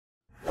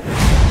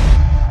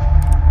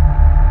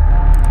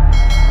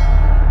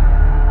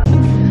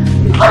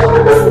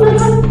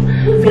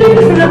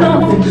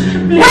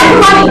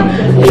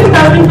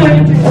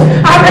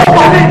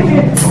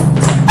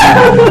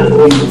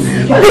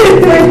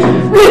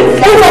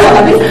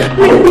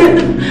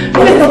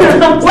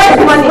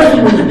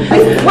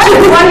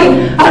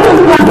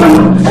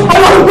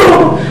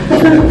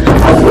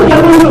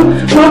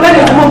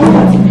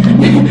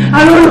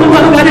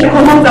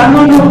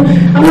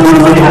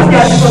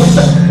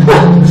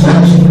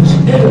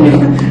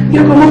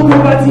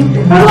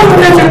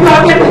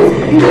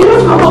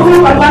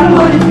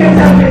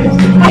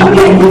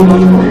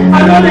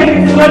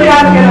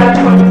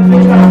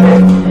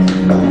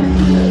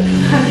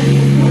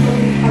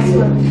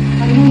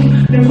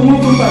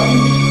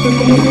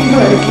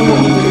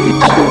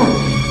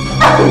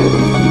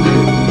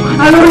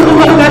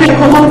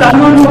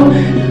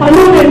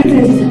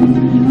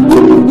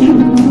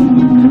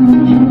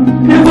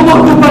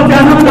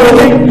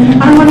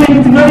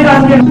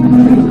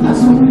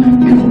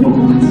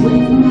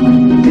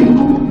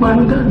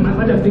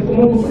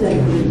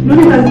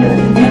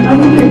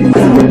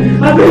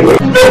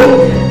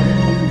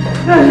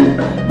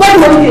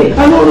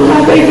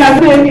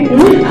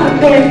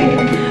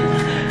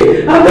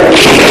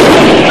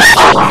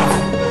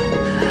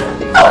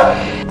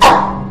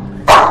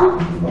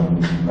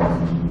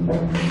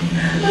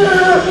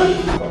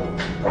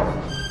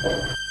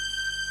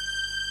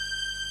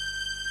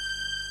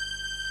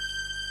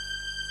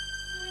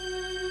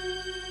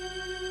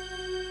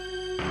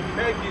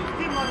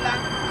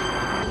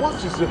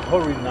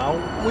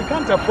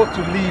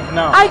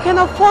I can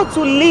afford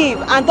to leave,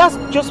 and that's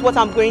just what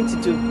I'm going to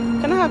do.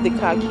 Can I have the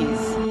car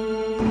keys?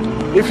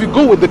 If you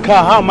go with the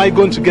car, how am I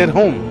going to get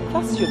home?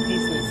 That's your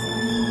business.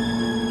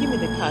 Give me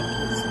the car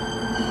keys.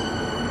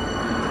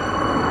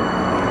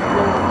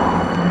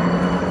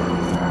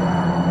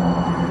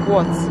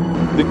 What?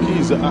 The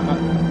keys.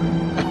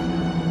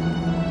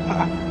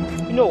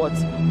 You know what?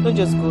 Don't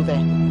just go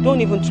there.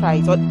 Don't even try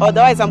it.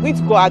 Otherwise, I'm going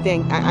to go out there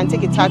and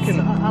take a taxi.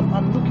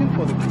 I'm looking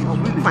for the keys.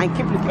 Really. Fine,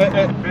 keep looking.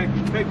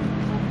 Baby.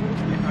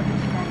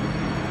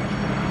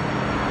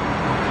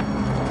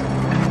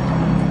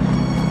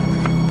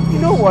 You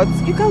know what?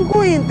 You can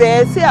go in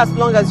there, stay as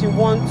long as you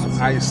want.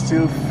 I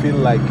still feel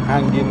like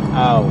hanging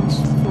out.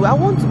 I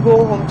want to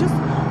go home. Just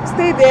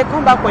stay there,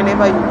 come back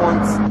whenever you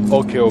want.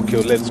 Okay,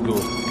 let's go.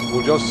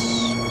 We'll just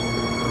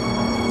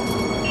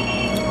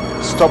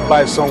stop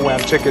by somewhere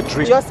and take a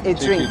drink. Just a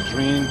drink. Take a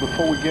drink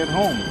before we get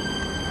home.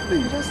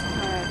 Please. Just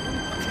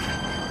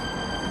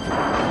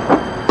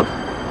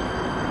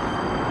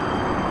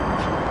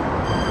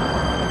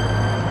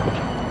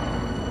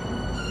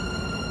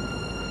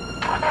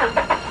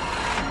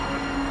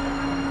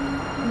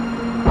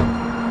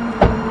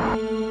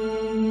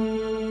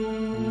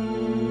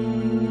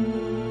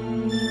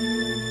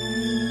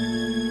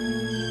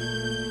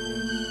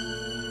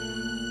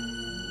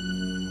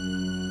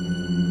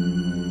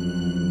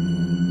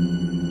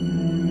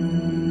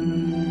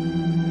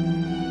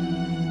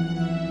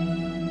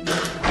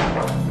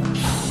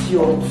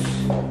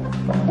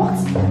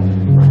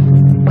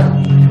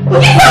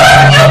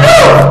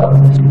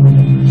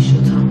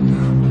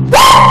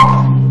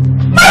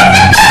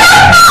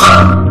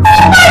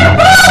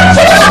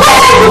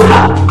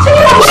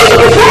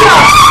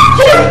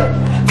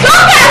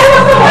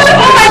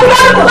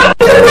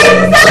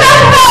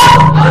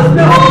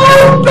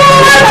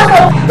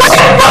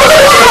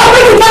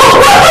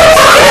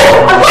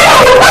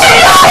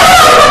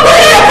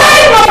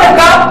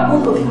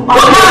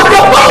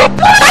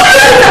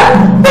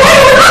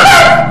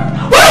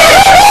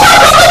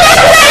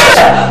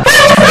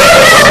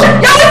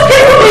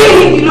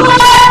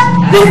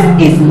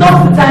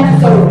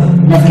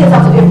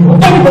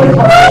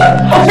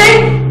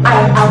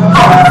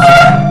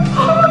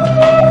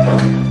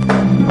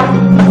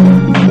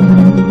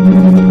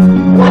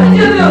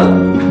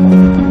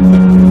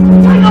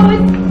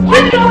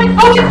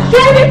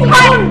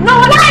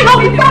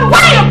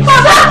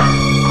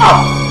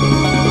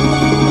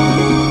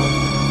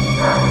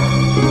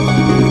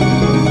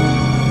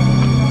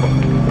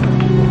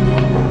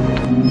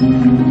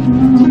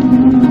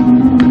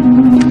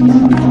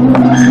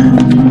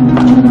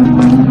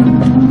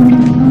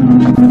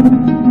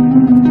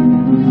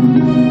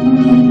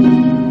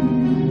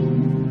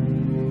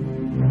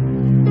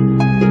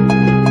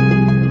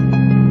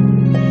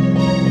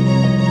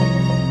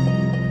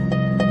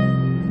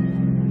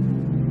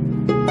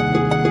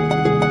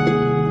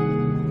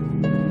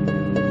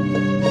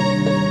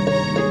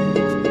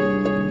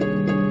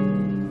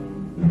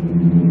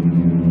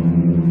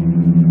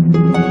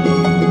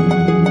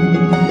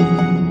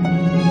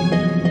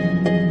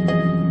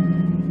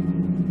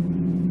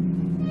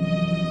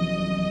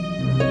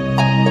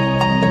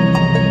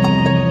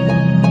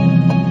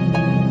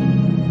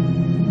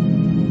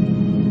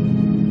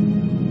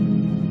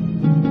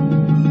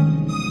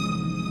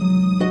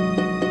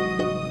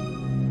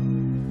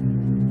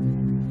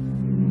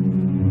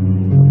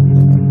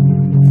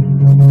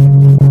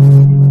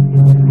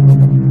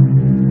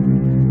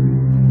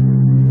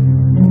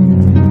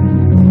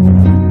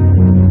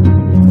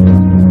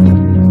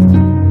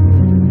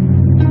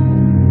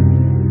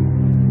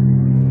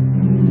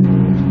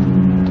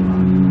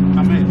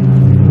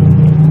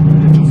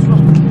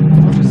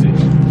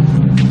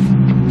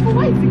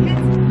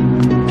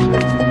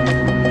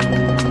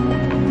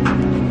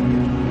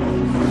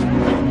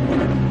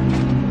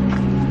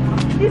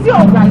Is he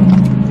alright?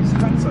 His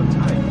hands are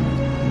tied.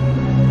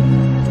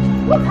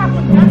 What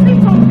happened? Can I say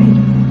something?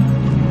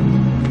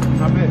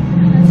 Amen.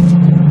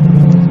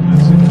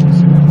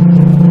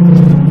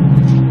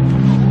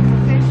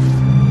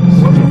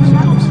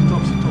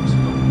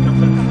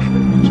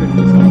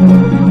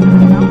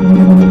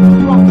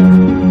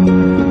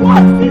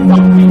 What? Say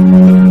something.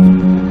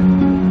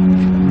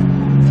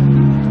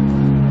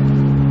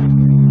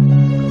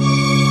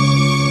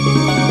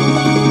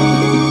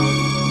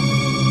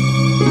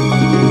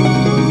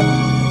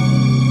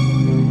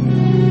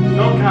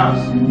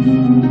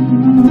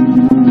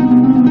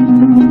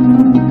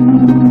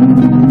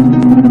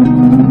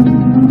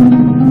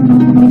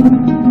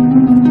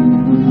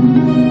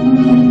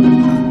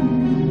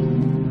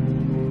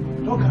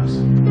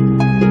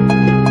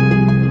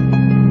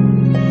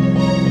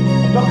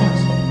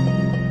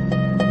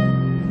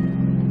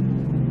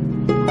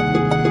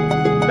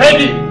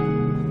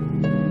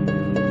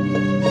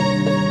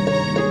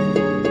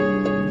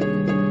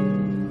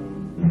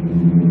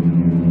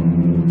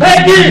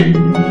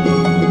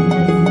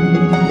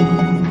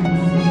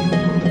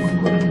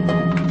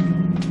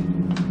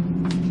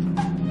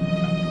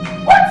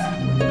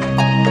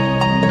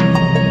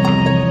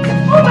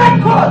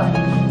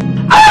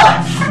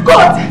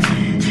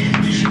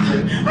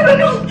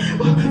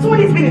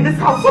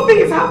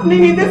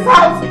 In this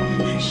house.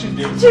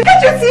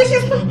 Can't you see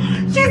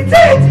she's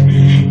dead?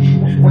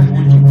 What do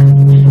we do?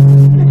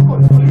 Let's go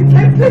to the police.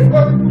 Let's go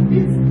to the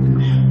police.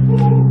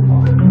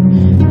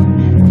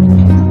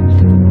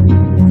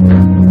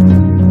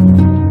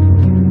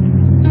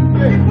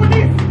 The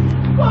police!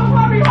 Come,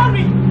 hurry,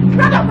 hurry!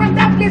 Run up from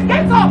that place,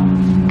 get up!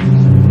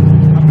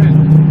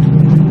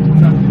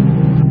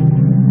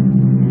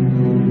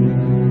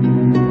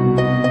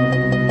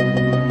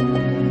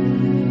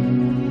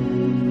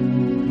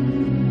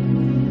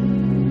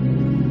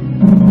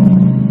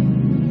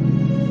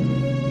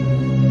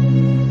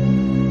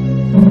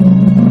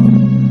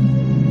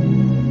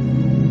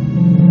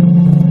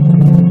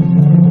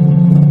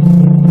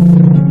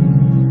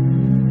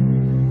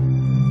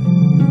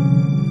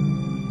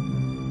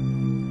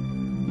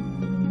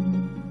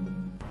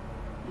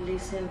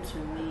 Listen to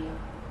me,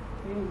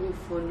 you who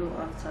follow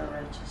after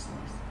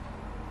righteousness.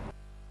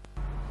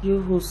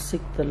 You who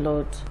seek the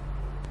Lord,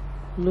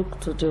 look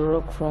to the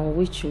rock from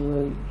which you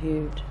were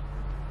healed,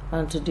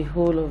 and to the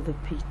hole of the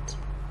pit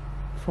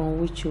from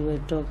which you were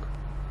dug.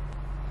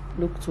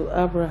 Look to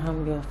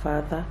Abraham your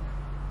father,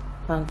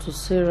 and to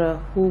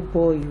Sarah who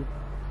bore you,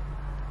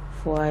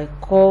 for I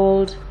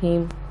called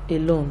him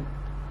alone,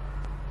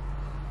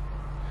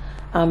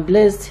 and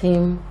blessed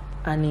him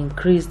and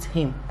increased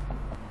him.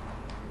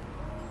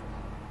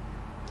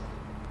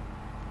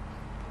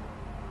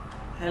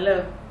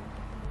 Hello.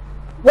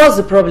 What's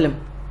the problem?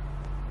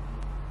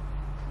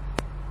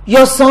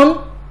 Your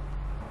son?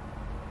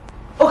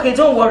 Okay,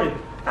 don't worry.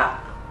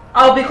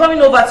 I'll be coming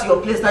over to your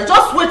place now.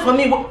 Just wait for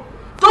me.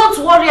 Don't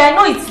worry, I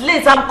know it's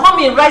late. I'm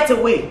coming right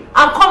away.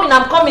 I'm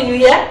coming, you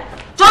hear?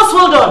 Just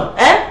hold on,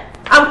 eh?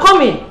 I'm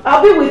coming.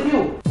 I'll be with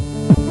you.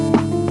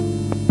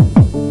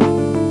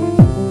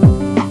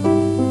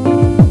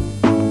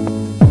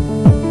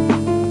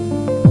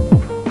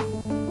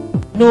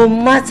 No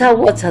matter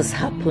what has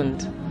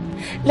happened,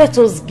 let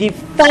us give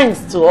thanks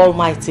to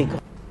Almighty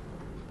God.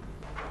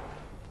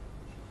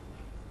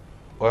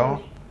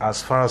 Well,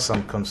 as far as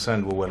I'm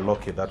concerned, we were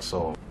lucky, that's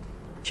all.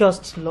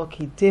 Just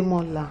lucky,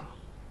 Demola.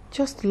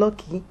 Just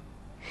lucky.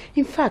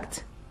 In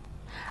fact,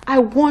 I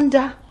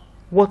wonder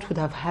what would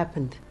have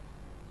happened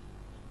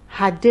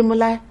had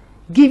Demola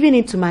given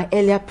in to my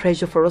earlier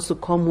pressure for us to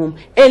come home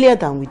earlier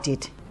than we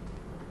did.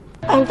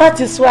 And that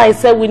is why I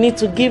said we need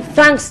to give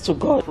thanks to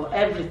God for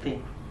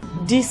everything.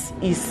 This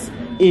is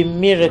a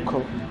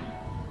miracle.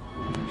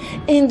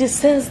 In the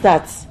sense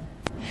that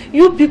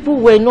you people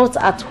were not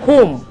at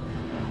home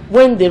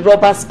when the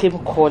robbers came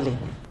calling.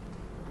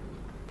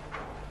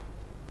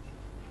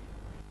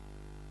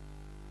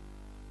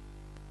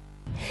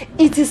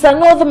 It is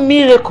another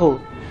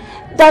miracle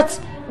that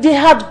they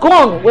had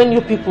gone when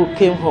you people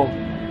came home.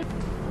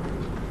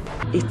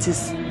 It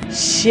is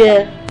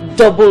sheer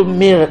double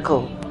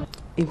miracle.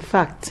 In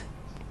fact,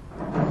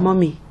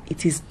 Mommy,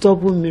 it is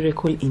double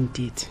miracle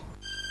indeed.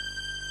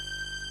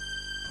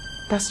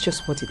 That's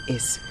just what it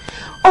is.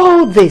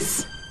 All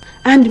this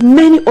and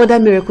many other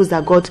miracles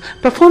that God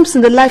performs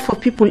in the life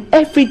of people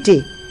every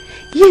day.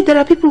 Yet there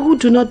are people who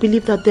do not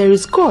believe that there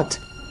is God.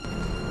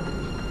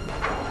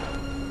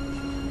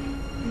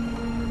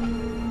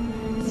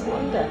 It's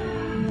wonder.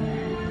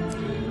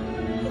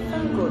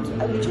 Thank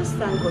God. I will just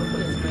thank God for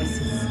His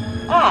mercies.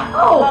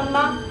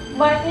 Mama,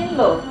 my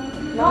in-law.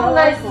 How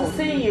nice to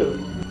see you.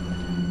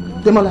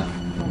 Demola.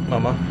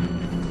 Mama.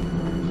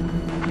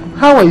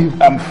 How are you?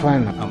 I'm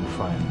fine. I'm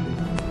fine.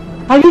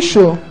 Are you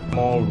sure? I'm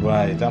all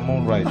right.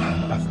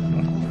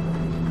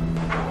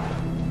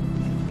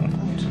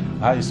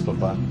 How is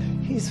Papa?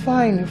 He's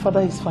fine. Your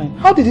father is fine.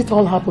 How did it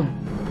all happen?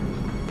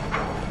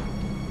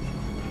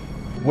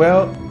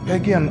 Well,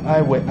 Peggy and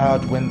I were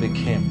out when they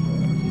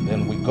came.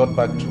 Then we got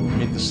back to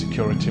meet the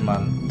security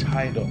man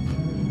tied up,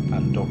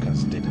 and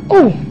Dorcas did it.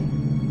 Oh,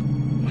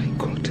 my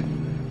God.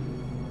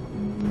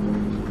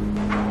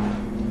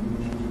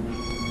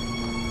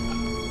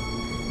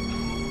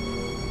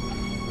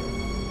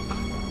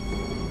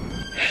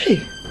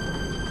 Hey.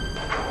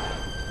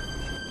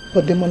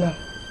 But Demola,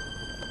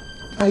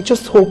 I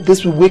just hope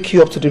this will wake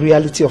you up to the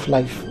reality of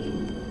life.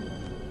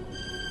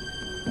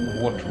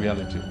 What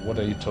reality? What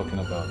are you talking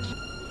about?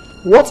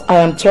 What I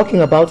am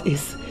talking about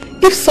is,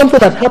 if something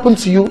had happened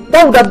to you,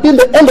 that would have been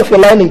the end of your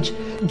lineage.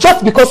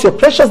 Just because your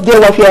precious dear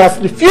wife here has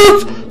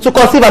refused to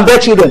conceive and bear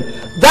children.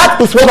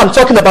 That is what I'm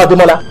talking about,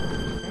 Demola.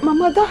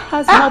 Mama, that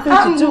has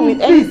nothing to do with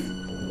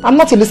anything. I'm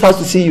not in this house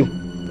to see you.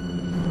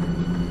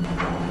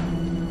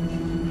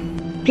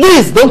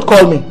 Please, don't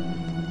call me.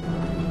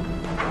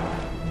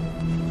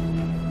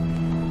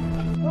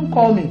 Don't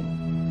call me.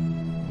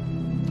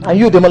 And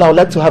you, Demola, I would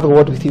like to have a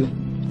word with you.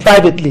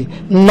 Privately.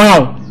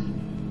 Now.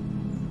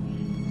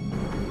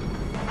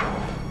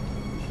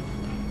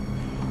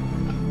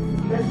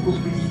 Let's go,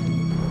 please.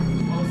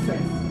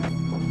 Nonsense.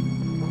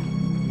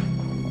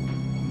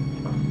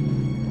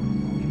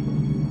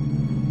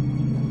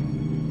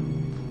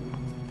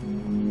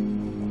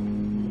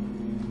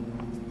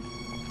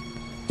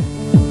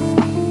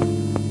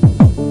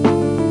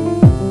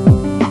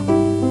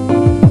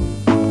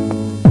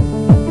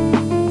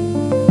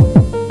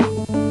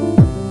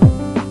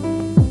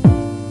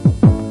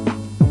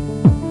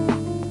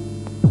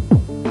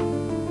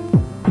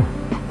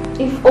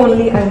 If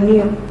only I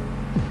knew.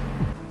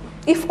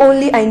 If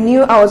only I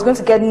knew I was going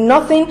to get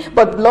nothing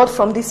but blood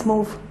from this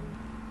move.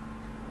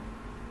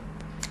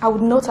 I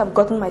would not have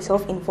gotten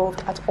myself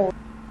involved at all.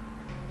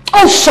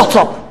 Oh, shut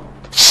up!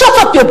 Shut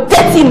up your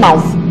dirty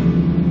mouth!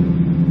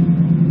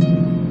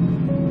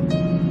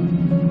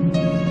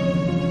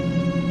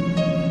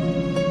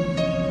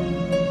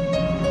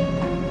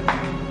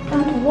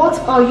 And what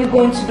are you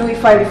going to do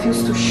if I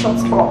refuse to shut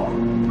up?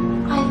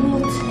 I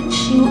will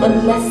teach you a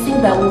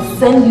lesson that will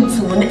send you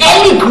to an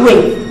early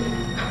grave.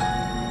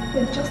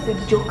 You're just a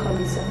joke,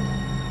 Alisa.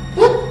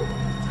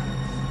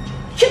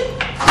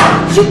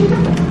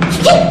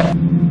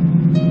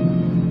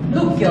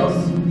 Look, girls,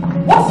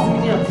 what's the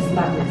meaning of this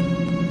madness?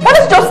 Why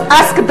don't you just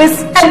ask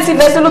this empty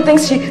vessel who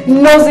thinks she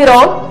knows it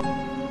all?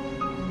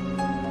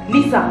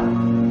 Lisa,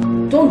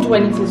 don't do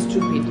anything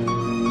stupid.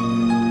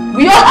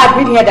 We all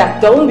agreed here that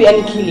there won't be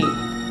any killing.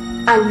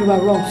 And you are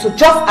wrong, so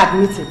just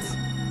admit it.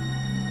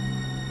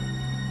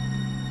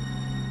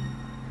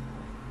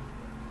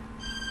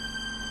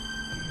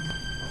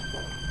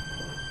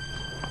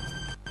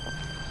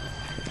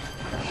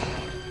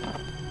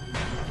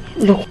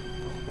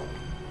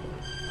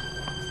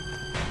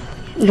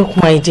 Look,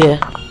 my dear,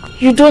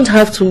 you don't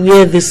have to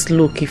wear this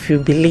look if you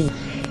believe.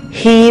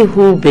 He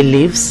who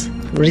believes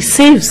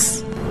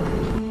receives.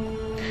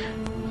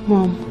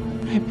 Mom,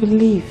 I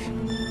believe,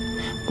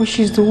 but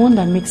she's the one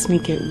that makes me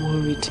get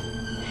worried.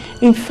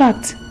 In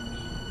fact,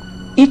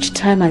 each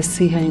time I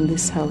see her in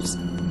this house,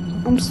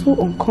 I'm so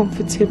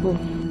uncomfortable.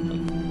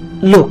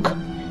 Look,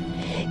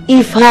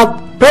 if her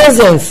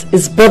presence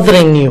is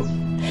bothering you,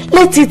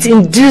 let it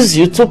induce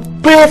you to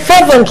pray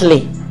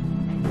fervently.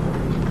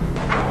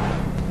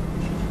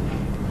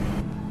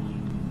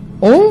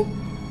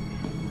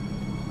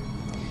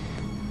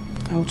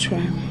 I'll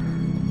try.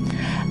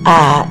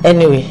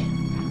 Anyway,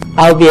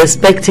 I'll be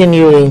expecting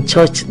you in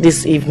church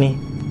this evening.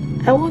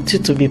 I want you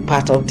to be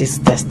part of this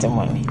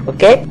testimony,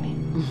 okay?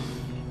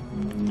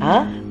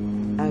 Huh?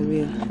 I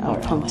will.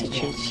 I'll come to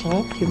church.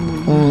 Thank you,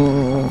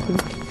 Mom.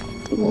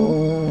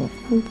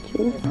 Thank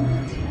you.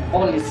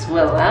 All is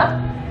well, huh?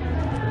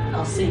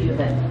 I'll see you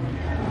then.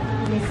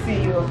 Let me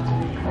see you.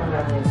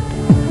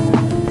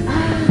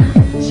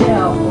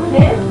 Ciao,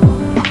 okay?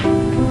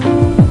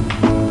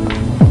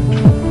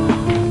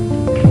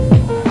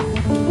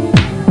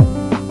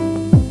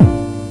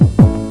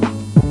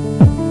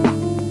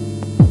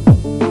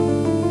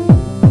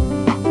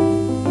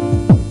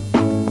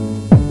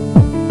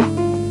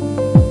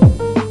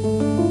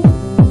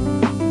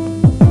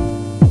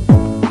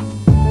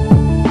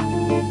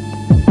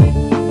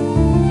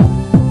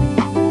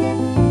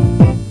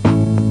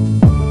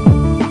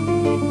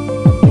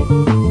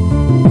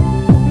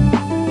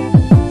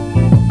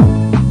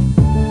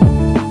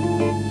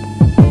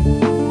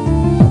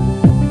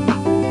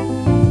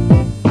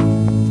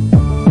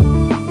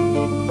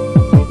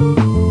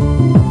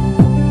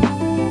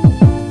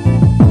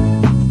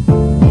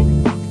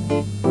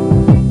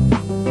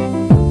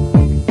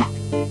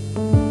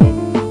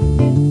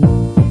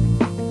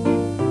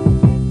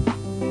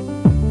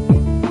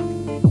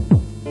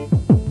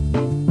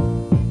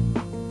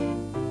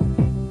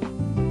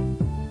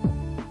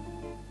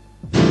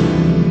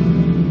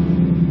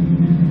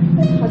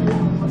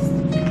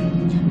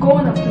 Go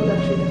on and pull that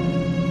trigger.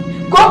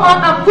 Go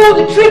on and pull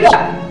the trigger!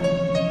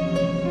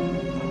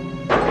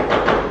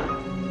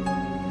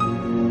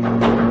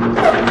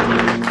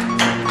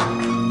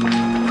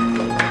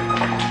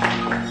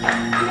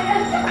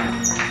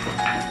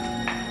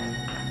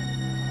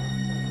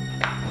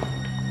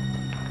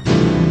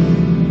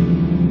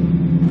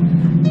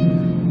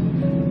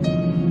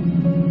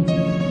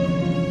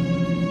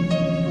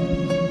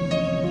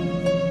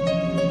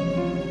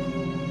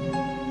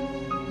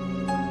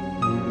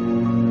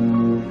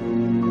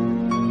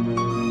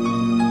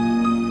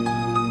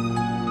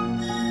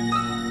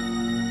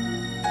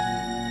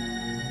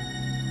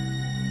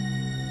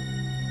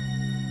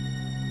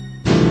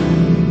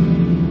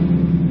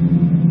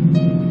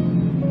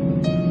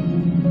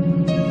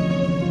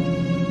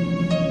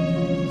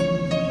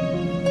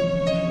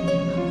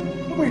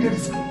 Why did you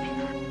sleep?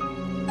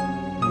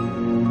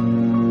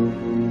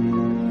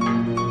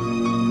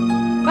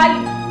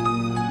 Valley,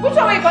 which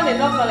one you gonna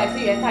knock on like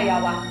say you enter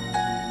Yawa?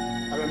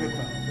 I will make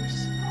one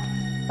face.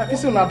 I think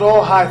so na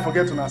door high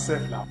forget to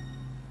herself now.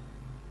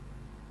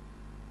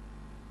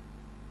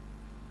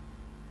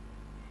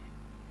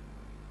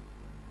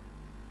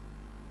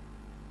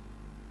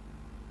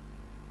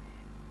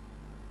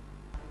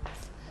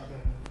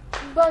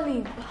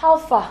 Valley, how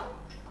far?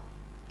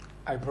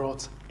 I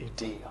brought a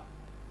deal,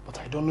 but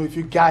I don't know if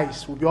you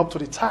guys will be up to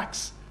the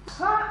tax.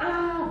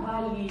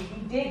 Valley,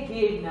 we dey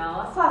game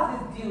now. As far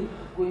as this deal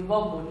go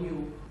involve money.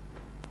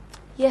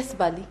 Yes,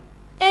 Valley.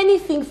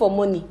 Anything for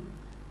money.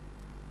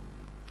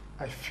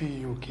 I feel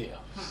you,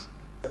 girls.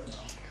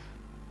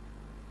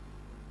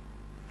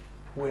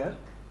 Well,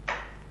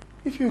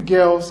 if you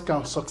girls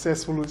can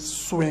successfully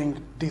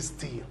swing this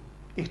deal,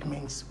 it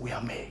means we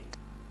are made.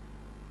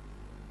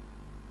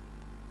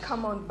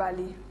 Come on,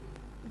 Valley.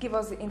 Give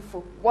us the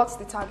info. What's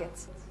the target?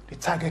 The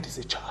target is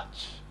a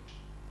charge.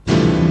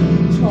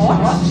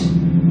 Charge?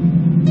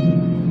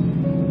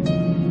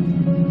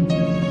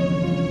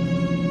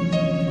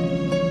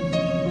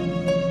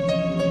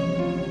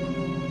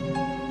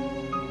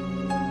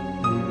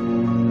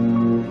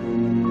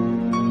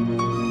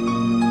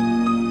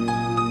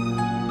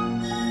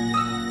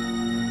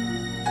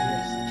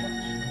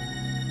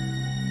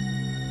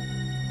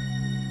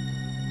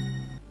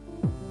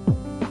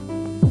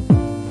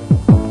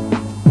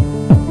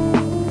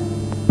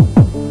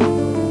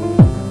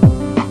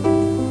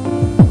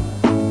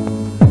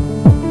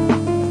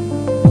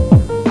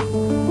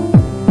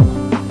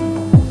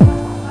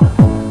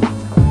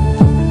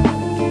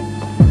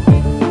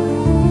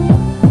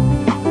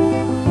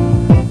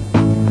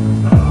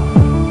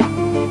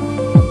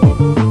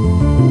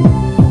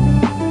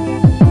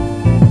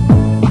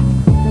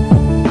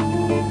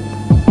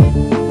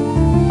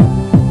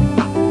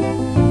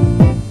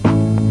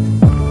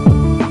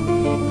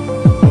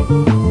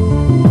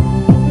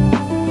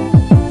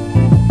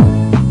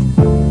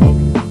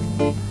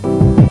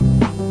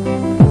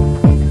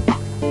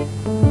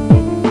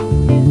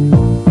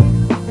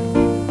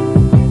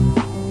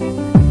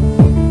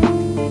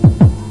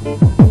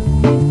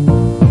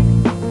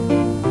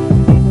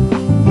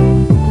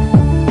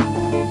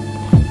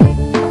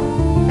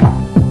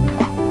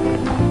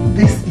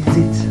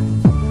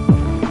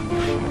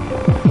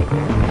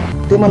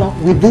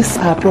 With this,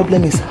 our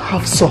problem is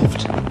half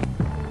solved.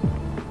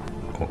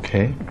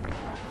 Okay.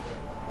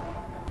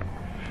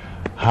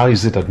 How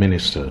is it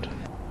administered?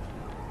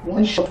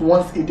 One shot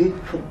once a day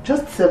for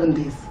just 7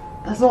 days.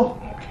 That's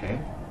all. Okay.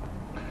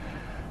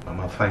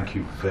 Mama, thank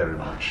you very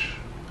much.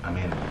 I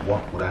mean,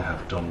 what would I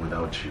have done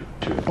without you?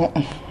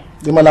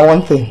 Demola,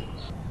 one thing.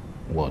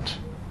 What?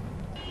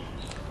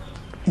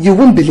 You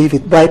won't believe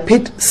it, but I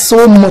paid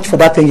so much for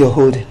that thing you're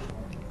holding.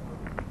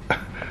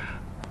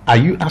 Are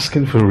you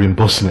asking for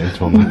reimbursement,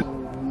 Mama?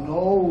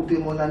 No,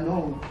 Demola,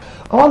 no.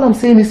 All I'm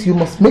saying is you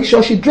must make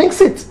sure she drinks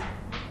it.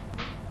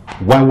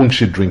 Why won't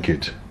she drink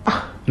it?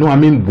 No, I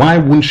mean, why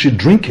won't she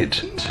drink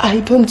it? I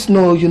don't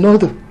know. You know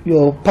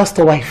your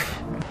pastor wife.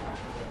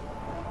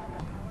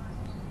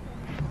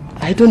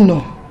 I don't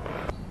know.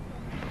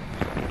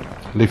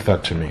 Leave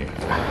that to me.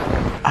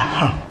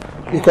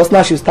 Because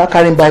now she'll start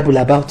carrying Bible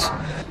about.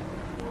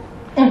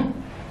 Let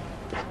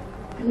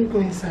me go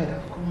inside.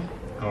 Come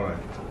on. All right.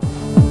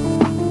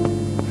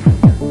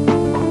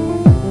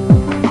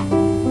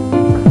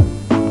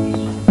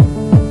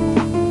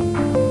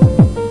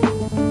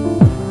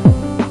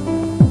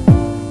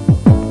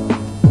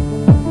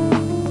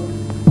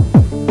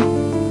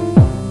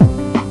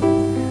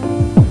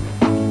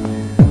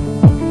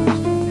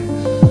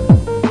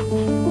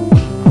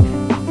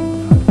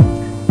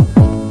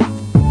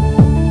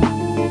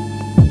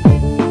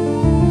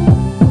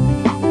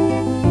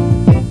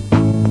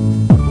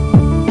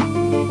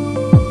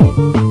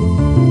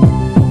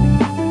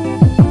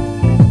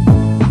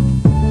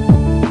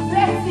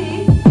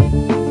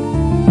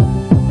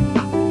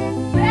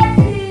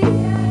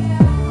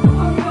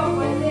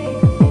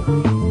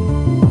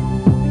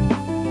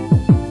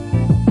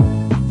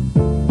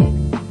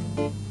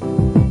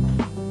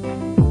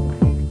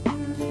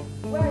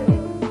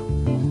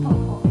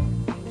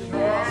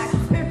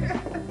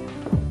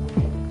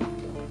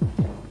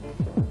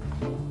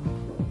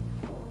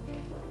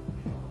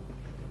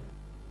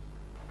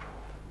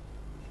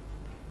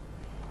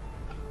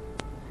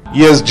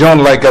 Yes,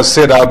 John, like I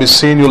said, I'll be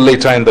seeing you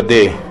later in the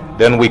day.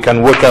 Then we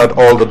can work out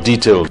all the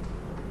details.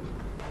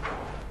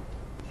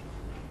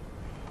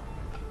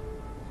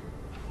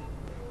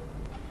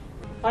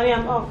 I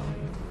am off.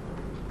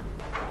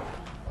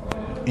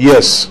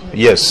 Yes,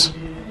 yes.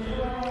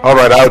 All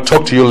right, I'll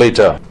talk to you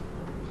later.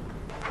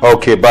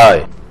 Okay,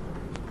 bye.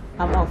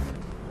 I'm off.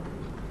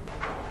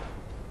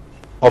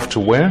 Off to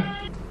where?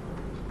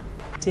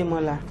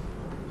 Demola,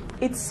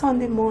 it's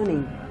Sunday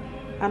morning.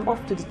 I'm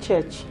off to the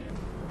church.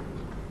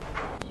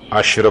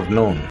 I should have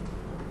known.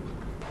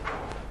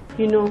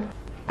 You know,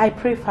 I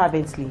pray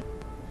fervently,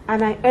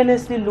 and I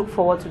earnestly look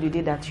forward to the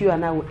day that you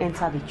and I will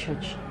enter the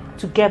church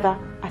together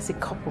as a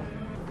couple.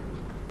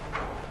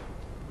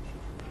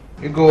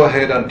 You go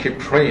ahead and keep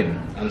praying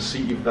and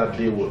see if that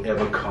day will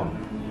ever come.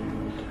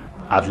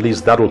 At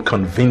least that will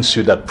convince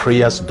you that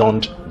prayers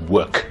don't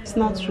work. It's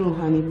not true,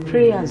 honey.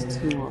 Prayers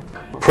do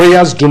work.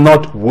 Prayers do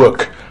not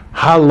work.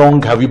 How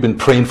long have you been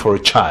praying for a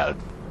child?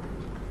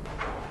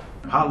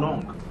 How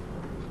long?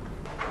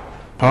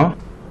 Huh?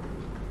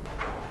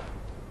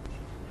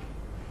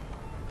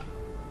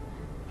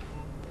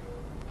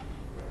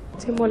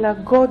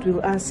 Timola, God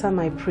will answer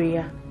my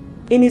prayer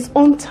in His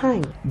own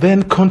time.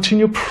 Then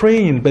continue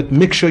praying, but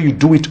make sure you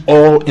do it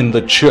all in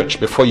the church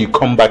before you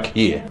come back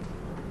here.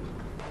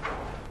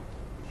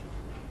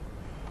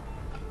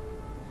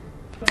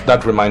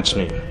 That reminds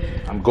me,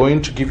 I'm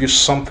going to give you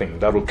something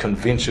that will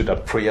convince you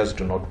that prayers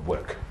do not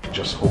work.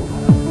 Just hold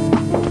on.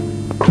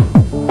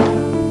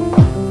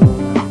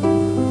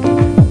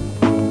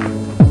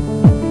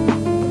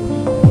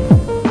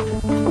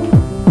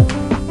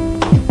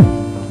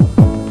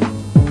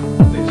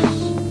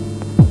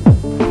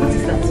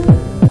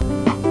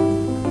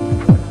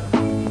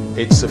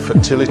 It's a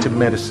fertility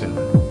medicine.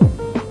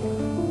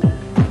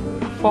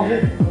 For who?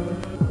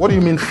 What do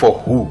you mean for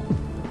who?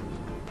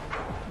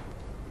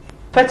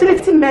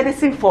 Fertility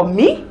medicine for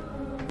me?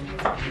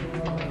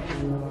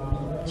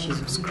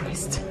 Jesus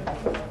Christ.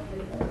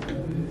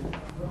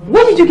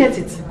 Where did you get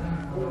it?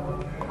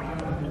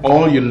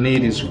 All you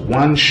need is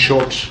one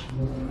shot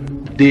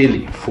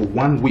daily for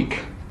 1 week.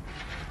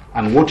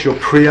 And what your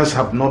prayers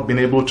have not been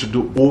able to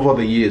do over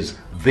the years,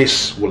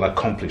 this will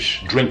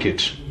accomplish. Drink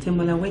it.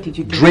 Temola, where did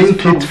you get it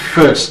from? Drink it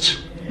first.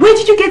 Where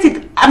did you get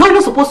it? Am I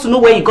not supposed to know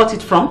where you got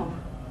it from?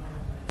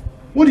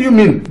 What do you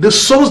mean? The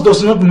source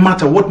does not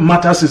matter. What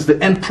matters is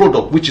the end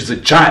product, which is a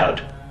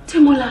child.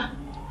 Temola,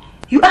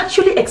 you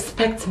actually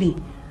expect me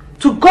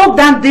to gulp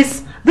down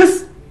this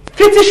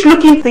fetish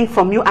looking thing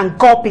from you and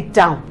gulp it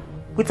down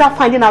without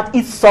finding out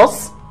its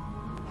source?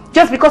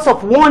 Just because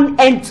of one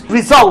end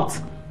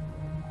result?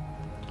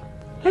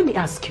 Let me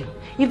ask you,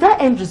 if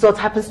that end result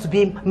happens to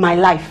be my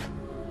life,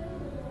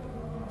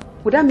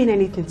 would that mean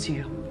anything to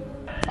you?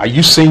 Are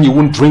you saying you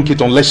won't drink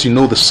it unless you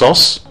know the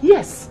source?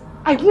 Yes,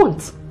 I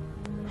won't.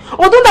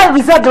 Or don't I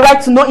reserve the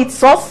right to know its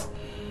source?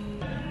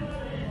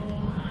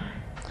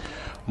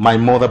 My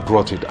mother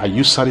brought it. Are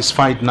you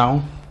satisfied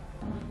now?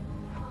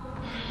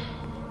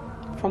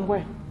 From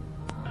where?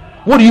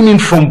 What do you mean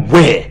from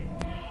where?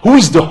 Who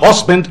is the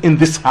husband in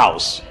this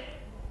house?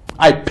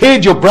 I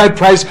paid your bride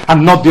price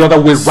and not the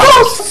other way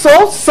around.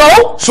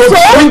 So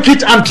drink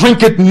it and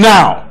drink it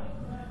now.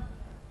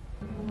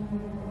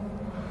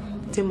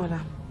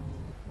 Timola,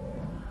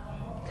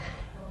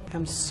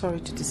 I'm sorry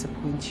to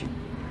disappoint you.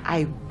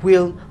 I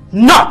will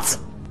not.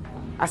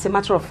 As a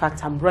matter of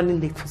fact, I'm running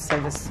late for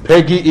service.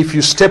 Peggy, if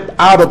you step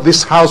out of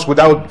this house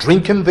without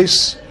drinking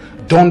this,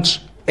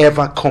 don't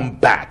ever come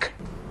back.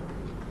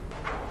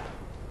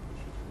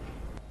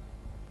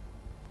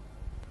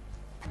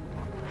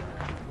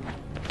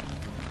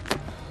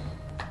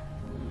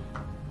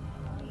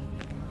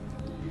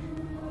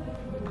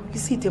 You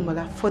see,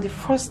 Demola, for the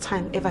first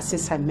time ever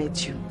since I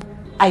met you,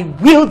 I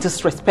will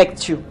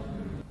disrespect you.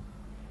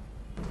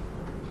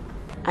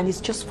 And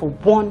it's just for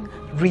one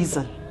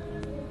reason.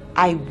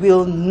 I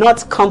will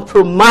not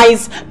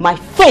compromise my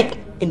faith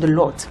in the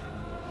Lord.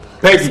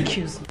 Peggy!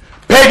 Excuse me.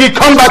 Peggy,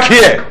 come back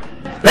here!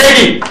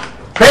 Peggy!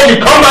 Peggy,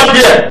 come back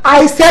here!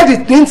 I said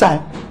it, didn't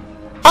I?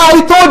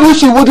 I told you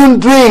she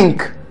wouldn't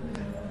drink.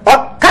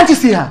 Can't you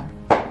see her?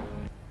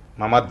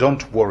 Mama,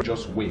 don't worry.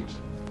 Just wait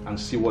and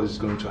see what is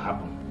going to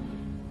happen.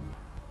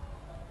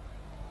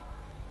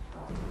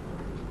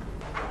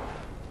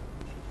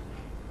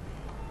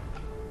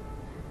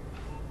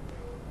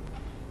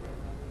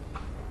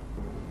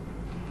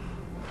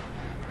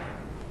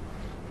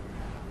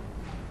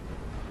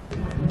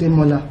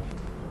 Demola,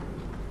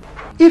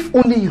 if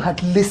only you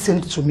had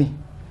listened to me.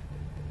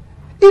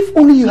 If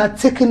only you had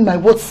taken my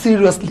words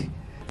seriously.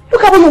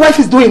 Look at what your wife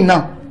is doing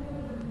now.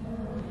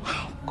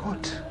 Oh,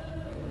 God.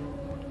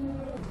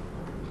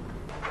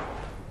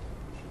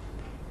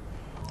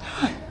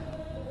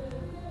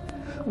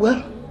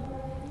 Well,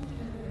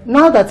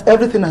 now that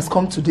everything has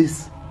come to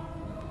this,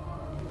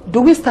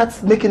 do we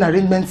start making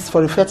arrangements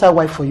for a fertile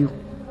wife for you?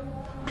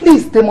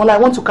 Please, Demola, I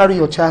want to carry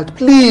your child.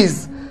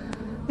 Please.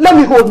 Let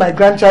me hold my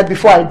grandchild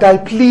before I die.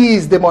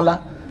 Please,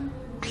 Demola.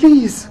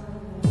 Please.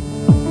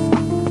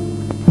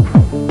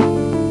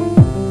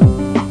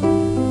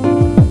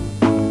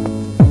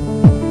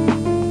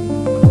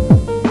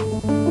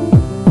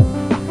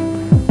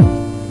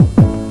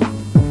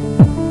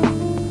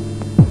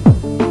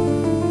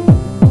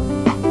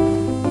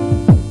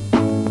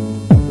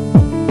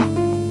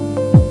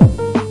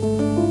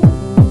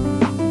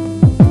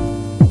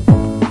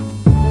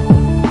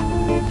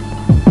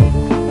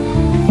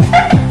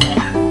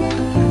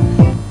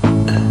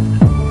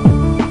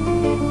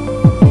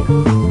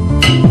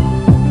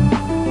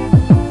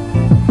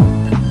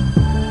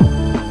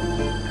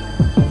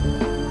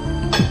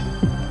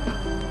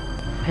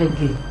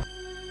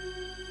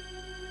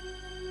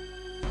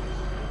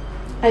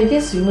 I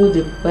guess you know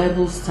the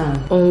Bible stand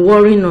on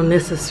worrying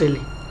unnecessarily.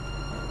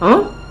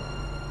 Huh?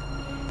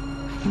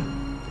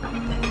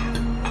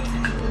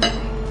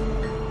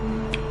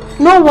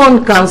 No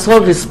one can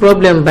solve his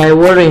problem by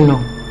worrying. No.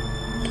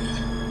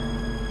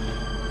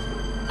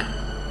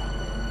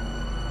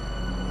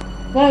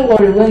 Why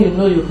worry when you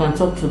know you can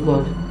talk to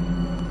God?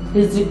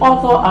 He's the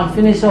author and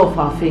finisher of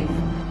our faith.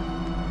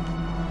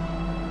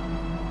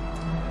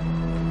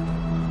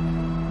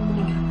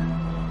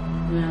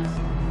 Yes.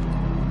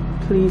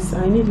 Please,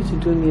 I need you to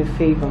do me a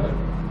favor.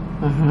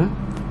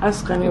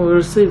 Ask and you will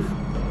receive.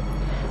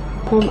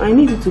 Mom, I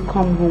need you to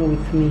come home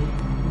with me.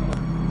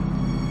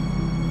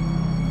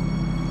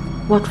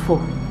 What for?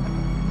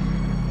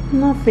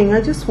 Nothing. I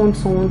just want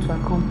someone to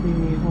accompany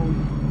me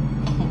home.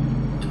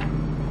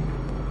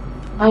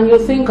 And you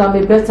think I'm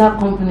a better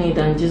company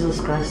than Jesus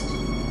Christ?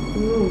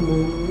 No,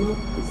 Mom. No,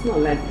 it's not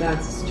like that.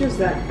 It's just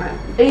that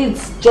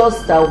It's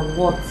just that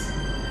what?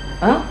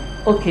 Huh?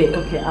 Okay,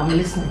 I'm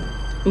listening.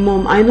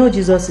 Mom, I know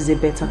Jesus is a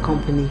better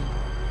company.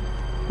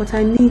 But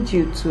I need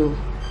you to.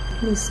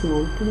 Please,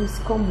 Mom, please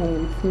come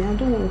home with me. I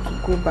don't want to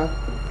go back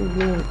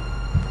alone.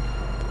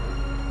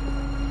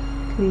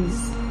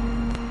 Please.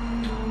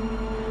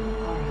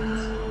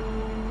 Alright.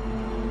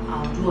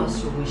 I'll do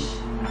as you wish.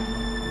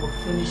 We'll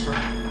finish up.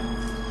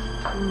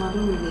 Mom, I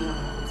don't really have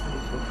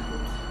appetite for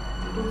food.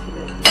 I don't feel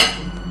like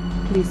eating.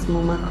 Please,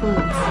 Mom, I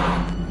can't.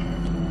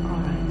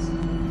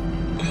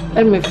 Alright.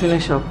 Let me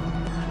finish up.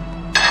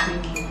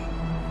 Thank you.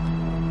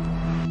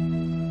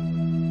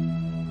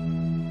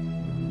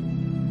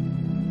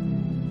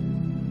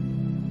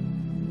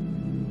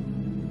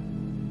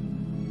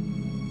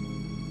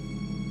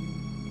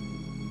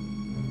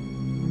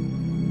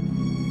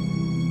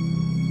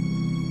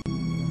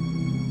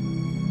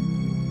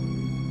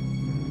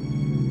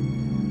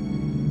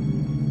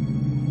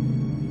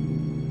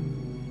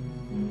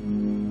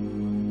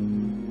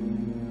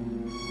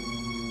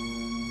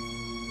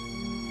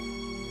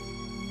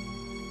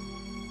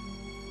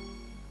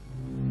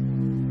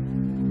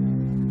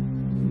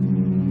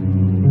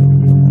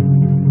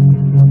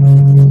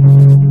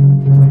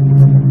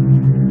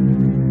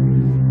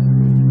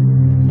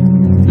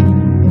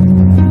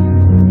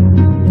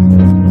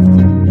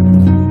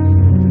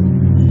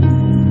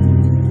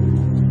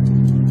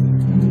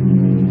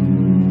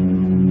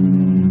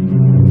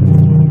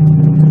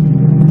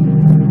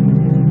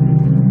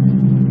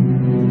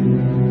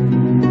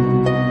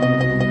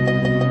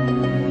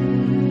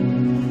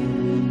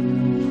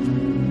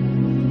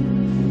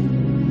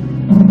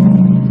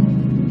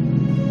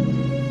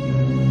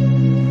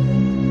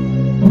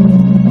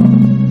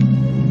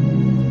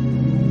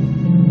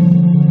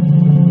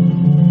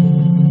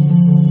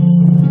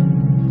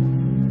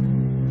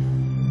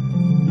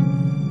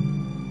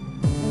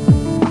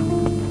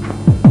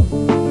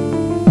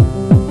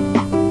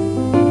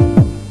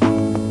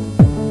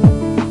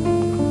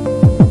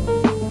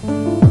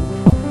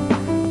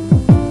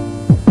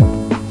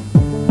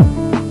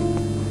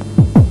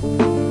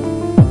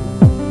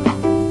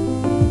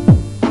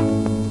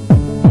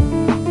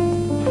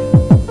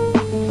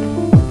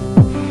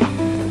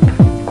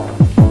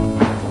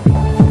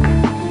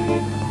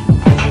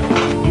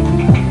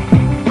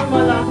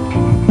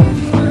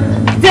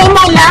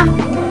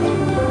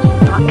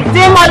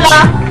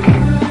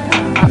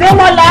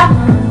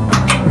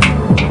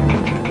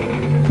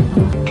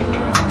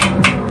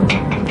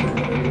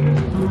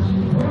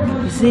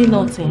 Say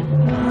nothing.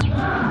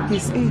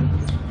 He's in.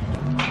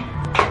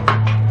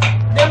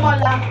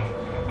 Demola.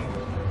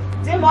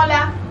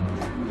 Demola.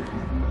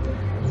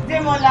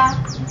 Demola.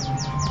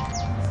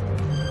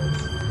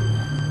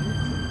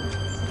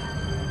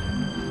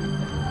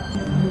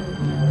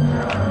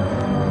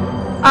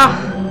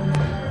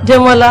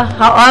 Demola,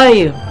 how are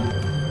you?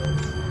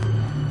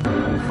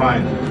 I'm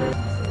fine.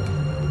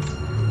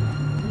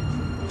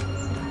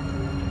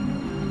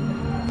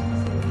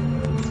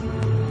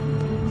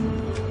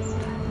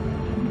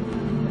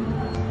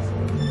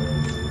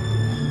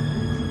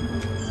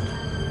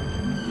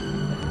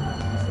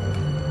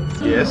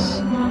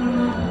 Yes?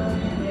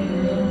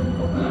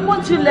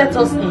 Won't you let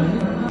us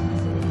in?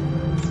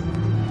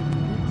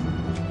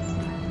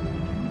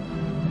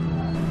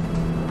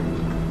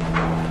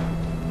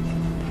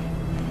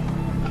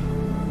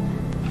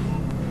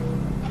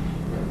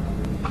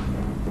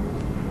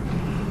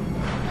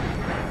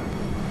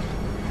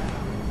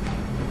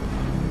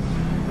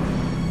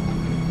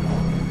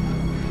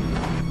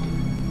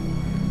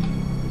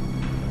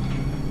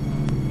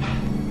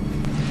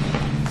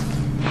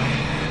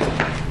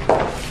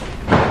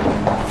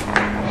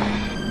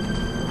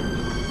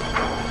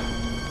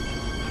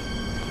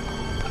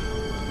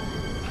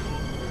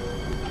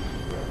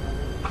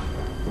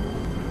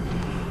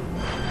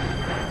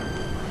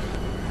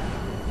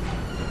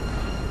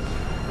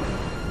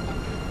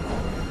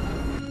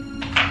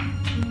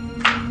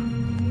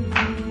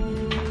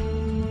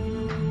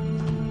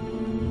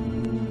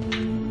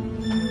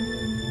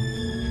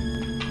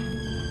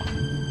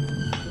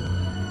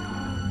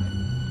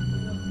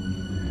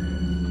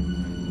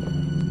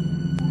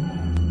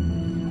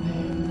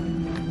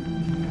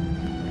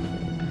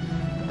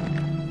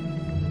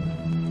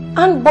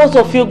 And both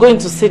of you going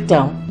to sit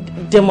down?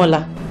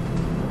 Demola,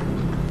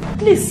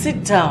 please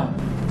sit down.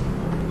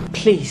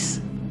 Please.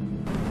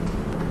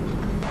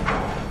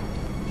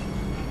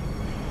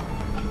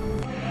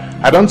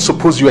 I don't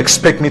suppose you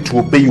expect me to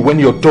obey you when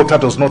your daughter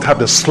does not have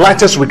the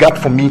slightest regard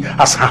for me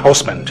as her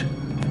husband.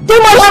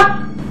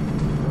 Demola!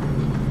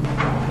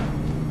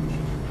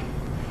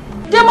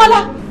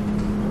 Demola!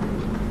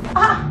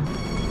 Ah!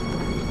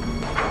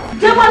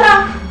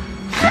 Demola!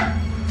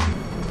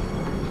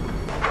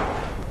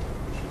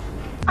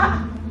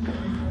 Ah!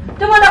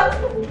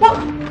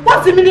 Demola,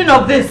 what's the meaning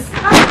of this?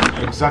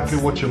 Exactly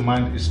what your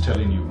mind is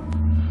telling you.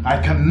 I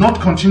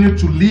cannot continue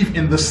to live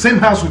in the same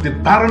house with a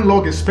barren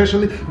log,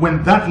 especially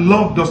when that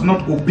log does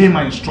not obey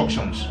my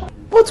instructions.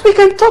 But we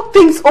can talk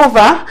things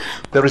over.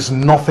 There is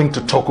nothing to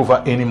talk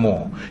over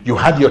anymore. You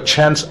had your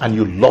chance and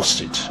you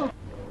lost it.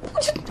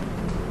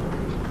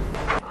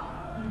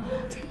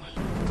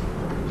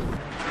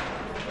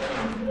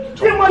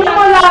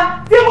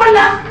 Demola!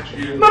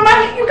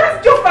 Mama, you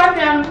can't just stand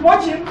there and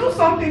watch him do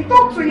something.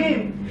 Talk to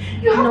him.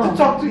 You have to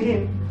talk to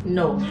him.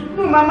 No.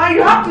 No, Mama,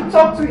 you have to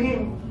talk to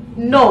him.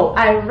 No,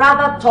 I'd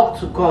rather talk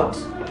to God.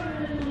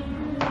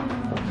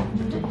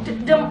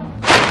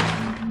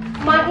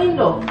 My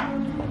in-law.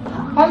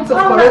 Point of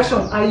correction,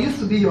 I used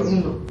to be your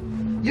in-law.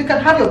 You can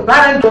have your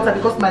barren daughter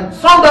because my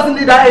son doesn't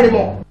need her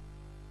anymore.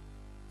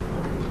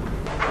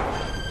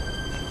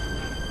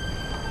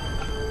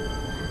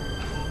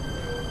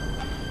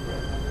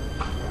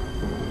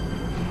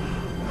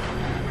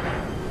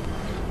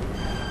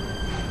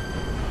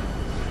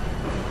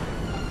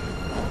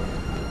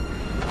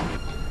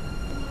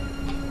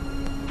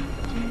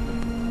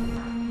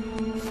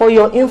 For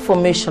your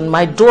information,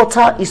 my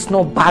daughter is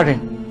not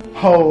barren.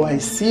 Oh, I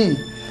see.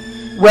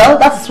 Well,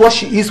 that's what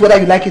she is, whether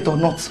you like it or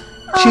not.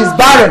 She's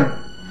barren.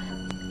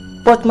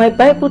 But my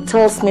Bible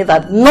tells me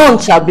that none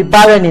shall be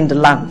barren in the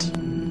land.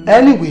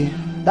 Anyway,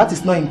 that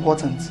is not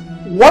important.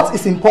 What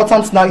is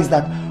important now is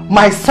that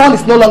my son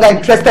is no longer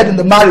interested in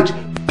the marriage.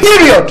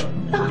 Period.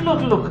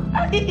 Look.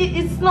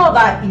 It's not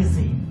that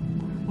easy.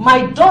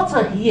 My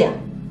daughter here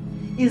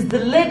is the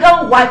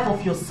legal wife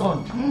of your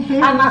son.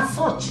 And as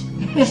such,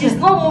 she's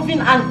not moving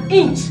an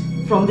inch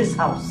from this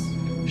house.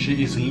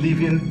 She is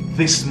leaving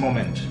this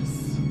moment.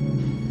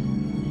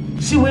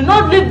 She will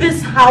not leave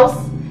this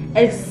house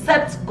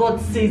except God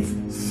says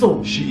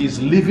so. She is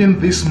leaving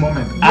this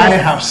moment. Yes. I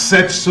have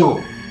said so.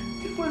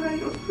 Demola,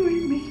 you're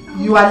throwing me out.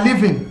 You are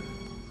leaving.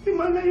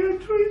 Demola, you're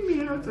throwing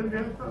me out of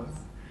your house.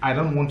 I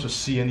don't want to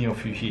see any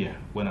of you here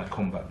when I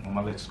come back.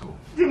 Mama, let's go.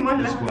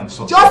 Demola. Let's go and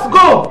sort Just it.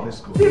 go!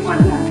 Let's go.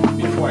 Demola.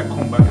 Before I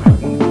come back, I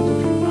want both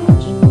of you out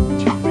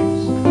with your friends.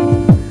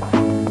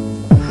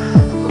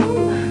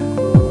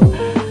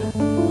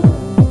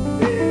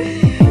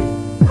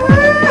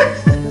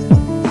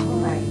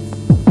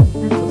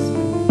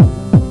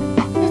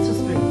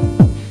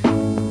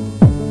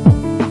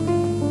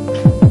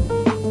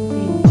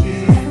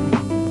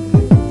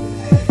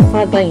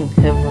 Father in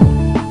heaven,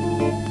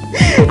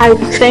 I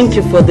thank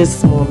you for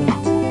this moment.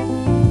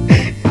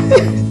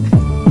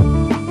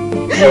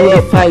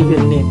 Glorify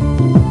your name.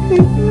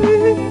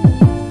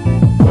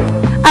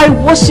 I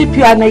worship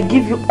you and I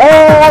give you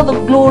all the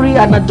glory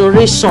and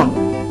adoration.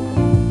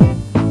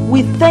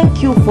 We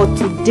thank you for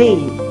today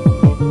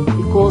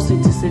because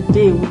it is a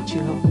day which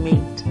you have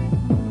made.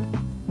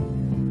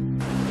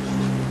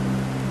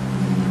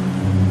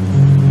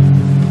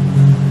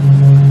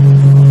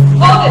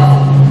 Hold it!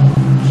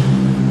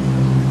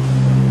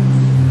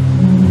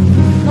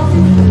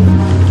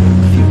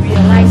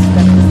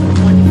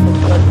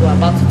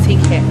 About to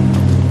take care.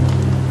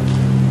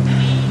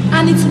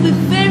 And it will be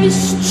very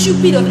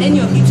stupid of any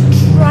of you to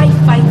try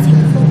fighting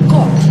for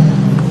God.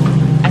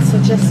 I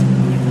suggest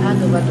you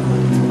hand over the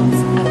money to us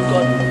and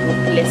God will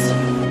bless you.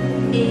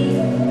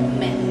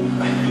 Amen.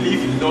 I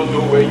believe you don't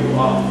know where you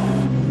are.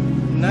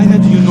 Neither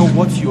do you know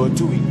what you are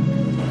doing.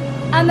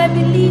 And I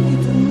believe you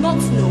do not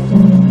know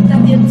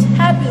that the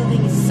entire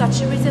building is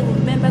saturated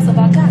with members of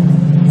our gang.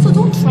 So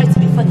don't try to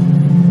be funny.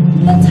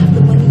 Let's have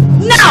the money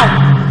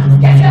now!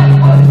 Get down,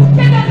 boys!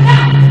 Get down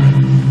now!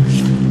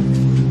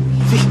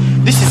 See,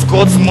 this is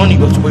God's money,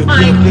 but we're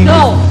playing.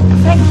 No,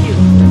 thank you.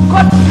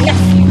 God bless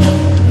you.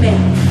 Amen.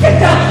 Get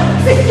down!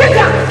 Get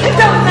down! Get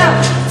down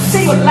now!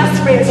 Say your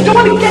last prayers. You don't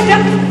want to get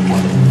down?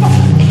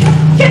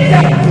 Get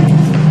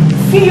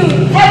down! See you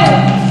in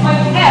heaven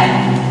on earth.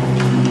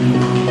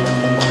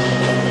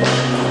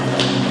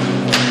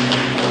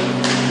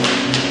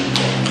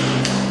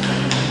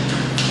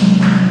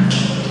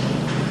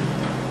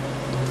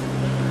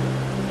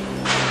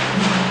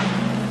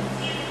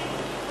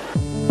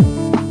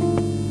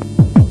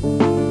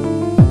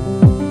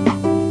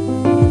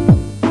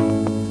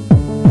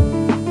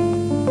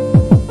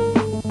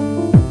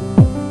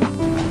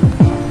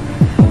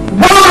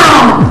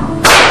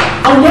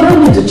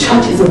 The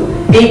church is of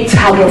 8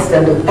 targets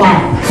than the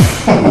bomb.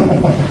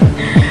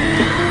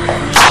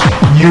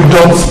 You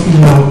don't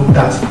know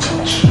that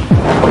church.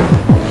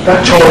 That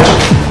church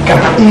can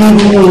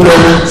even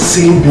learn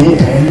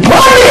CBN.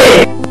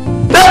 Money!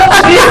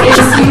 This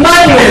is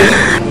money!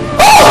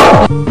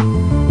 Oh!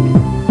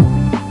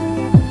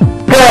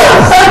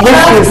 Girls,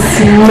 this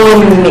is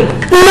money.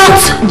 Not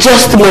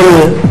just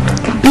money.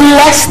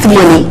 Blessed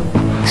money.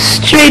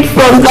 Straight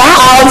from the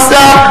house of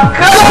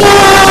God.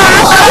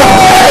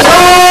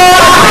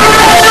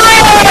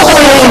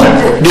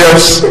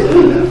 Girls,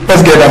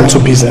 let's get down to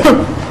business.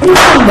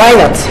 Why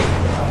not?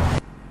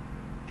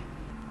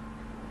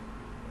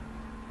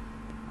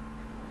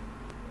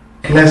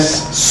 Let's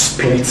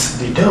split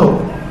the dough.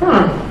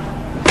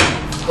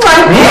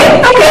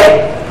 Okay.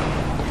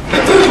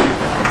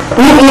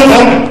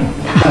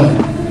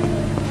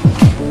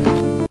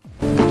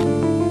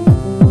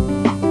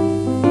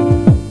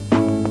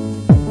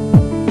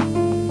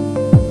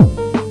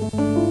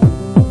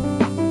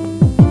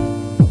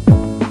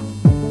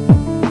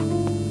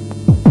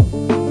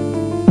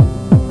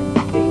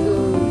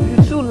 You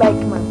too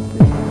like man.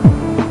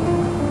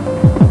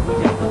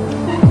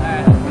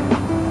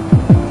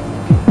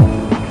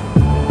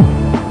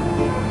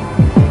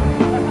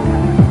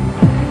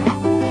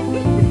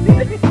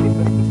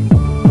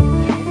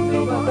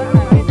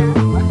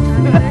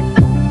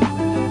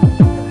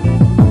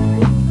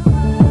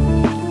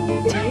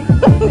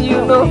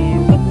 You know.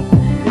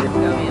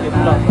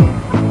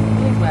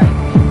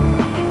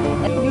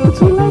 You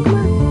too like man.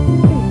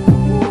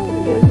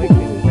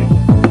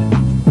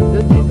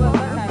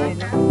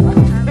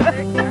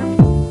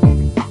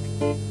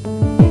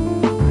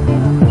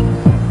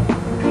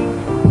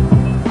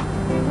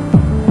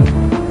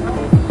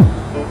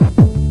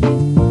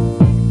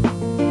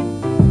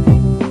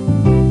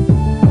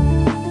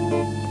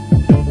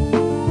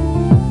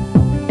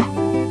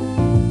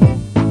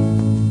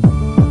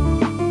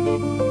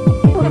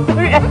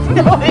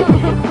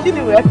 She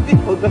didn't react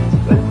for God.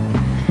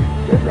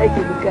 Just like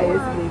the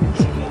Lucas lady.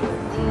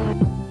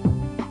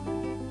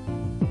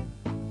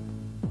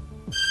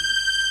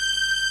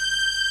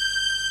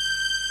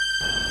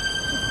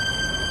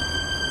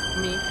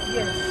 Me?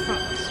 Yes.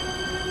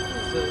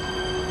 So,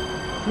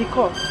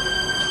 Nicole.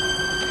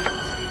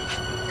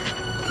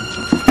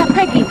 Sister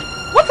Peggy,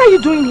 what are you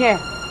doing here?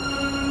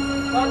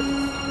 Let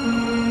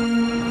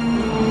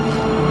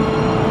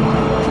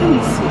me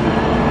see.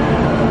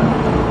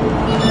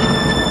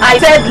 I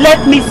said,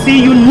 let me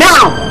see you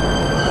now.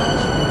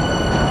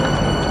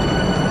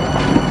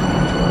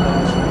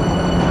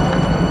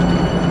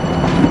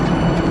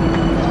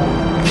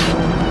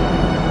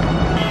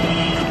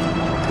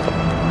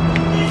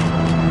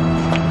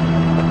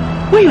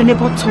 When your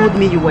neighbor told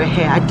me you were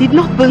here, I did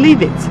not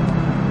believe it.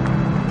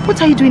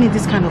 What are you doing in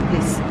this kind of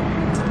place?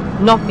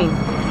 Nothing.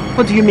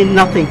 What do you mean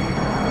nothing?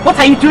 What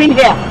are you doing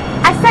here?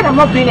 I said I'm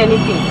not doing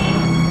anything.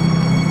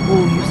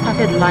 Oh, you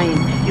started lying.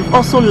 You've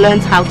also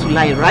learned how to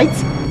lie, right?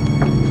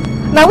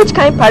 Now which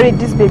kind of parade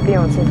this baby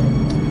on today?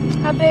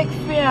 I beg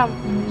fear.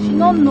 She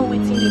don't know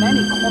wetin dey na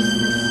dey cause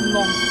this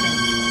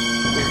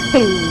nonsense.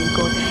 Hey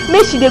God.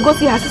 Make she dey go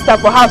see her sister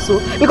for house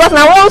o. Because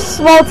now one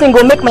small thing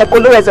go make my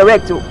colo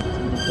resurrect o.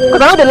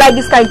 Because I know they like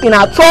this kind of thing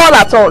at all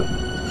at all.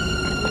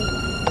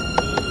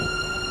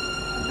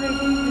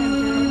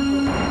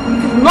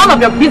 it is none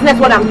of your business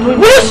what I'm doing.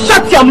 Will you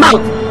shut your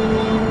mouth?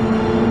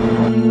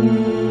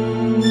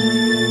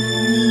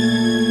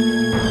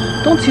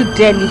 Don't you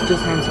dare lift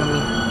those hands on me.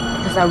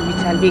 Because I'll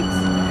retaliate.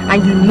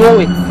 And you know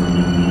it.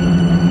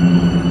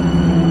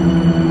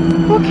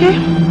 Okay,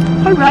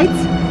 all right.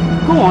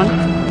 Go on.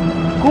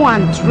 Go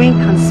and drink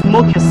and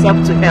smoke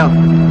yourself to hell.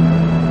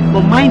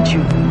 But mind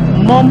you,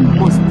 Mom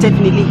must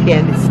definitely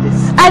hear this.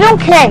 I don't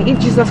care if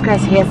Jesus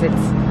Christ hears it.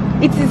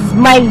 It is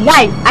my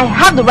life. I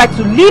have the right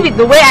to live it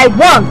the way I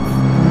want.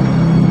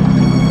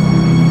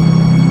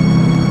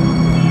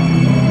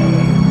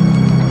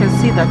 I can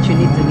see that you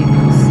need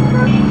deliverance.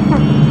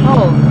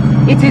 Oh,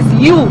 it is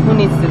you who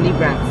needs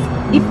deliverance.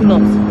 If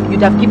not,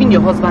 you'd have given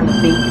your husband a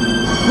baby.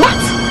 What?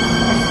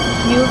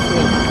 Excuse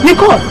me.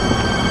 Nicole!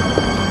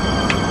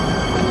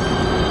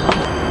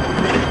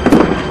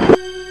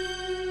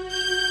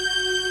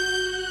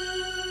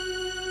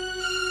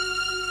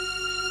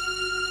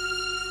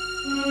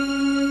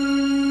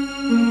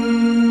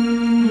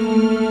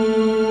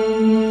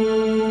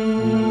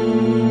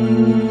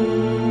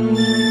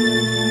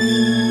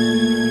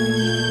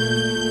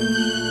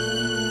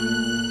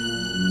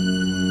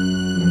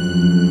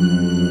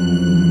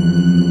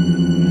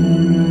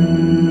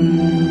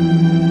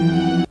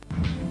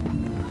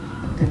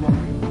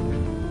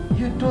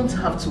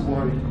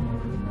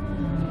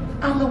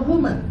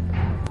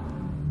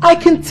 I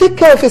can take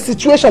care of a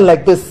situation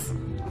like this.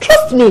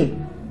 Trust me.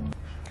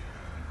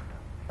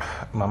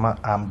 Mama,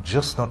 I'm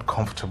just not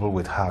comfortable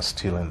with her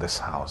still in this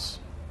house.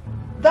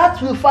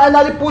 That will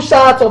finally push her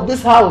out of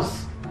this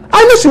house.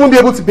 I know she won't be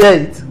able to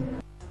bear it.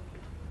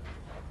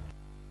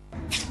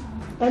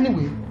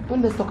 Anyway,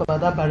 don't let's talk about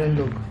that barren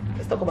dog.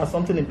 Let's talk about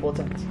something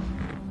important.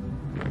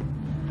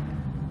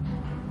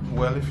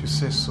 Well, if you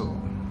say so.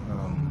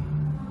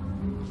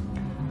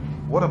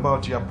 What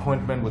about your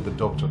appointment with the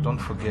doctor? Don't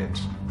forget.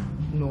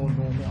 No.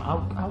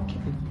 I'll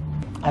keep it.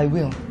 I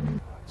will.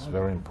 It's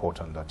very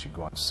important that you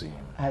go and see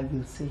him. I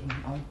will see him.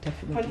 I'll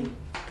definitely.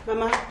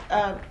 Mama,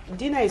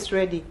 dinner is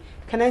ready.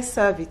 Can I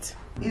serve it?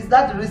 Is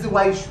that the reason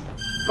why you should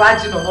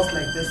barge in on us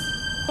like this?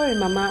 Sorry,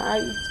 Mama.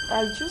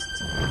 I just...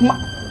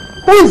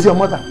 Who is your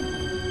mother?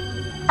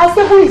 I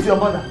said, who is your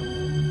mother?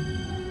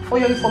 For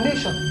your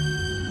information,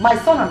 my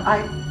son and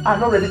I are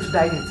not ready to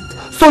die yet.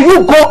 So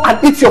you go and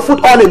eat your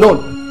food all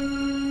alone.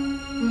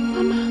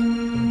 Mama.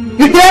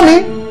 You hear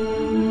me?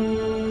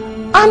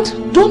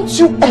 And don't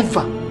you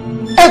ever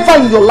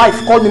in your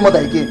life call me mother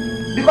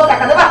again. Because I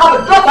can never have a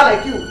daughter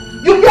like you.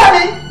 You hear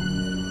me?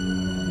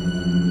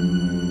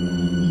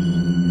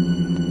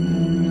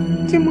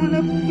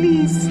 Demola,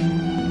 please.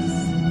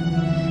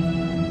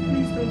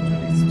 Please don't do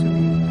this to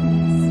me.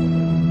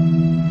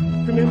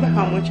 Please. Remember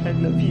how much I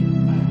love you.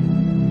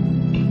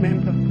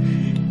 Remember.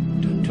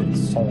 Don't do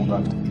this to All me.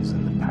 that is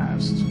in the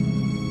past.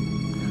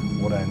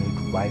 What I need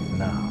right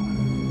now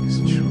is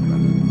children.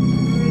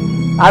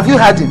 Have you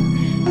had him?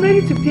 I'm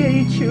ready to bear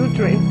you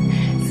children.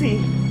 See,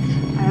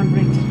 I am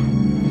ready.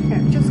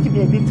 Just give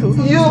me a little.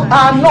 You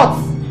are not.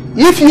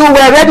 If you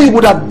were ready, you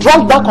would have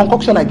drunk that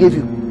concoction I gave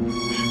you.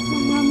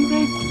 Mama, I'm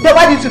ready. Then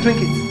why didn't you drink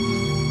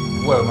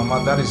it? Well,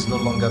 Mama, that is no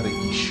longer the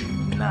issue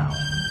now.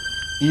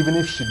 Even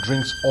if she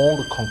drinks all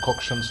the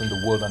concoctions in the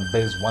world and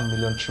bears 1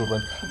 million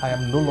children, I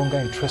am no longer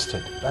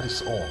interested. That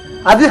is all.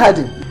 Have you had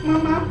him?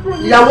 Mama, I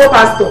promise. Yawo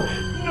pastor.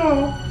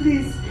 No,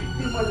 please.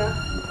 Demola.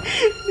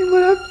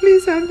 Demola,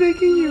 please, I'm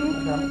begging you.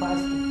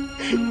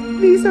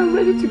 Please, I'm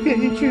ready to bear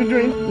you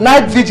children.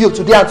 Night vigil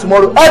today and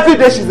tomorrow. Every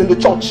day she's in the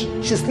church.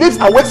 She sleeps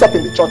and wakes up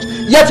in the church.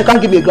 Yet you can't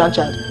give me a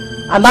grandchild.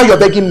 And now you're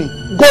begging me.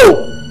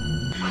 Go!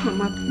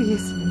 Mama,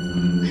 please.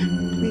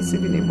 Please,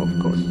 in the name of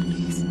God, please.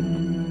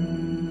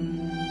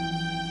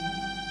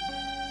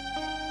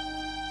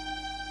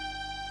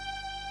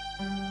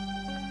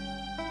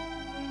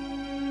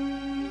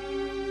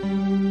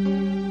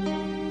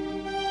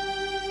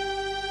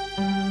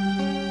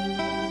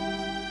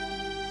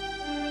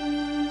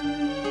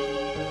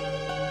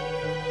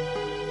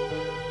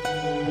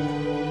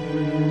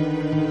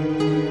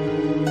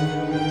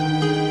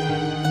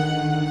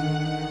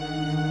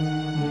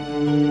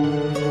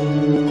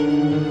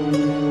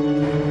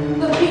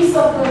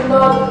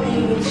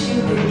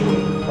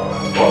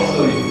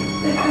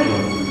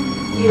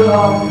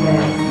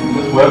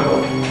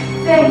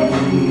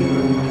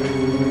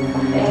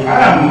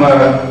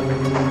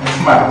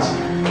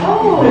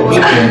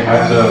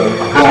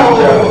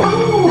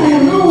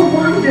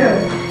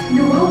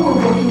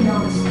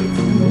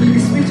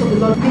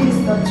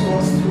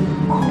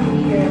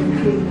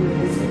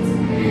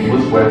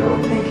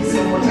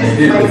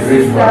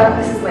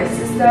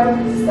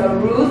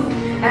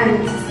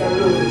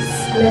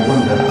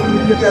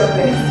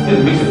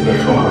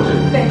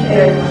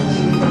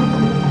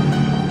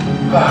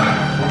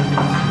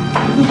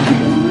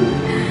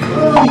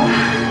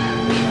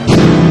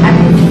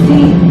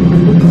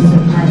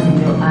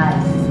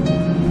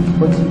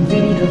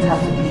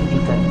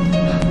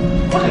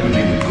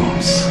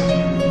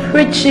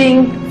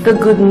 The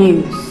good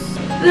news.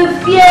 The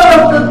fear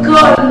of the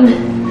gun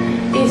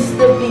is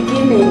the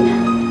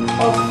beginning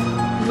of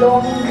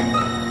long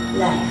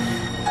life.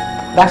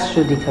 That's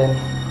true, Deacon.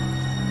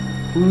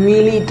 We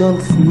really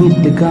don't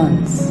need the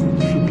guns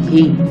if you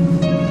behave.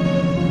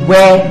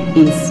 Where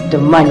is the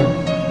money?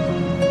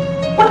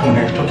 What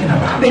are you talking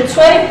about? The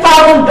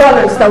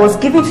 $20,000 that was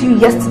given to you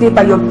yesterday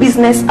by your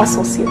business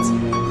associate.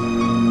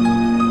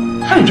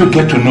 How did you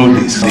get to know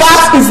this?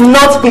 That is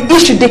not the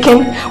issue,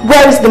 Deacon.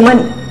 Where is the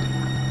money?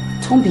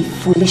 Don't be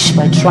foolish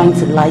by trying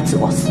to lie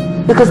to us.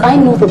 Because I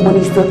know the money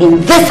is still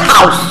in this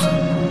house.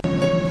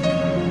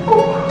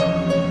 Who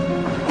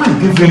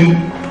is giving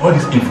all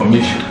this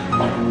information?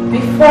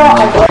 Before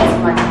I got to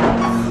my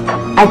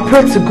house, I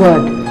prayed to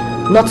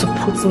God not to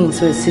put me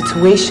into a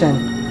situation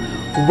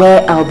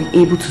where I'll be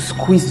able to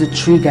squeeze the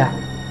trigger.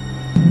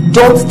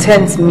 Don't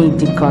tempt me,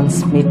 Deacon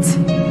Smith.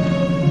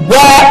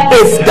 Where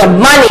is the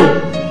money?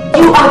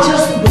 You are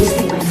just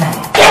wasting my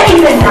time. Get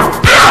in there now.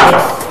 Ow!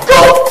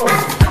 Go!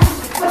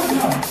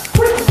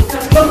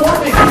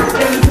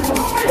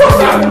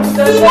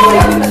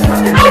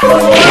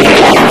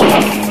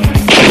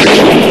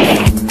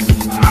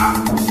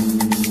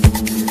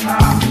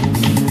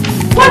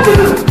 What to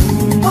do?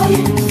 Oh, yeah.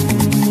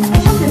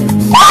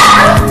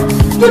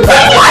 You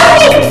take it out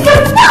of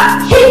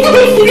me! He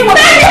was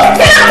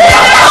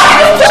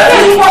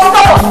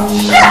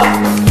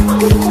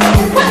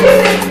What is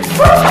it?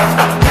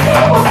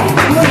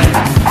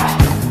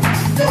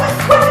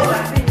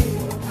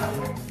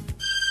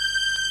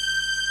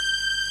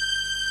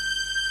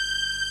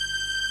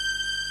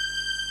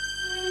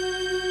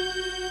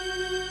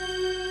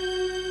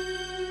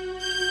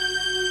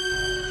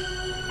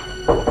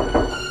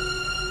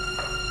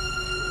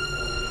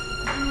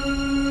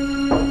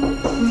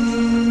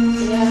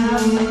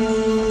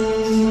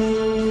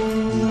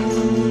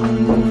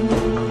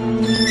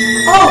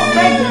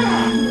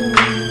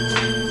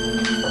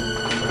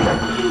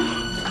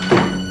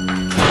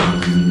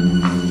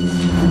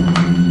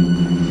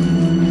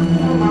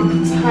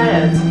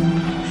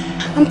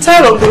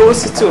 Tired of the whole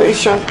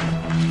situation.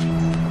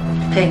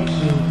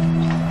 Peggy.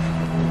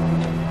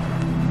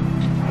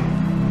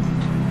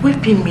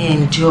 Weeping may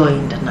endure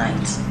in the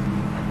night,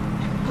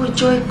 but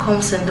joy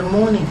comes in the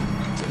morning.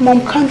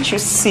 Mom, can't you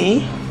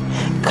see?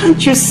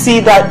 Can't you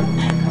see that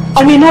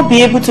I may not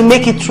be able to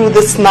make it through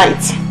this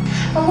night?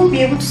 I won't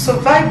be able to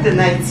survive the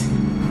night.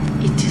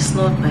 It is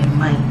not by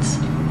might,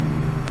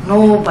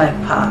 nor by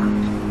power,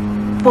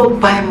 but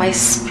by my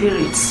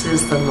spirit,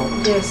 says the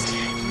Lord. Yes,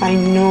 I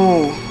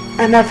know.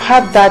 And I've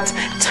had that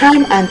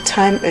time and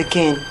time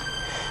again.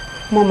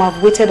 Mom,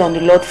 I've waited on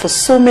the Lord for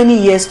so many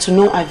years to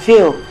no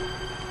avail.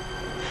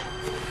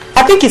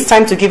 I think it's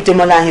time to give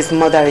Demola and his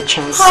mother a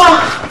chance.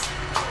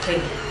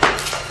 Hey.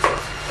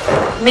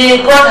 May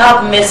God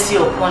have mercy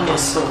upon your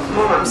soul.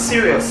 Mom, I'm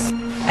serious.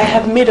 I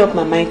have made up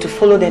my mind to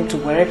follow them to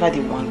wherever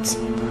they want.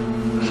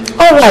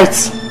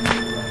 Alright.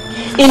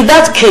 In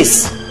that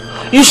case,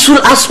 you should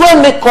as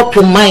well make up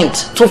your mind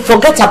to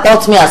forget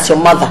about me as your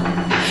mother.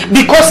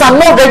 Because I'm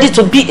not ready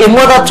to be a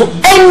mother to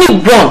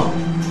anyone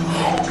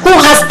who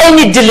has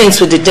any dealings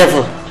with the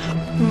devil.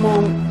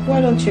 Mom,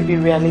 why don't you be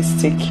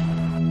realistic?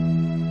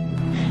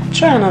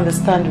 Try and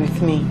understand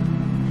with me.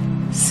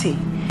 See,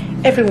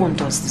 everyone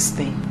does this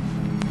thing.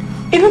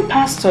 Even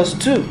pastors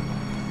do.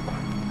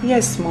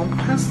 Yes, Mom,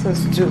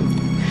 pastors do.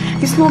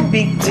 It's no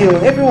big deal.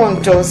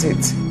 Everyone does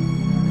it.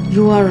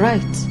 You are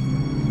right.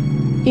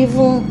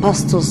 Even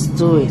pastors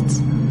do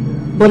it.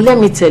 But let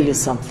me tell you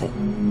something.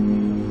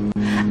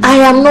 I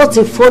am not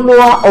a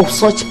follower of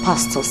such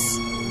pastors.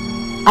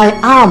 I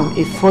am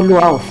a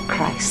follower of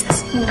Christ.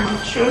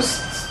 I'm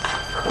just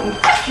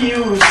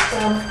confused.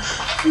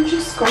 I'm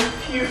just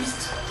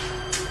confused.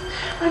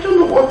 I don't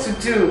know what to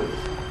do.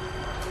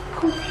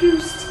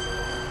 Confused.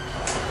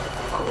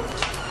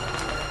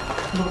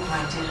 Look,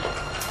 my dear.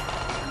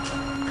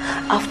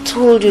 I've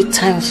told you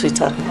times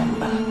without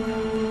number.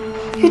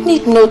 You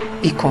need not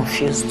be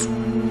confused.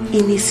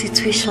 In a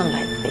situation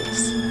like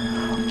this,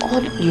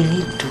 all you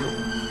need to do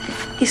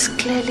is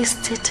clearly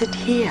stated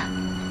here.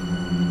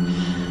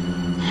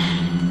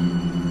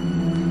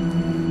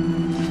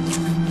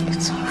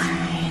 It's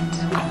alright.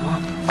 Come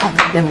on. Come,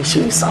 let me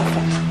show you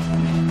something.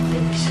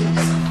 Let me show you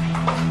something.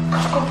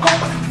 Come.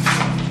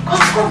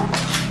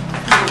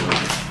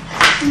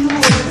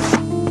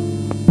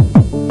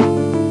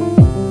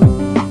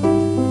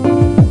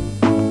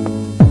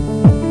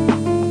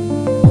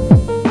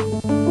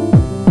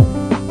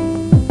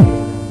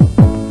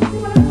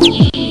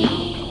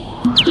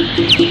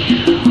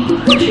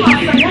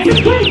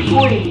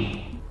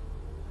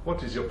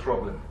 What is your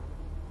problem?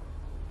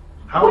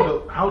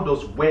 How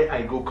does where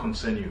I go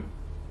concern you?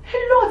 Hey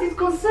Lord, it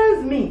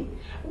concerns me.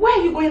 Where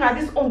are you going at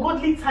this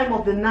ungodly time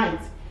of the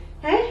night?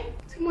 Eh?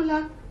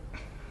 Timola,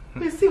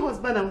 we're still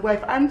husband and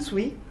wife, aren't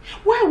we?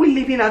 Why are we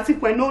living as if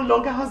we're no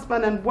longer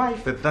husband and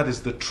wife? But that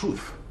is the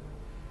truth.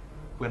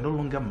 We're no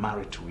longer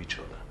married to each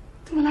other.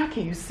 Timola, how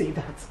can you say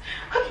that?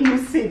 How can you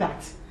say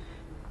that?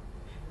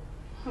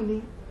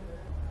 Honey,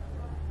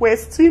 we're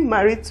still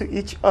married to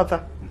each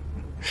other.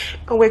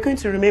 And we're going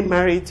to remain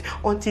married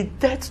until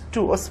death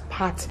do us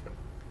part.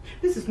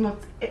 This is not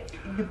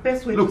the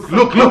best way to...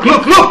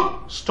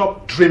 Look!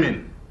 Stop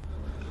dreaming.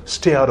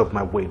 Stay out of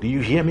my way. Do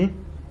you hear me?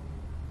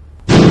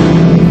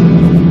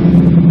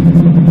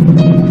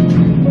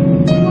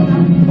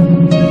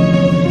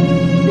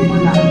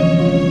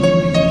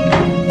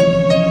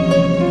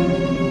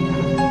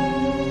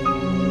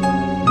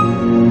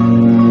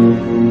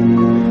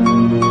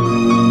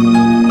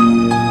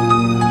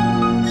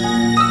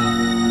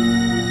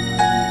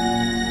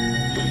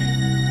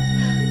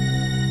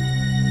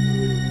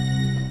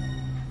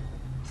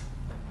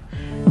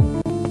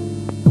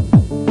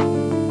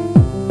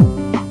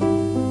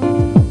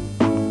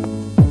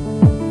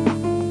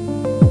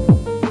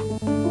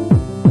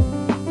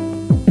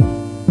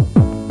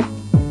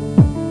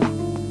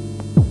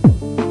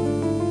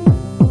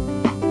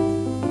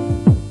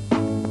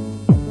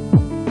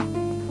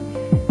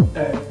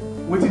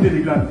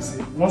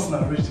 Once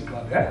I reach the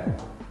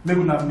ground, make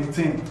una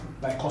maintain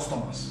like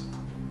customers.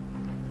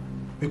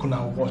 Make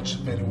una watch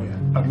very well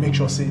and make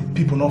sure say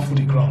people not full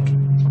the ground.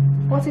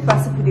 What if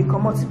as people they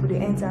come out, people they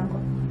enter?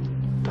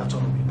 That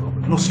won't be a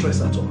problem. No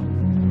stress at all.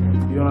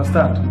 You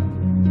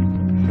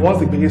understand? Once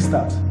the begin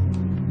start,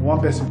 one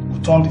person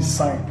will turn the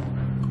sign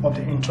of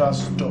the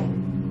entrance door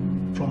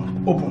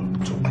from open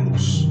to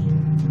close.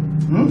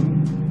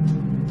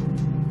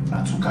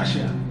 Now two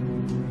cashier,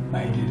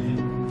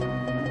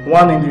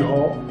 one in the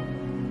hall,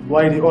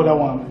 while the other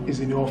one is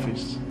in the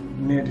office,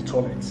 near the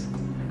toilet,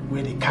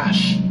 where the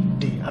cash,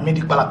 the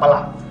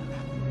palapala.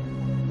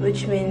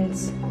 Which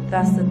means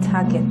that's the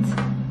target.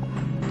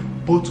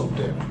 Both of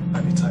them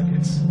are the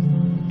targets.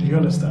 Do you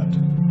understand?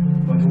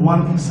 But the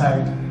one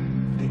inside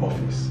the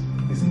office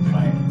is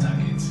implying the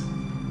target.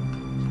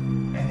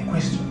 Any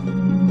question?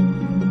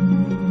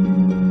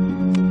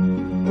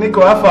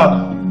 Nico, have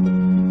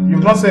fun.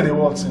 You've not said a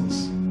word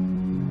since.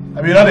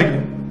 Have you not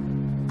again?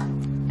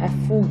 A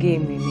full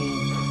game, you mean?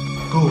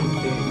 Good.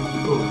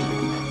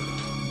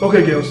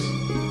 Okay, girls.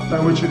 I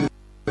wish you the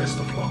best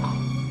of luck.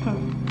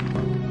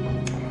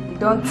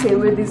 Don't say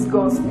where this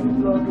goes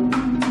in blood.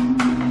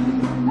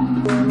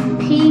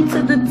 P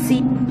to the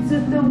T to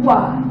the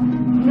Y.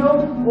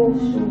 No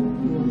bullshit.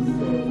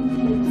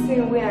 The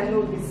same way I know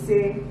we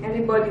say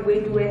anybody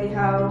will do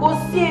anyhow. Go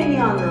see any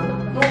other.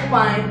 No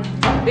fine.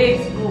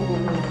 Babes, go.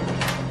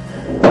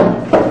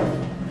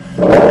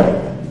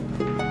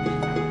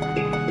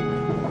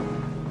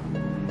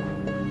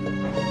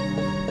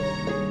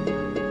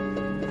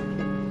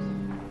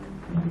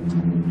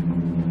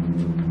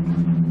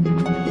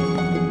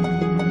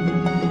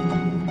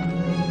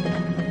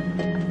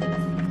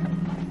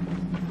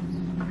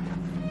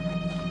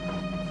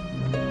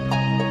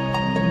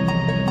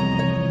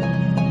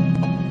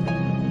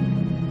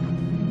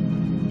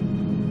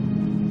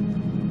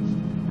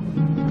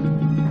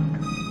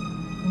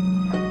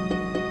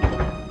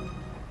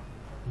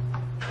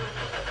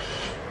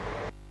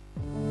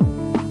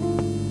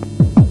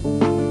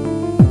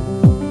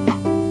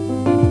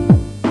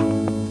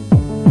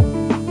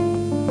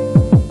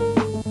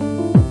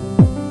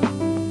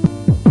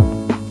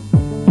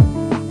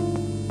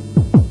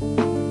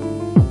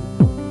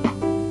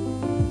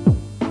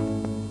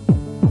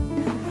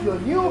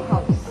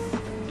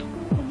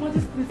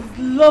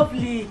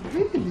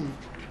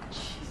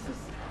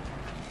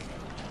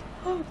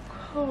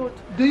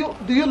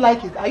 Do you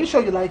like it? Are you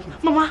sure you like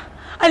it? Mama,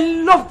 I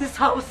love this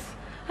house.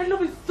 I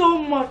love it so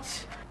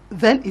much.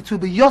 Then it will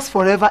be yours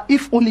forever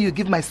if only you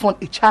give my son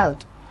a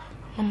child.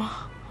 Mama,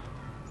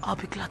 I'll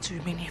be glad to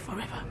remain here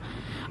forever.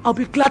 I'll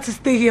be glad to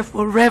stay here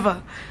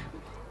forever.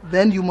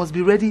 Then you must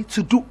be ready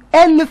to do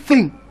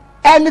anything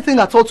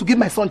at all to give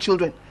my son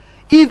children.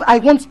 If I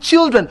want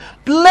children,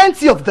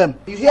 plenty of them.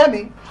 You hear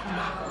me?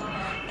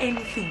 Mama,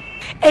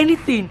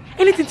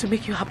 anything to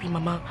make you happy,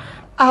 Mama.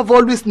 I've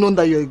always known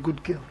that you're a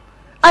good girl.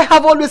 I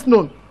have always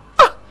known.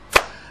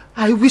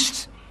 I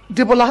wished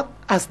Debola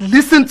has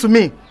listened to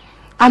me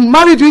and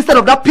married you instead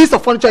of that piece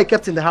of furniture I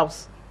kept in the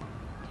house.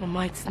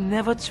 Mama, it's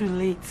never too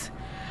late.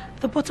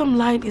 The bottom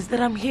line is that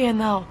I'm here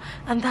now,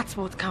 and that's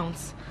what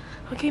counts.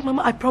 Okay,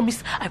 Mama, I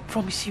promise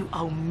you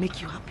I'll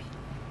make you happy.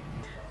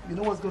 You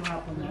know what's going to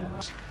happen now?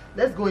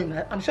 Let's go in.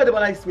 I'm sure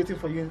Debola is waiting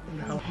for you in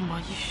the house.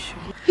 Mama, you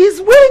sure? He's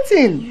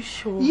waiting. You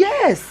sure?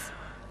 Yes.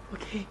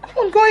 Okay. Come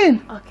on, go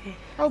in. Okay.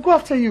 I'll go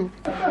after you.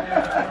 Oh,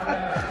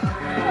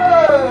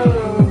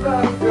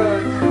 thank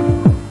God.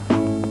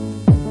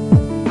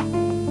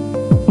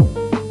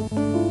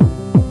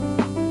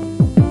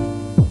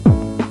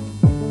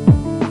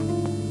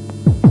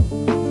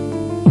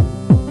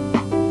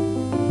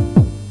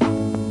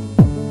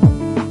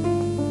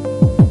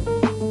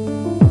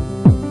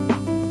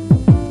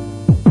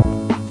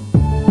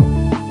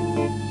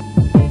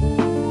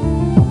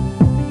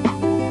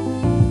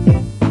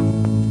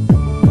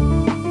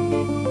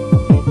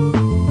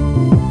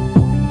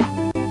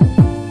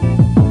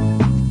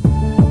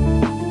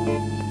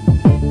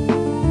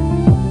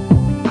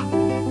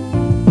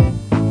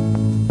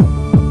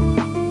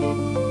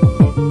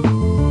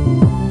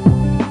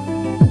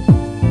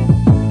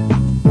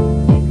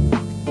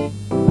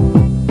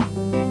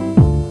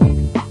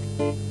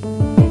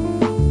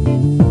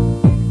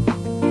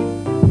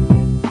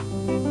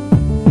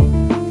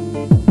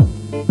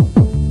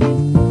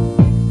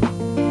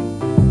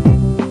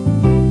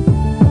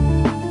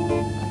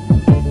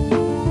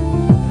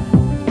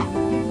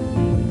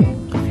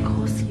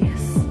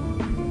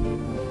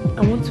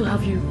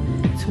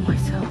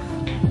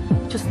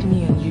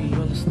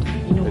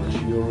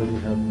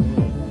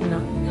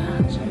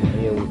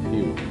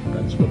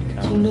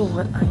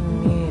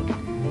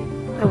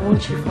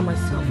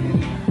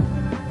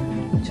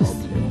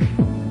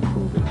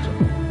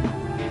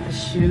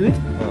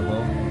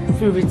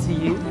 Prove it to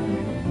you.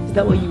 Is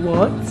that what you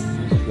want?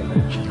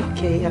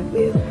 Okay, I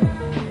will.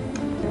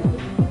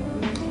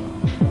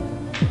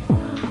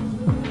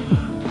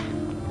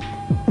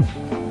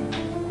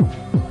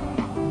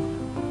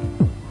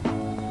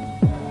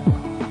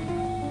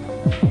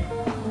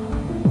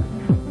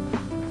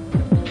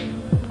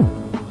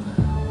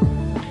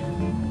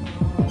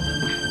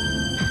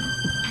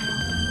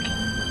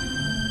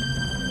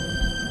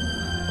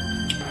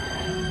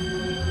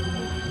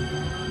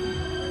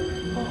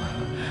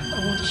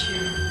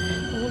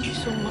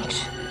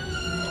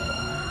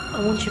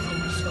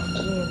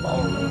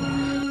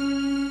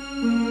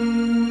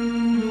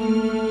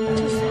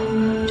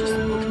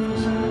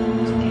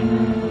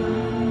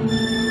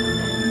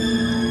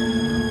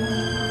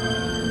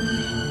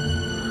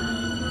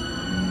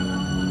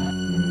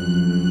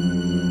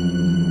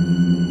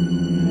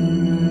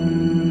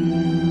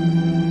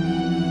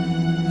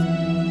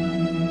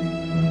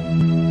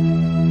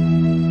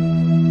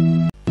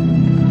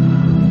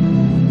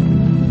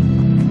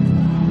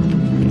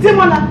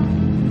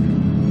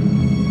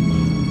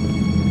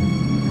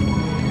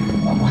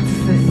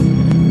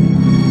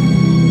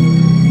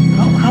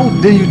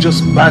 Dare you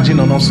just barging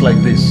on us like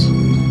this?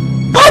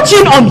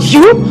 Barging on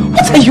you?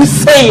 What are you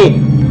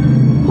saying?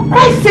 For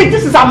Christ's sake,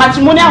 this is our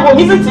matrimonial home,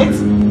 isn't it?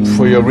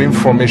 For your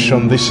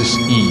information, this is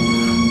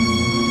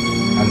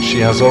Eve. And she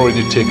has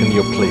already taken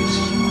your place.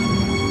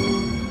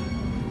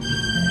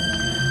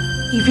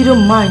 If you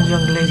don't mind,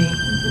 young lady,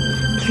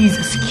 please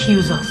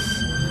excuse us.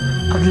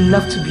 I'd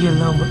love to be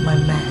alone with my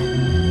man.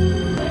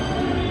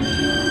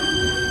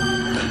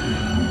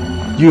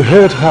 You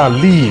heard her.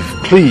 Leave,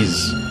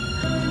 please.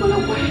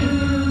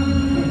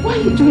 Why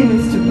are you doing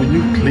this to me? Will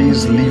you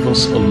please leave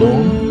us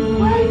alone?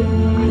 Why?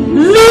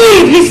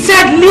 Leave! He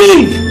said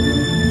leave!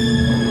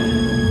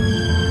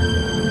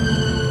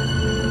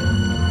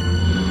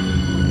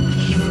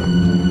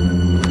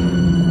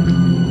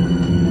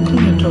 Come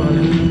here,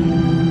 darling.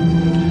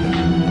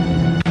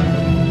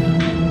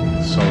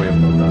 Sorry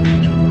about that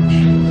too much.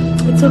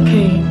 It's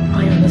okay. I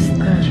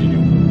understand.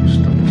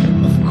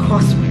 Of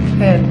course we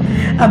can.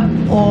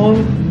 I'm all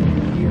yours.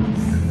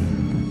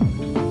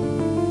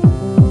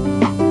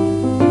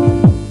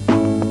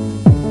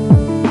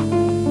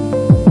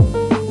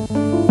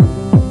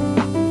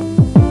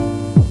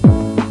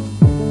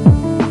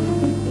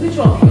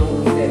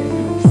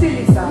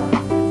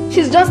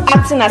 Just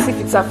acting as if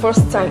it's her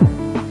first time.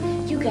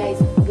 You guys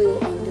will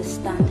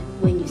understand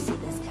when you see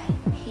this guy.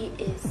 He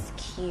is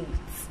cute.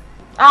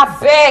 I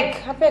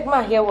beg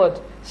my hear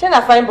what? She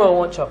na fine boy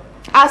want chop.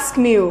 Ask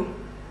me.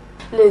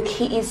 Look,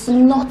 he is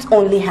not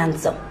only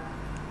handsome.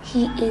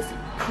 He is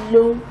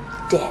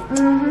loaded.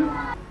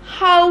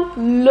 How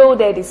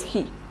loaded is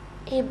he?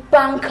 A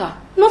banker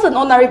Not an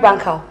ordinary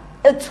banker,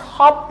 a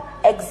top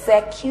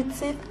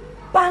executive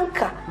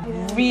banker.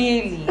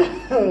 Really?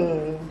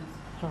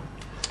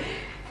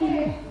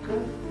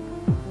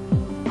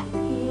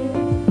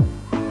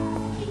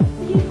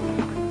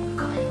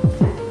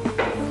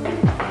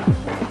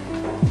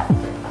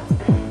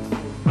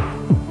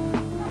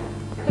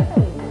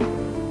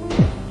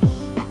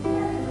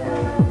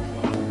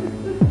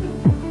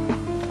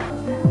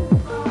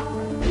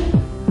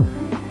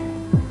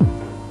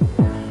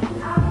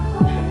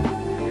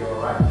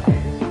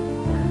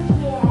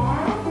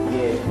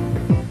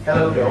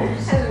 Hello,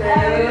 girls.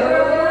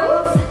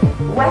 Hello.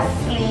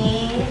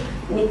 Wesley,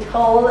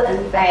 Nicole,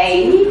 and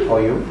Faye. How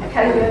are you?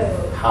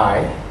 Hello. Hi.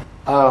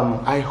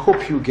 I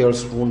hope you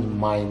girls won't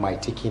mind my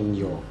taking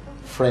your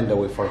friend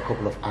away for a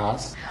couple of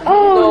hours.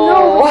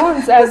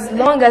 Oh, no. As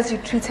long as you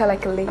treat her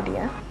like a lady,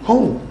 yeah?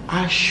 Oh,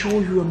 I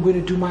assure you I'm going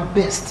to do my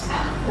best.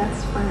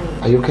 That's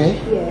fine. Are you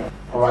okay? Yeah.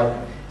 All right.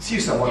 See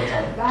you some other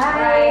time.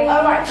 Bye.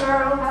 All right,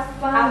 girl. Have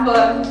fun. Have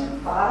fun.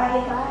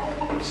 Bye. Bye.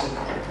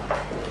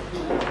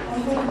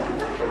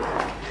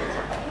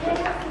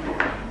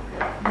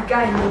 The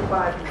guy no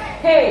bad.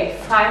 Hey,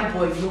 fine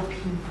boy, no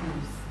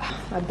pimples.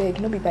 I beg,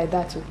 no be by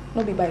that too.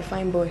 No be by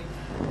fine boy.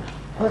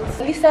 But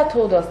Lisa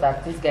told us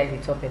that this guy is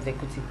the top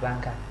executive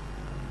banker.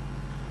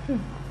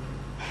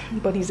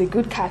 But he's a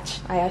good catch,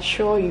 I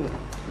assure you.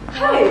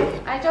 Hey,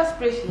 I just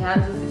pray she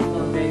handles this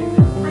one very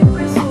well. I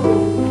pray so.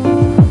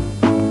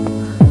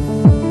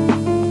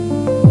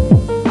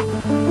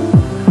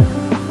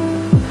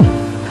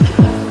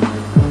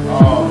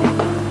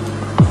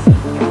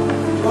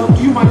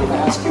 Do you mind if I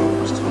ask you a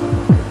question?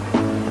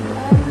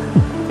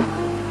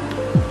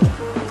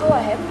 Go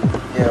ahead.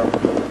 Yeah.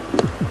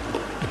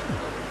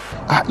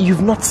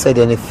 You've not said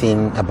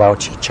anything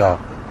about your job.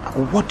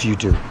 What do you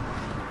do?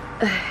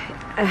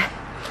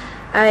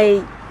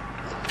 I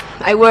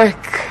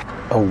work.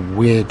 Oh,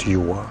 where do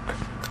you work?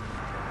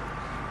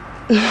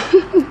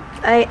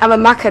 I'm a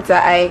marketer.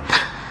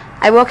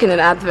 I work in an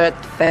advert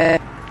fair.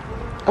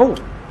 Oh,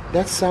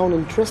 that sounds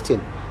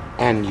interesting.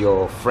 And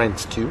your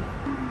friends too?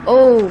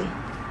 Oh,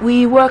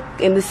 we work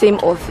in the same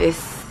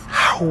office.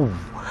 How?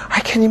 I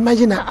can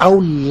imagine how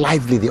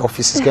lively the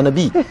office is going to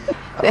be.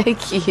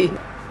 Thank you.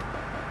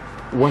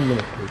 1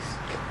 minute, please.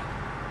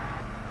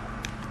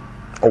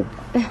 Oh.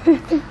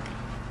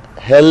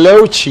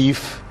 Hello,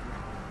 Chief.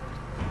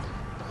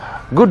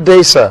 Good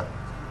day, sir.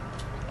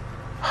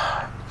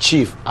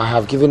 Chief, I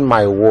have given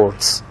my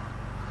words.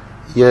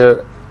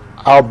 Yeah,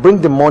 I'll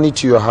bring the money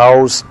to your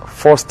house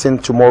first thing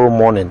tomorrow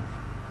morning.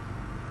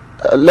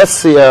 Let's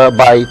say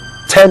by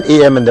 10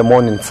 a.m. in the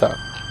morning, sir.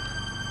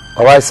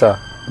 All right, sir.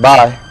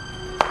 Bye.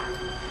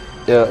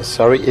 Yeah,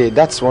 sorry,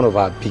 that's one of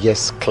our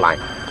biggest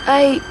clients.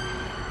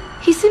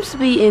 He seems to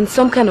be in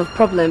some kind of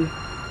problem.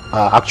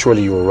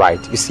 Actually, you're right.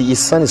 You see, his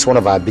son is one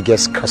of our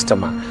biggest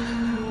customers.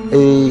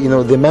 You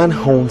know, the man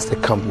owns the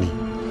company.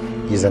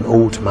 He's an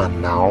old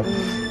man now.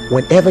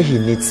 Whenever he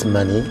needs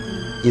money,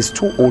 he's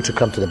too old to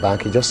come to the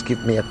bank. He just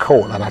gives me a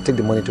call and I take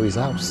the money to his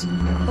house.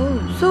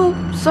 Oh, so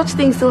such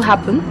things still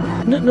happen?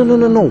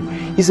 No.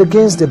 It's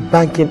against the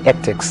banking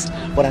ethics.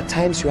 But at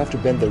times you have to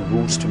bend the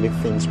rules to make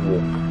things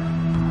work.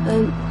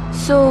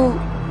 So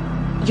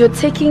you're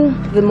taking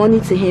the money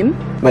to him?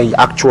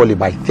 Actually,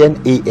 by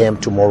 10 a.m.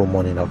 tomorrow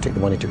morning, I'll take the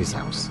money to his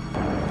house.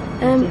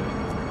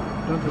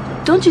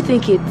 Don't you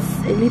think it's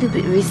a little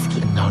bit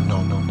risky? No.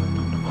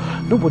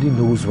 Nobody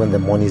knows when the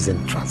money is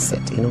in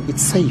transit. You know,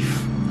 it's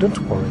safe. Don't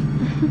worry.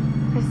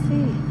 I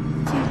see.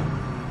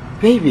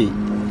 Baby,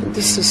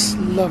 this is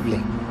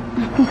lovely.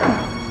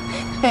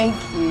 Thank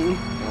you.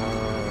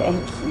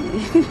 Thank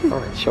you. All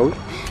right, shall we?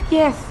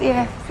 Yes.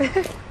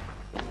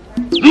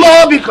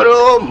 More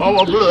because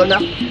more blown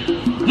up.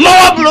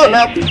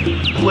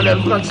 When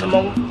I'm going to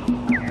more.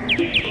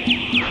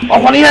 Oh,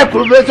 when I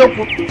could raise up,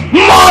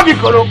 more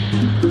because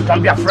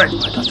don't be afraid,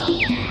 my daughter.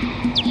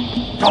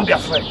 Don't be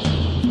afraid.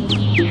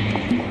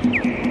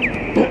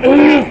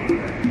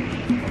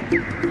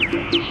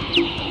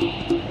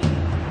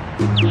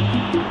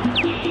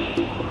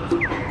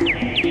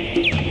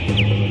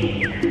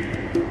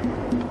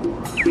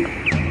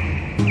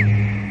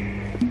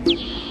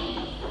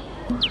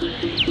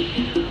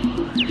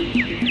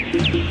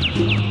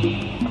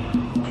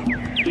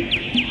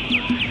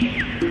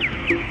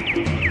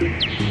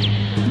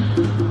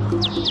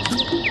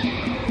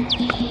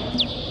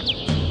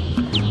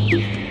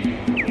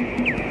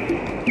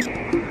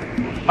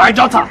 My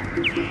daughter.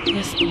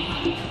 Yes,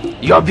 Papa.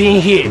 You're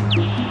being here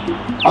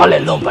all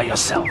alone by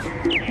yourself.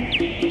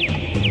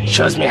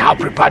 Shows me how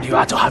prepared you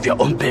are to have your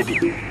own baby.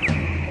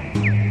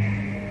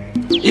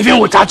 Even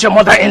without your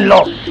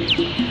mother-in-law.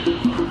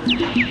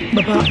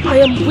 Baba, I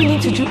am willing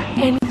to do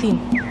anything.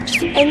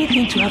 Just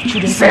anything to have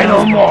children. Say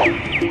no more.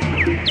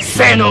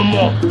 Say no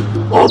more.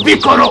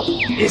 Obikoro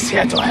is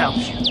here to help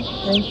you.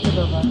 Thank you,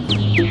 Baba.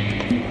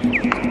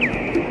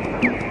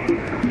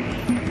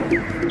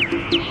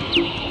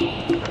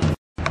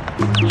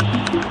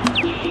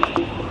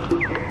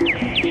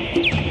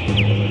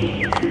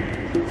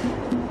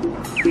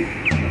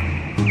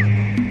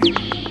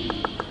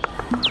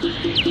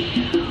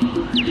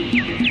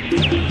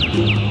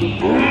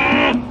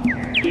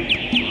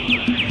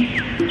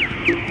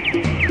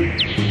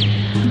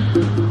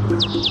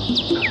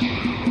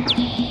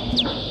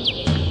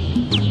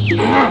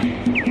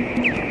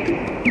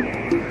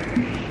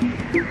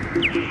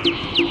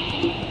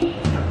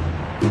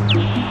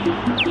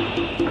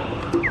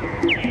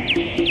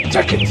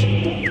 Take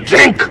it.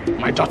 Drink,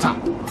 my daughter.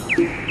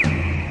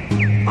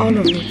 All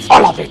of it.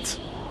 All of it.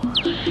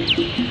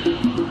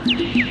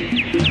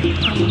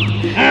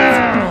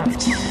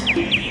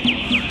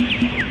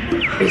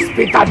 It's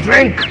bitter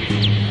drink.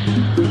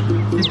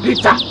 The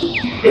bitter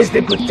is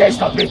the good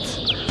taste of it.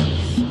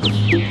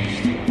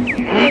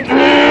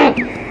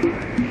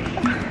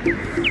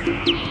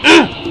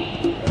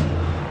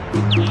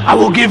 I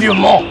will give you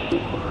more.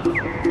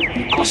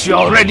 Because you're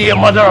already a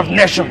mother of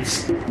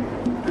nations.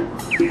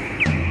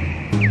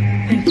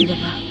 Thank you,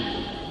 Baba.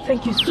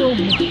 Thank you so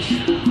much.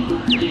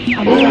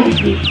 I'm very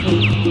grateful.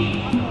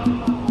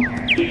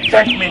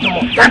 Thank me no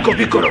more. Thank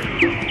Obikoro.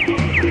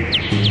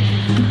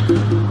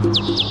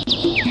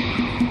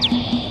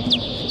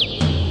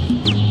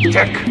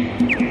 Check.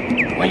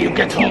 When you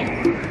get home,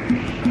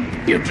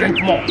 you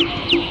drink more.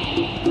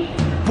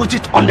 Put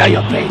it under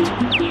your bed.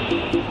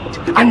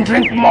 And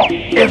drink more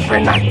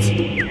every night.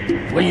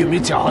 When you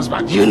meet your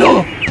husband, you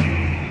know.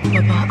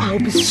 Baba, I'll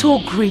be so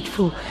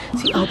grateful.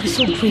 See, I'll be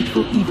so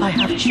grateful if I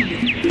have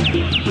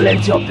children.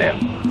 Plenty of them.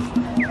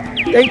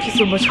 Thank you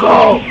so much.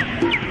 Go!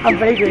 I'm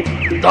very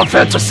grateful. Don't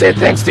fail to say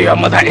thanks to your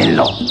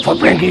mother-in-law for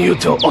bringing you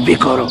to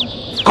Obikoro.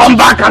 Come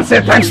back and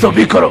say thanks to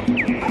Obikoro.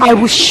 I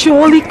will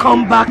surely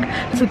come back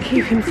to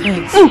give him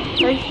thanks.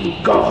 Thank you.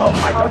 Go home,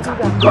 my daughter.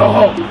 Go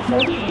home.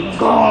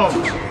 Go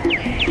home.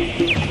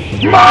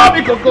 Ma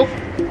Bikoko.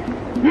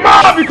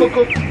 Ma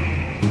Bikoko.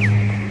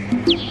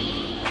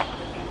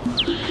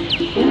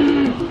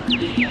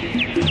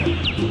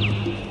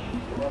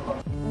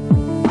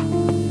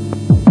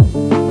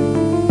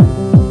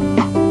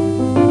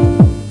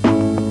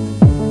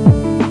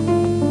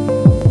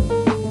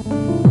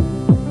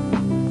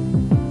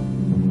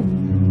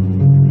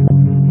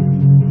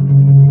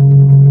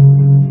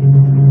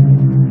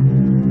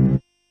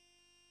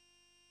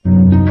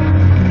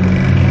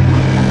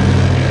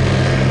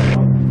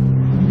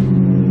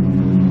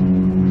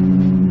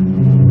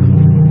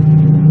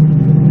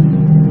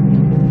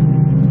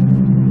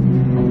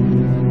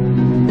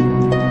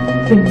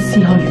 Let me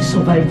see how you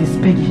survive this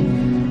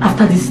begging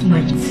after this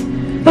night.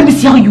 Let me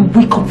see how you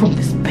wake up from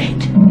this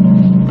bed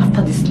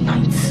after this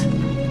night.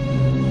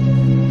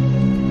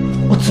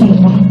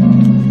 Otumogono.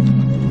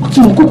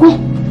 Otumokoko.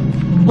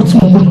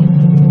 Otumogono.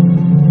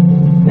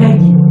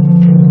 Begging.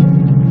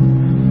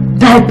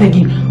 Die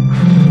begging.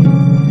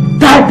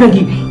 Die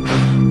begging.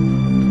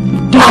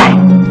 Die.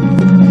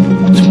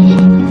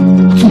 Otumokoko.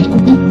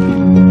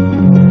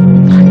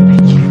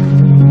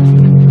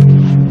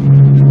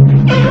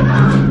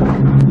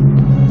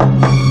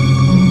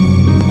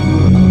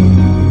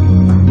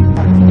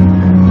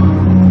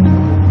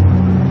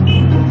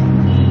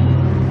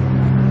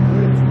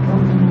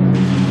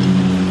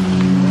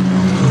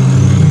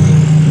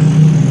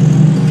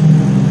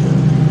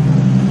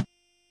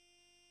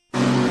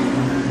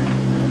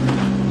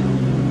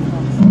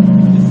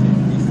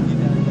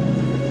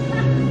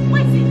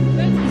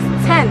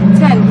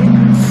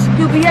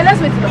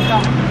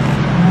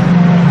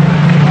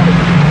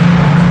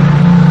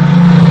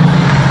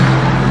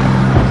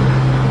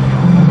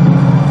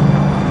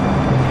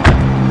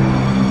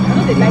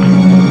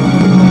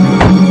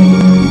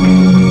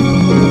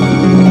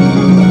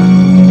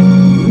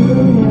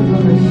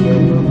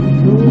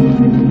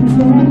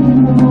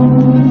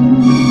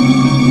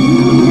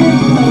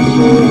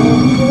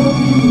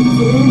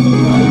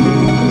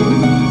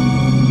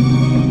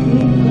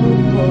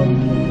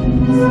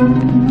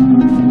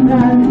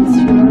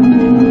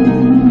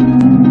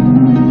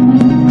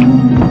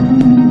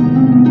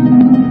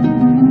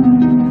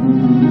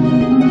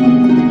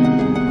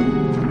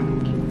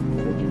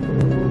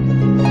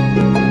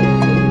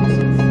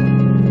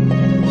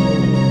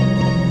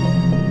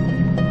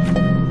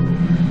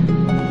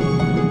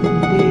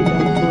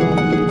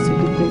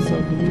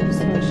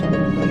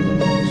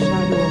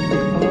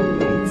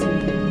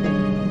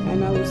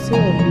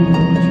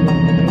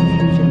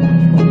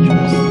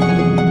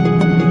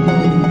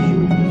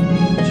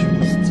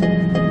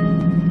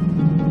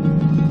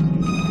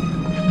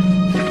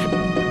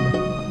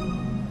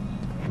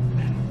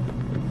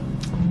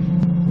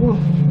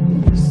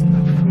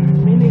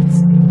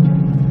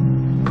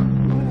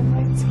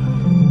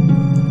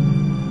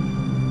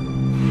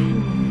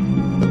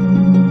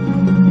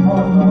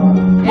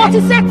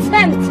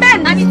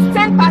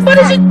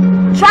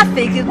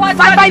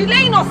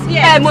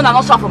 Mona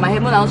not sharp for my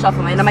head, Mona not sharp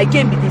for my head. Now my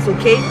game be this,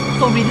 okay?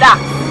 So relax.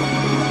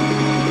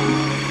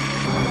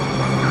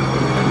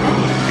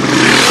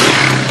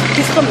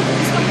 He's coming.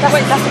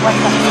 That's the one.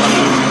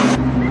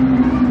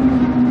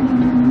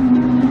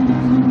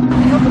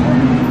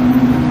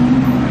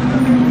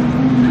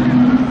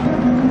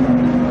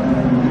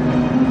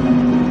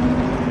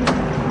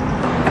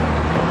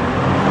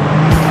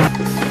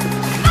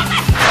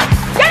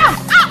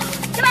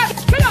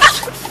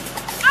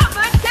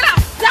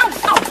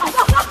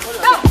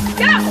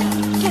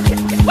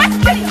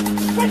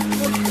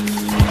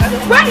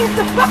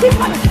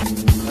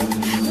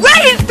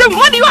 Where's the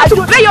money? Where's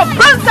the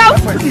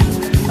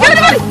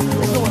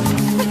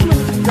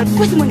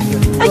money?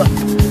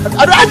 There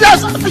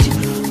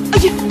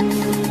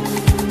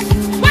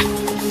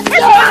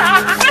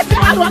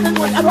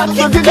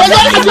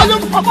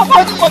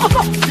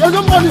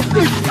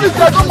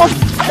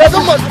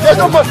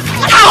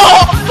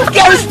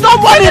is no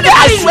money there,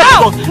 I swear to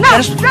God.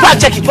 Go and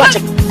check it, go and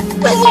check it.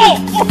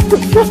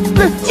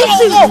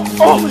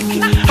 Oh my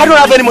God. I don't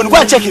have any money, go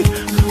and check it.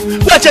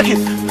 Go and check it.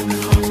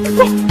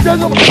 There's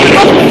no money.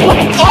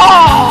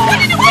 Oh! What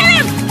did you kill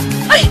him?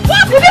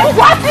 What did you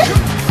what?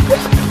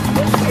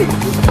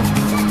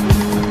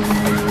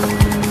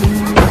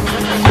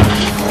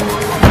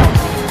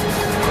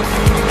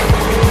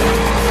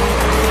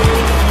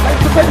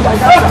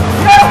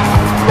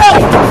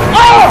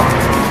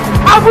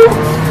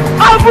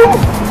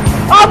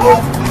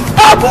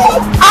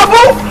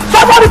 Abu!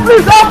 Somebody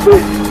please help me!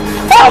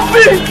 Help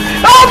me!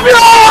 Help me!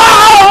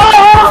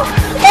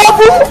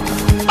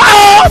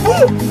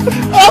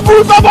 Abu!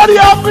 Somebody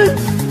help me!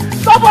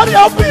 Somebody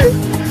help me!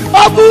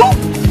 Abu!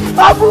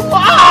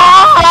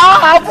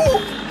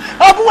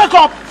 Wake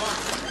up!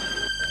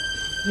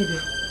 Maybe.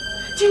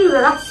 Do you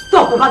know that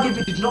stuff Baba gave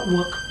me did not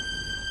work?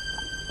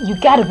 You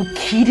gotta be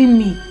kidding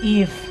me,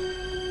 Eve.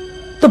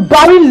 The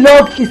barren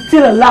log is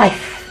still alive.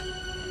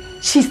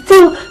 She's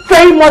still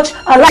very much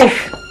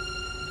alive.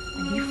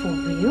 Are you for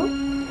real?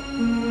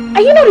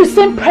 Are you not the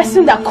same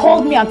person that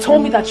called me and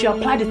told me that you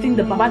applied the thing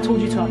that Baba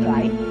told you to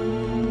apply?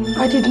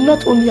 I did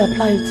not only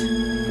apply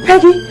it.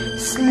 Peggy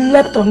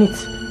slept on it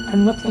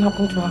and nothing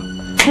happened to her.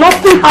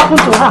 Nothing happened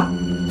to her.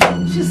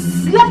 She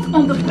slept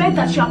on the bed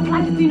that she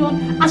applied the thing on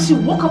and she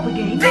woke up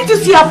again. Did you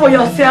see her for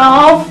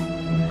yourself?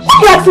 Why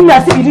are you asking me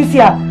as if you didn't see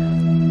her?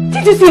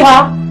 Did you see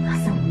her?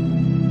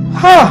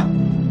 Huh?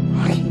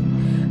 Okay,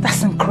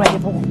 that's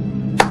incredible.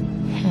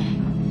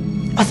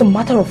 As a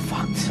matter of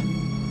fact,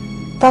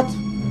 that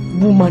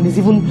woman is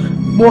even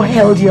more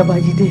healthier by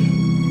the day.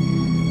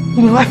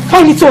 You know, I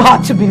find it so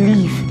hard to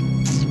believe.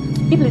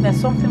 If there's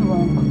something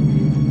wrong,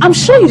 I'm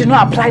sure you did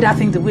not apply that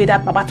thing the way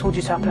that Baba told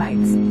you to apply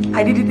it.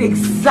 I did it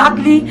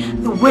exactly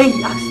the way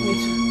he asked me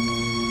to.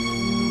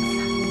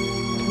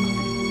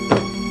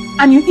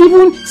 And you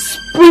even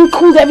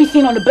sprinkled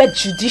everything on the bed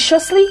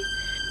judiciously?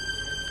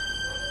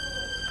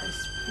 I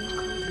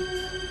sprinkled it.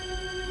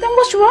 Then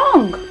what's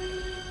wrong?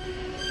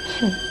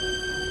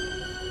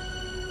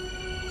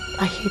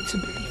 I hate to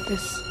believe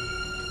this,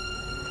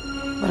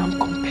 but I'm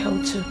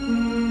compelled to.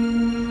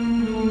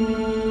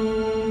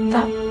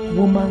 That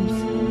woman's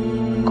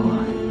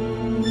God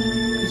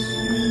is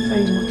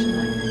very much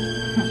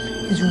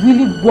alive. He's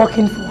really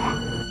working for her.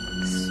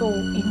 So,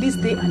 in this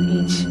day and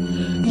age,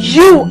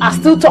 you are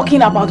still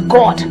talking about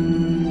God.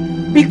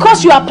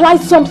 Because you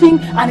applied something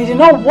and it did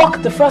not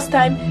work the first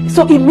time,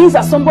 so it means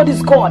that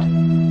somebody's God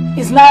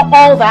is now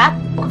all that?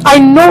 I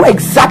know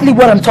exactly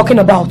what I'm talking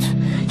about.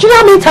 Do you know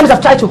how many times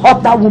I've tried to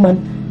hurt that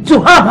woman? To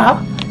harm her?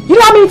 You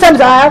know how many times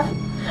I have?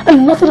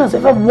 And nothing has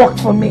ever worked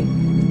for me.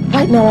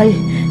 Right now, I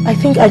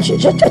think I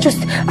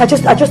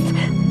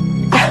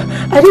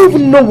don't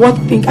even know what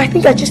to think. I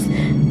think I just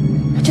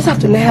have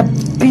to let her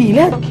be.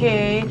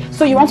 Okay,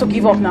 so you want to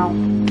give up now?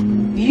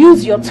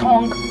 Use your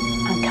tongue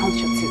and count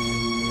your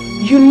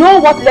teeth. You know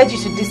what led you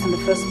to this in the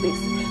first place.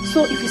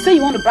 So if you say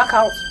you want to back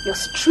out, you're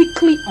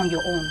strictly on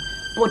your own.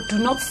 But do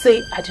not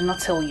say I did not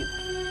tell you.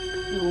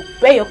 You will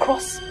bear your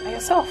cross by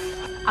yourself.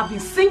 I've been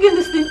singing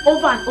this thing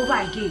over and over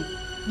again.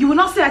 You will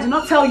not say I did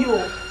not tell you.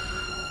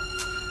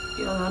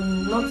 Yeah,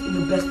 I'm not in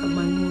the best of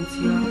my moods,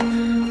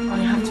 yeah. I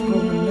have to go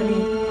home. Let me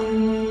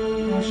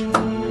rush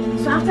home.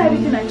 So after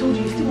everything I told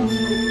you, you still want to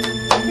go?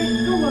 Okay,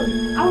 don't worry.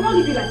 I will not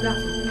leave you like that.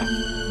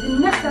 The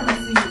next time I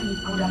see you, Eve,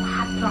 I would have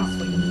had plans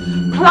for you.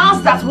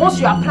 Plans that once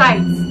you apply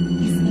it,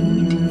 is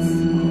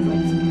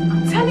immediate.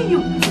 I'm telling you,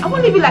 I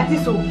won't leave you like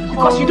this,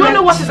 because you don't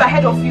know what is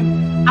ahead of you.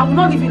 I will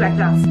not leave you like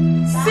that.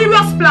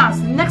 Serious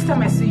plans next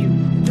time I see you.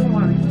 Don't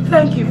worry.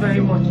 Thank you very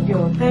much,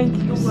 girl. Thank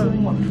you so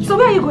much. So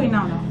where are you going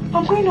now?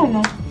 I'm going home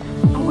now.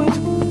 I'm going to...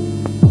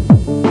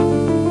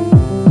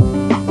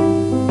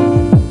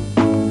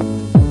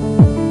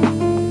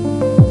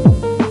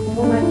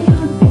 Well, I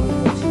can't believe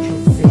what you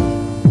just said.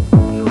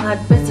 You had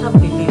better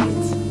believe it.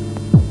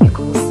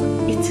 Because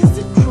it is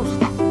the truth.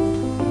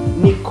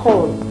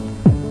 Nicole,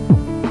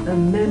 a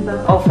member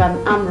of an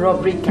armed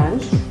robbery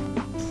gang?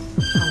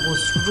 I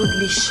was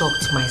rudely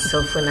shocked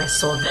myself when I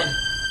saw them.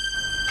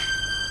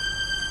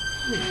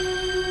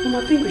 I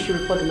think we should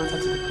report the matter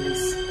to the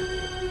police.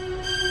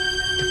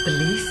 The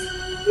police?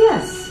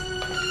 Yes.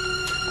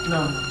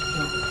 No.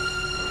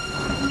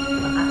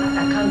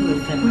 I can't do a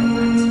thing like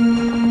that.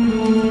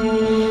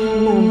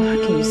 Mom, how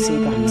can you say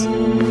that?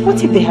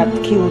 What if they had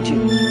killed you?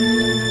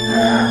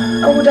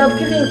 I would have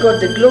given God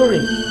the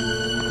glory.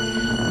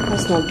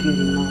 That's not good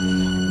enough.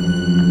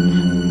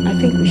 I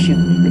think we should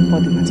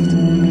report the matter to the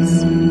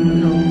police.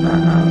 No,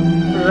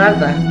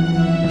 rather,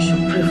 we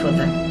should pray for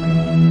them.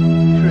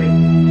 Pray?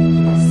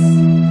 Yes.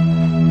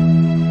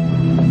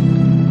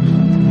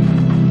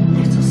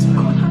 Let us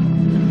pray.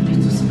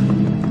 Let us pray.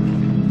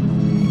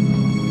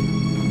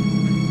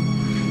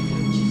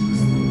 Jesus.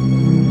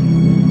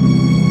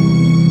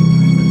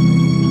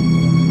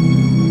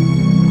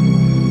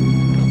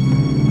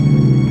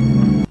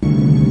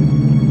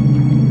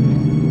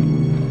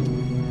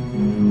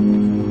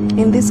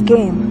 In this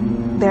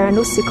game, there are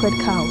no sacred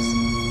cows.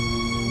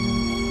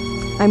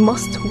 I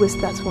must waste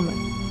that woman.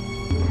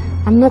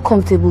 I'm not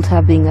comfortable with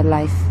her being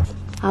alive.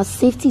 Our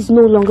safety is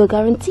no longer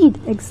guaranteed.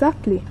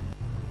 Exactly.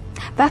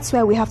 That's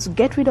why we have to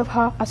get rid of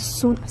her as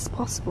soon as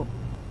possible.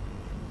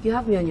 You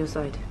have me on your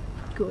side.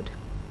 Good.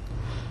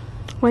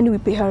 When do we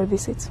pay her a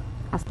visit?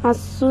 As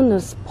soon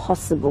as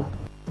possible.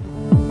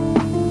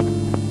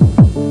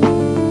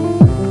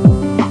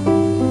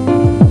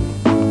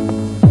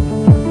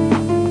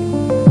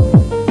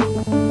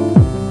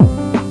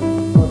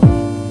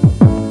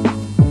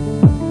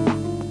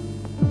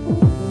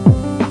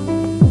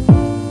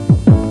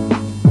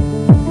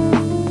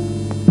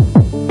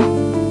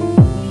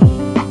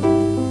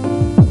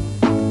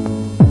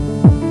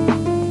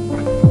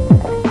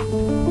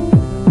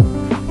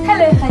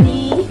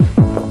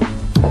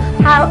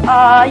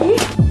 Are you?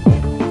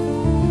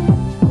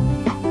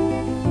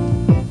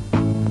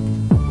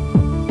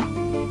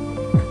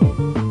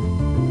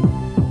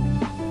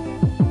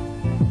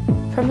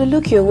 From the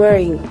look you're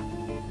wearing,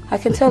 I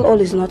can tell all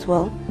is not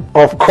well.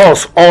 Of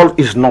course, all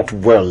is not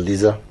well,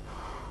 Lisa.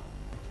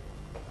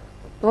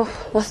 Oh,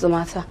 what's the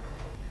matter?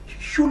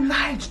 You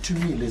lied to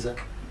me, Lisa.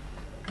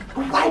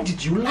 Why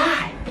did you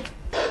lie?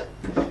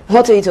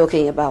 What are you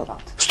talking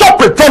about? Stop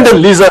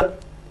pretending, Lisa.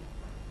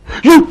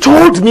 You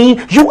told me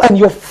you and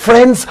your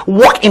friends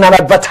work in an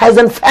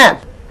advertising firm.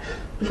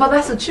 But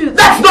that's the truth.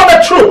 That's not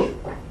the truth!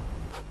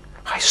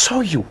 I saw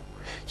you,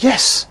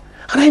 yes,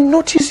 and I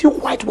noticed you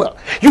quite well.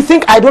 You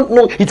think I don't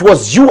know it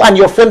was you and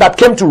your friend that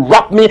came to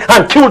rob me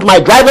and killed my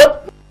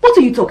driver? What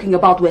are you talking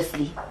about,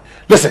 Wesley?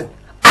 Listen,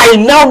 I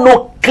now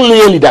know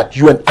clearly that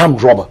you're an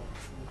armed robber.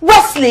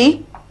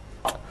 Wesley?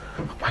 Oh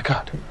my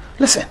God,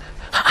 listen,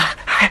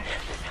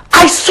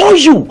 I saw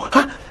you,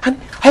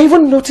 and I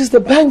even noticed the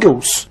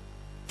bangles.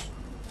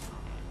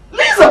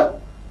 Lisa! Oh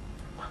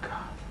my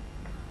God.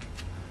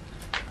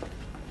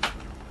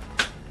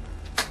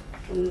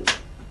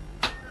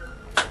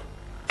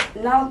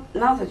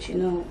 Now that you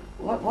know,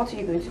 what are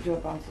you going to do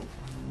about it?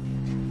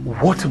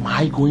 What am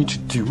I going to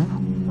do?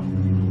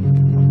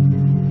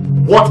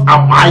 What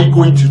am I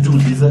going to do,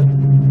 Lisa?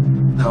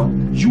 Now,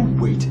 you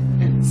wait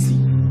and see.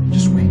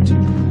 Just wait.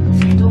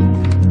 Don't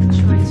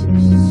try to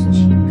be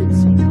stupid,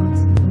 sweetheart.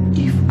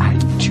 If I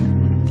do.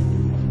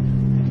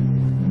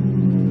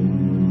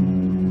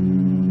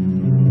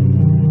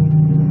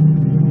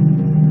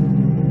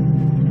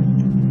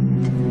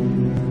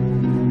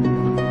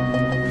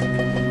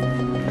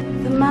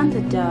 The man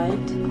that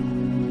died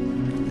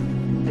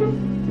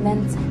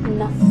meant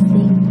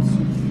nothing to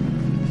you.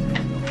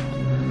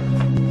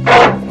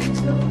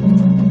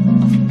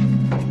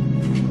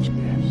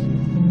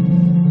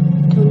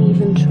 Don't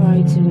even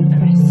try to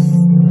impress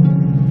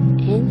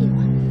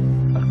anyone.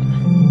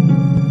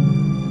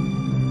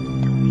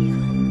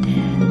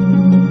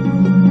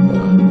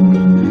 Don't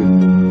even dare.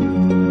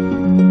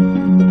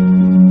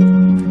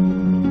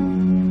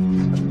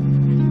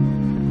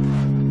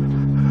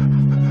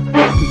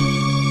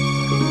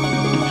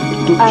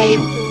 I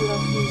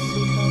love you,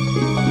 sweetheart.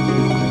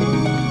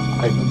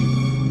 I love you.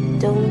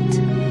 Don't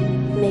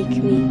make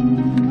me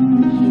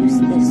use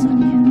this on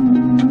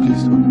you.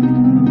 Please don't.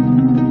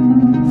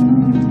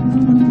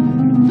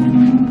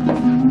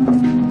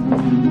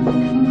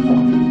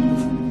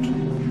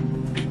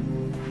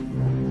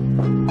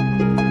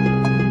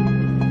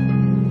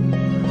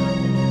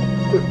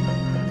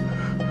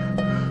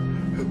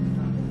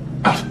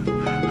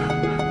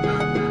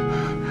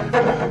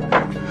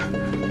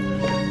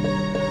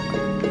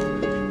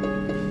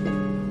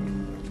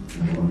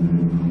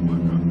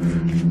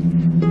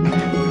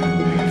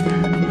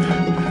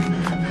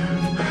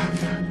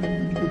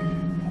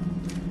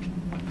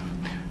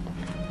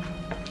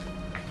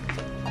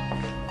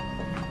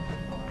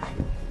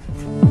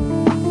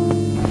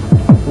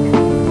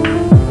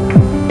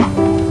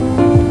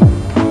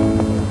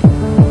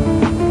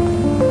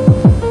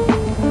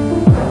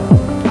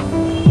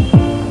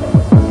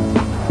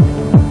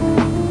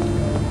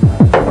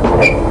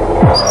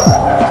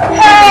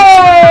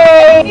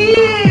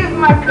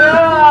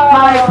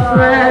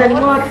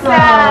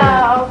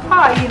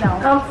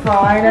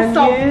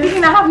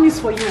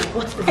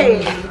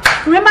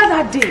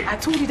 I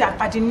told you that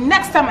by the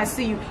next time I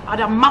see you, I'd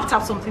have mapped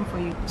out something for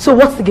you. So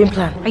what's the game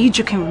plan? Are you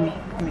joking with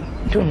me?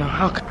 I don't know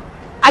how.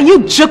 Are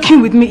you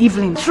joking with me,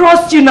 Evelyn?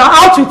 Trust you now.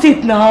 Out with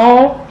it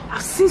now.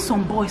 I've seen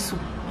some boys,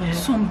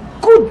 some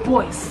good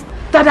boys,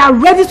 that are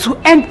ready to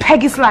end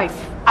Peggy's life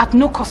at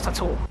no cost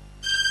at all.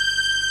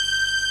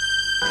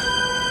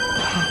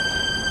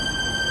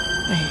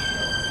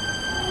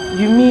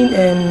 You mean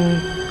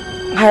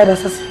hired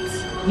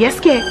assassins? Yes,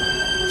 Kay.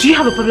 Do you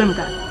have a problem with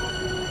that?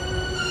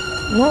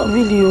 Not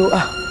really.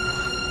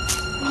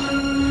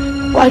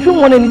 But I don't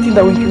want anything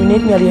that will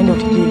incriminate me at the end of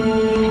the day.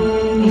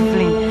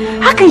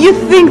 Evelyn, how can you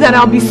think that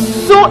I'll be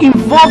so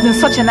involved in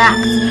such an act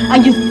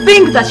and you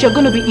think that you're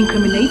going to be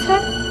incriminated?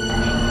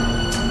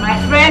 My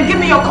friend, give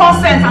me your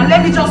consent and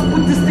let me just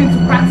put this thing to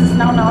practice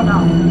now.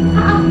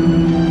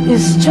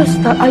 It's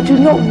just that I do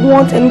not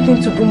want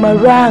anything to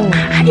boomerang.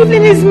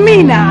 Evelyn, it's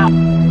me now.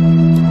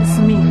 It's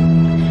me.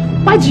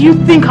 Why do you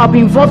think I'll be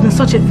involved in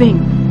such a thing?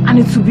 And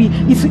it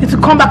will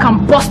come back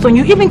and bust on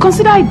you? Even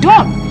consider it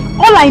done.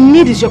 All I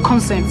need is your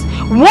consent.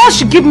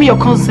 Once you give me your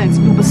consent,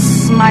 you'll be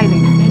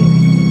smiling.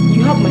 Anyway,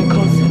 you have my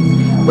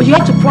consent. But you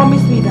have to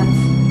promise me that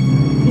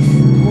this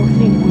whole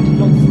thing will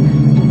not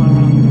come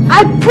around.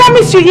 I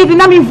promise you,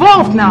 Evelyn, I'm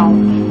involved now.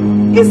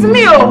 It's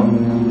me, oh.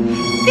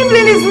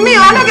 Evelyn, it's me,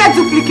 oh. I don't get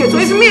duplicate, so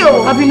it's me,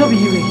 oh. I'll be no be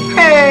you again.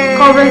 Hey.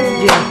 Correct,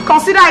 dear.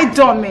 Consider it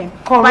done, man.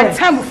 Correct. By the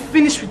time we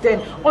finish with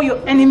them, all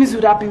your enemies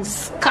would have been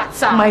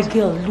scattered. My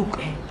girl, look,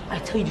 I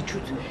tell you the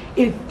truth.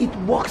 If it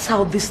works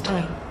out this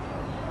time,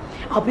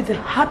 I'll be the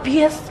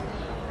happiest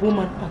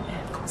woman on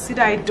earth.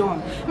 Consider it done.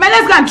 Man,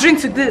 let's go and drink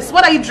to this.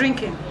 What are you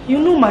drinking? You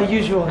know my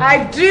usual.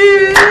 I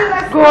do.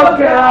 Let's go,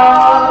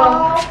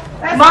 girl.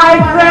 My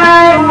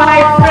friend,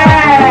 my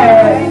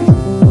friend.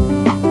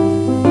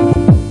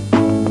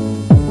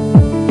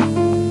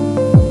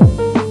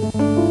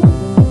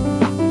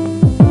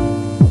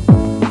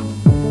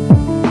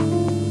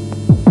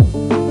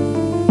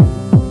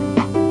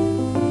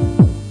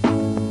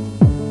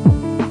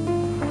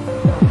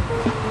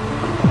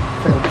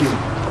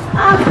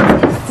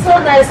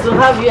 Nice to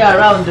have you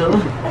around, though.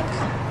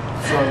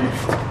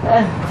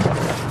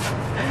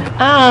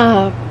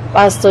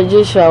 Pastor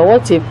Joshua,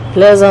 what a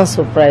pleasant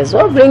surprise.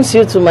 What brings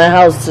you to my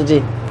house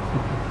today?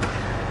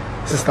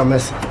 Sister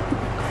Mercy,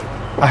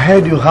 I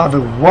heard you have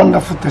a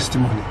wonderful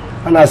testimony,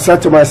 and I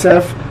said to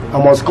myself,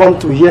 I must come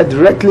to hear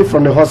directly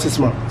from the horse's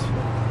mouth.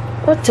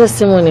 What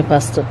testimony,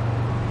 Pastor?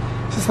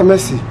 Sister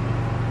Mercy,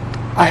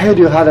 I heard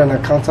you had an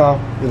encounter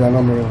with an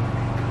Omero.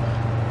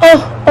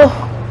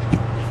 Oh.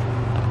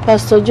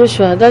 Pastor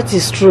Joshua, that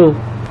is true.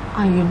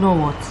 And you know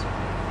what?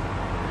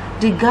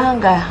 The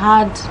gang I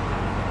had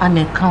an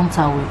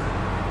encounter with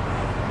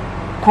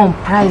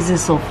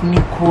comprises of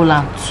Nicole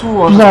and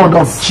 2 others. Lord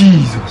of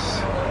Jesus.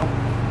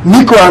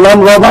 Nicole and I'm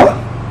robber?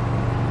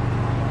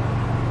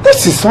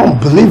 This is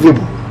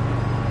unbelievable.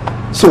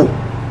 So,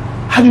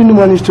 how do you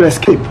manage to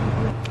escape?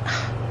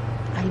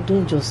 I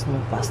don't just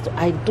know, Pastor.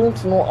 I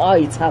don't know how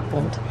it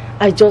happened.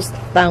 I just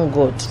thank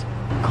God.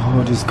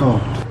 God is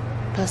God.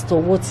 Pastor,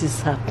 what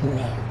is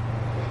happening?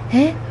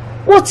 Eh?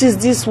 What is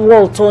this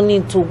world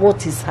turning to?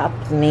 What is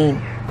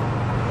happening?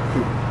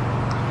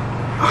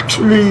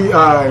 Actually,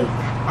 I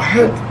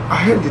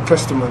heard the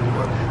testimony,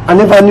 but I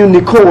never knew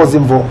Nicole was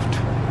involved.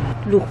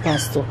 Look,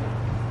 Pastor,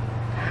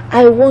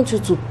 I want you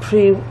to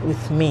pray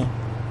with me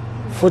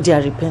for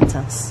their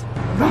repentance.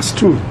 That's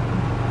true,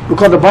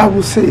 because the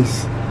Bible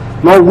says,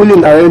 not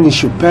willing that any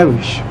should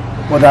perish,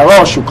 but that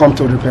all should come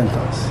to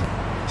repentance.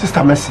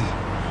 Sister Mercy,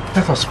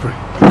 let us pray.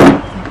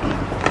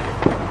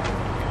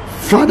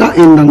 Father,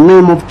 in the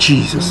name of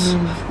Jesus,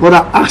 Lord, I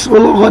ask, oh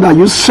Lord God, that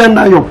you send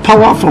out your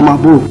power from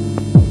above.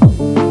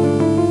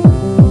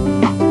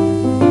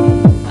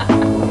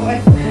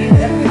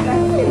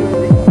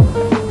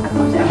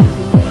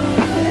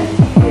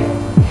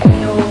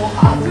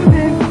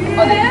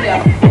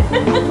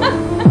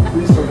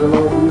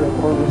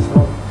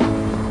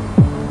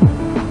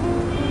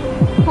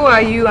 Who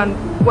are you and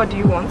what do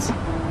you want?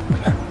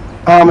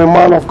 I am a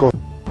man of God,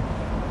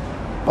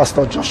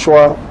 Pastor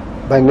Joshua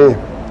by name.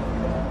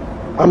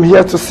 I'm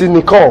here to see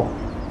Nicole.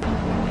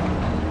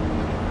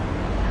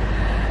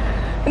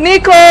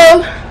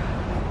 Nicole!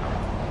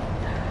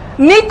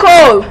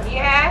 Nicole!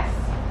 Yes?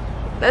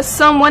 There's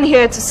someone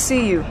here to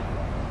see you.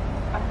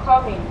 I'm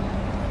coming.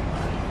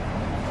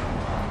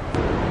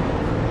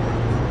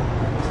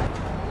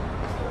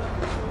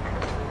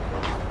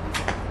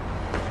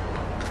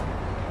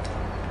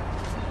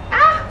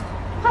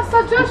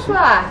 Pastor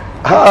Joshua!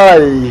 Hi,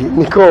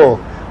 Nicole.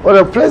 What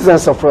a pleasant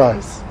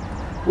surprise.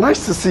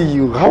 Nice to see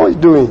you. How are you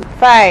doing?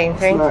 Fine,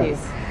 thank you.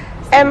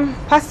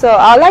 Pastor,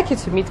 I would like you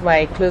to meet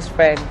my close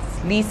friends,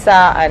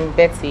 Lisa and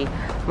Betty,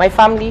 my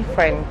family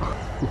friend.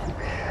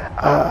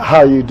 How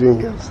are you doing,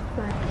 girls?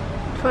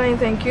 Fine,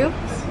 thank you.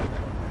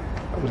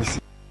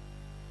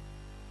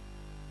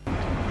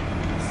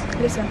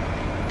 Listen.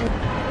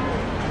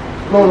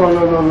 No.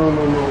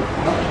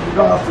 You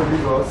don't have to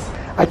leave us.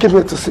 I came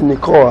here to see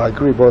Nicole, I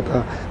agree, but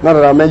now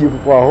that I met you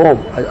people at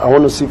home, I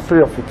want to see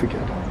 3 of you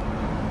together.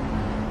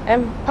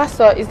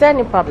 Pastor, is there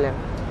any problem?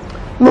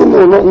 No,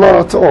 not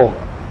at all.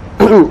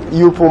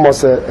 You people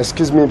must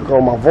excuse me because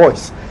of my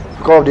voice,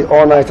 because of the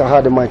all night I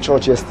had in my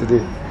church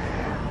yesterday.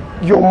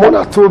 Your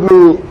mother told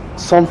me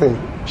something.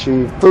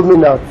 She told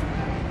me that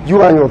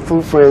you and your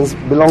 2 friends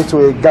belong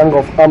to a gang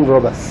of armed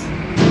robbers.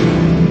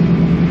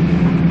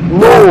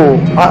 No,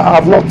 I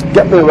have not,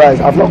 get me right,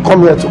 I have not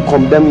come here to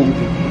condemn you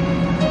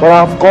people, but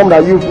I have come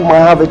that you people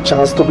might have a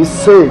chance to be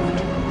saved.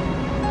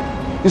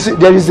 You see,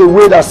 there is a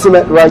way that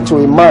seemeth right to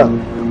a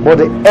man, but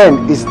the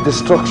end is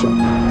destruction.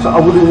 So I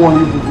wouldn't want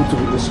you people to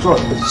be destroyed.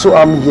 So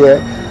I'm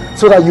here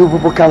so that you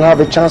people can have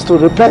a chance to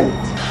repent.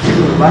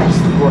 Your lives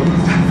to God is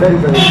very,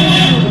 very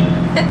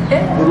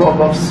good. The Lord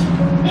loves you.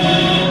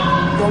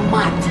 You're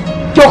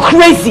mad. You're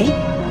crazy.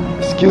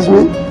 Excuse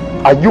me?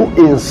 Are you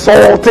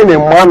insulting a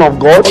man of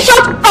God?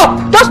 Shut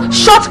up! Just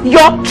shut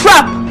your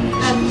trap!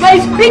 You're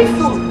a big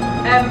fool.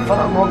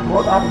 Father, Lord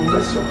God, have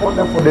mercy upon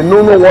them, for they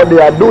don't know what they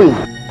are doing.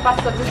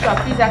 Pastor Joshua,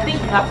 please, I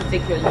think you have to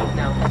take your leave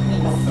now.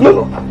 Please.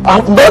 No,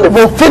 I've not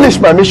even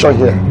finished my mission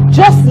here.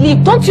 Just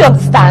leave, don't you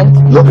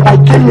understand? Look, I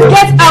came here.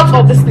 Get out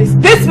of this place,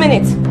 this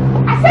minute.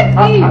 I said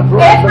leave.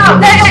 Get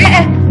out.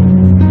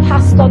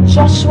 Pastor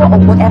Joshua or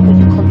whatever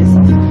you call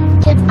yourself,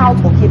 get out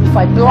of here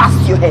before I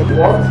blast your head.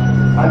 What?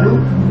 Are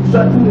you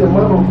threatening the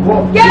man of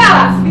God? Get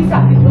out! Lisa,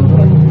 please don't do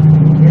anything.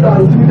 You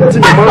are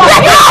intimidating the man of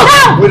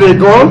God with a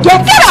gun?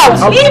 Get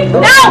out! Leave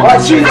now!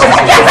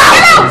 Get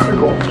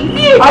out!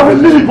 Leave! I will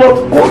leave, but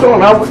hold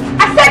on.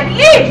 I said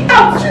leave!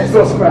 Out!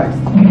 Jesus Christ.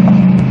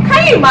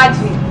 Can you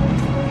imagine?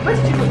 Where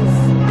did you do this?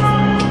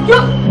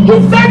 You're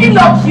very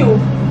lucky.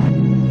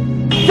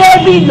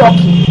 Very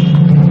lucky.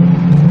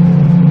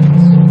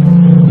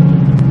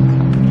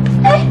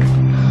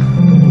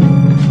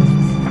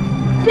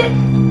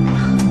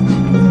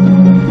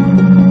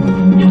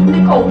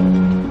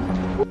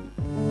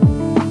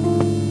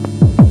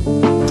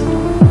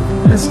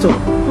 Pastor,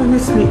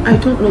 honestly, I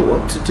don't know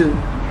what to do.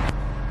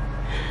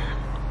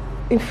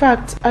 In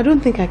fact, I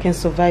don't think I can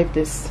survive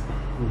this.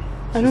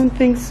 I don't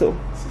think so.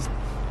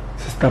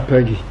 Sister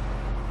Peggy,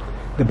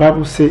 the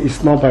Bible says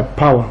it's not by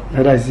power,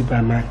 neither is it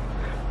by might,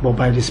 but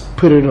by the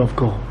Spirit of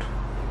God.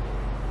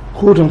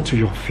 Hold on to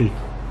your faith,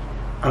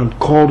 and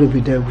God will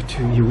be there with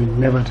you. He will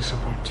never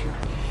disappoint you.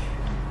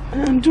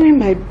 I'm doing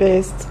my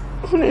best,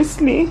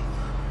 honestly.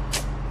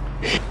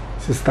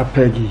 Sister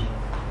Peggy,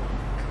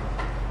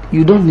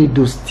 you don't need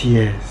those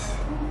tears.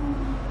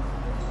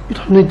 You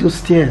don't need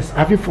those tears.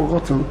 Have you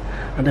forgotten?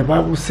 And the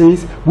Bible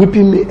says,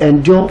 weeping may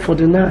endure for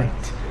the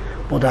night,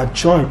 but that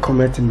joy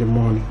cometh in the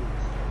morning.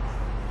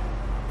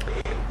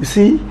 You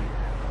see,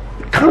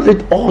 count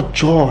it all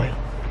joy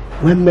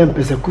when men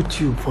persecute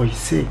you for his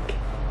sake.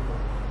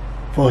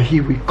 For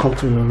he will come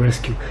to your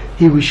rescue.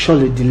 He will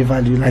surely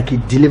deliver you like he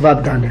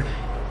delivered Daniel.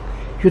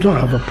 You don't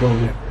have a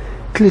problem.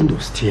 Clean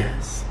those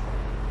tears.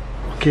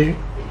 Okay?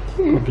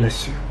 God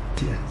bless you.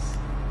 Tears.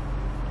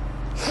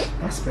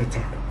 That's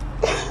better.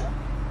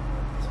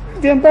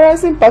 The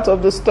embarrassing part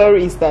of the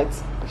story is that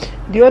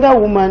the other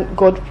woman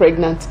got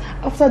pregnant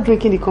after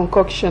drinking the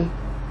concoction.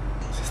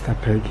 Sister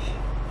Peggy,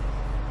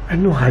 I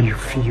know how you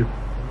feel.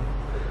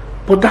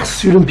 But that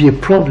shouldn't be a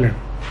problem.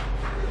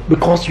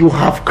 Because you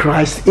have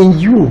Christ in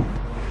you.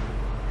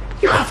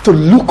 You have to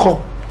look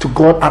up to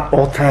God at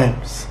all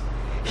times.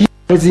 He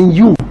that is in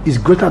you is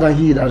greater than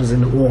he that is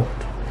in the world.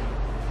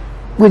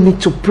 We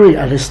need to pray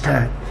at this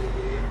time.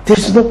 There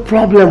is no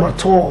problem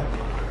at all.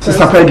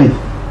 Sister Peggy,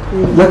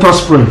 let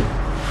us pray.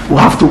 We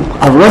have to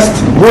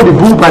arrest, hold the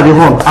bull by the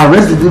horn,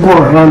 arrest the devil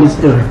around this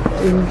area.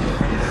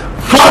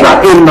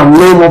 Father, in the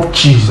name of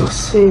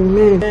Jesus,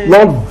 Amen.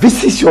 Lord,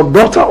 visit your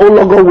daughter, oh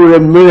Lord God, with a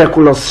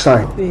miraculous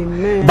sign.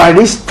 Amen. By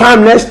this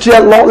time next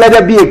year, Lord, let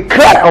there be a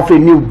cry of a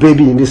new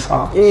baby in this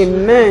house.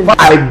 Amen.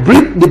 I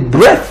breathe the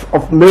breath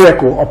of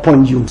miracle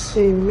upon you.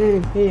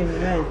 Amen.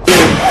 Amen.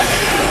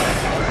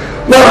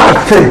 Lord, I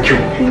thank you,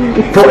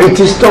 for it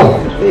is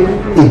done.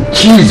 In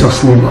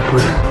Jesus' name I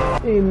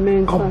pray.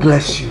 Amen. God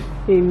bless you.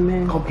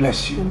 Amen. God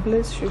bless you. God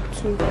bless you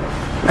too.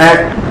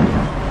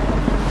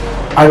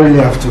 I really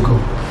have to go.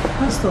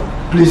 Pastor.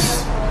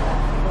 Please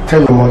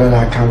tell your mother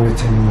that I can't wait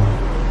anymore.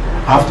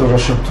 I have to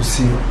rush up to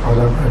see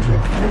other brethren.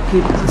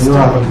 Okay, Pastor. You know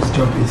how this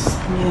job is.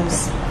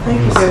 Yes. Thank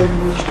you very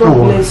much. God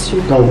bless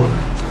you. Don't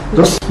worry.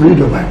 Just read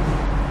the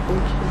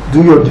Bible.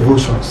 Do your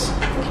devotions.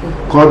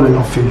 God will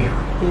not fail you.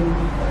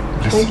 Amen.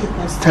 Thank you,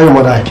 Pastor. Tell your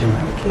mother I came.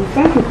 Okay.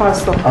 Thank you,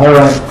 Pastor. All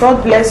right.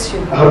 God bless you.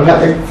 All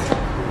right.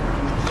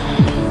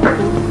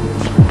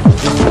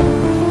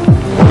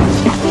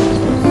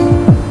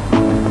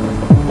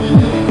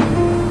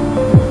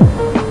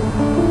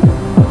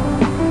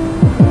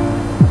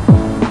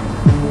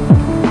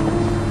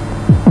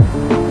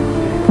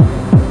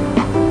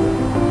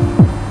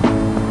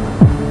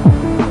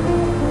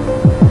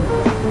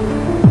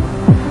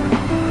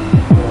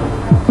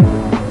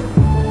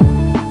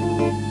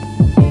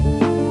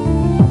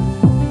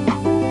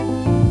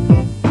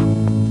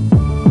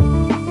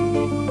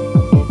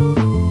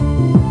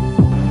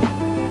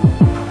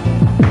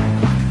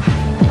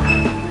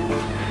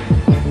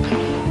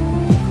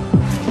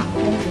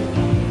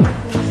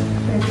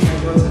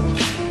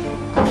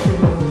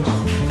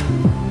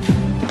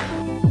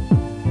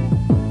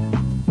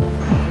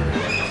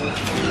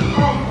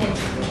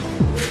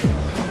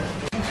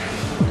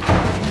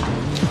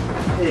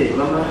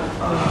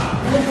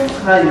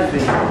 How are you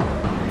feeling?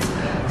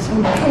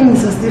 Sometimes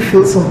I still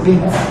feel some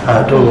pains.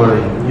 Don't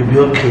worry, you'll be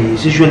okay.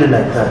 It's usually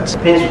like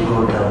that. Pains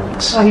will go down.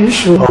 Are you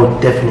sure? Oh,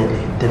 definitely.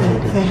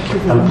 Thank you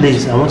very And much.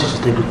 please, I want you to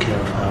take good care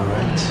of her,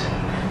 alright?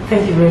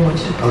 Thank you very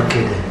much.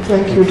 Okay then.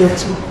 Thank you,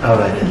 Doctor.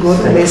 Alright then. God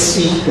bless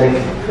you. Thank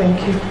you. Thank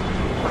you.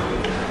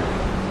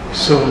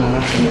 So,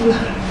 Mama,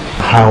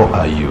 how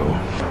are you?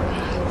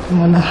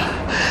 Mona,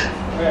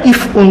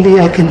 if only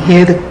I can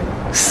hear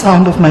the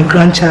sound of my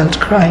grandchild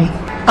crying,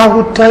 I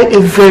would die a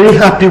very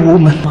happy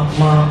woman.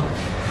 Mama,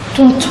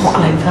 don't talk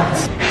like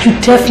that. You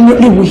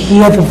definitely will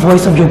hear the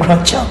voice of your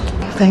grandchild.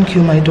 Thank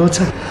you, my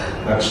daughter.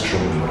 That's true.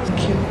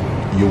 Thank you.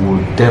 You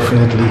will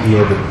definitely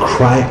hear the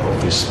cry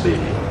of this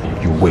baby.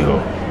 You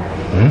will.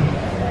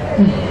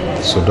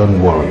 So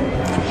don't worry.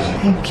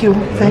 Thank you,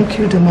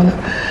 Demola.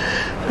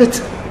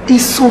 But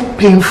it's so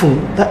painful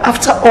that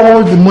after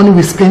all the money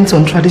we spent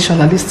on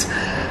traditionalists,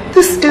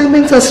 this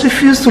ailment has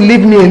refused to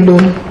leave me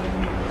alone.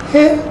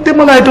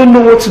 Demola, I don't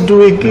know what to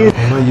do again.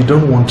 Mama, you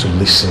don't want to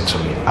listen to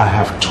me. I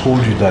have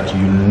told you that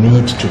you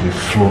need to be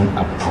flown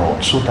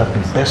abroad so that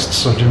the best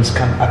surgeons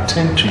can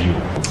attend to you.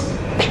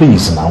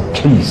 Please now,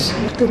 please.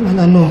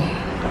 Demola, no.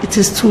 It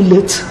is too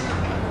late.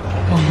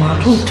 Mama,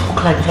 don't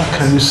talk like that.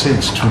 Can you say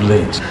it's too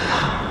late?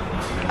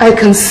 I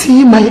can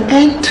see my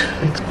end.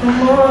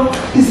 Mama,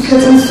 it's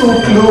getting so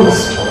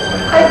close.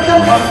 I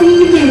can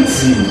feel it.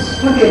 Please.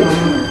 Okay,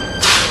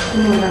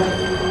 Mama.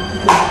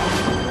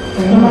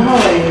 Mama, how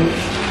are you?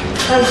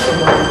 Thanks so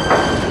much.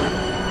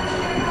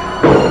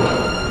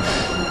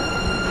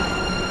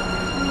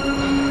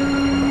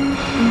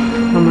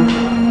 Mama,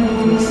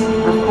 please,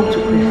 I've come to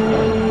pray for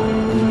you.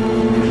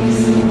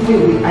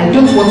 Wait, I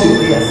don't want your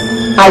prayers.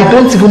 I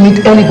don't even need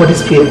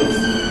anybody's prayers.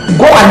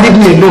 Go and leave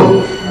me alone.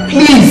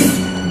 Please.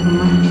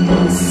 Mama,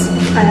 please.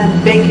 I am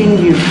begging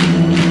you.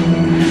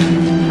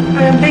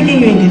 I am begging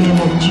you in the name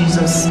of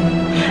Jesus.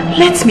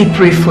 Let me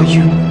pray for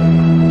you.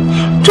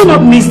 Do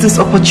not miss this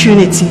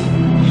opportunity.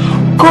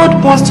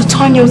 God wants to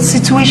turn your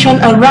situation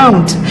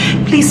around.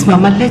 Please,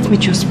 Mama, let me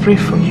just pray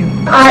for you.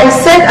 I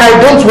said I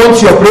don't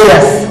want your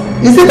prayers.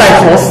 Is it by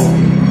force?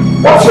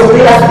 What your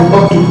prayers will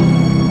not do?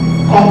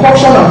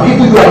 Concoction and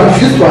people you have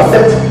refused to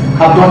accept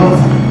have done it.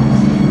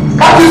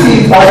 Can't you see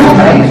it? Are you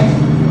blind?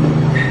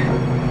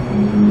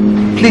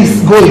 Please,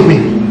 go away.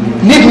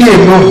 Leave me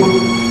alone.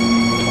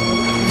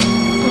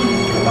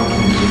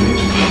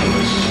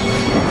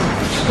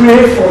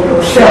 Pray for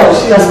yourself.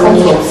 She has come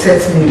to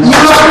upset me. No, go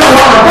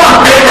and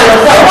pray for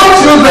yourself. I want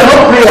you to no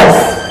prayers.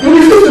 You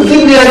refuse to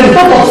give me any.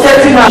 Stop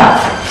upsetting her.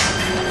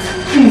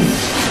 Please.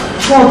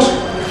 God.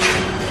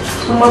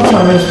 Mama, come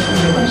and rest for me.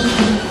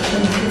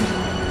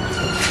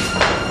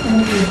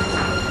 Thank you.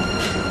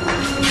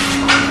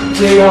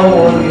 They are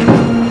worried.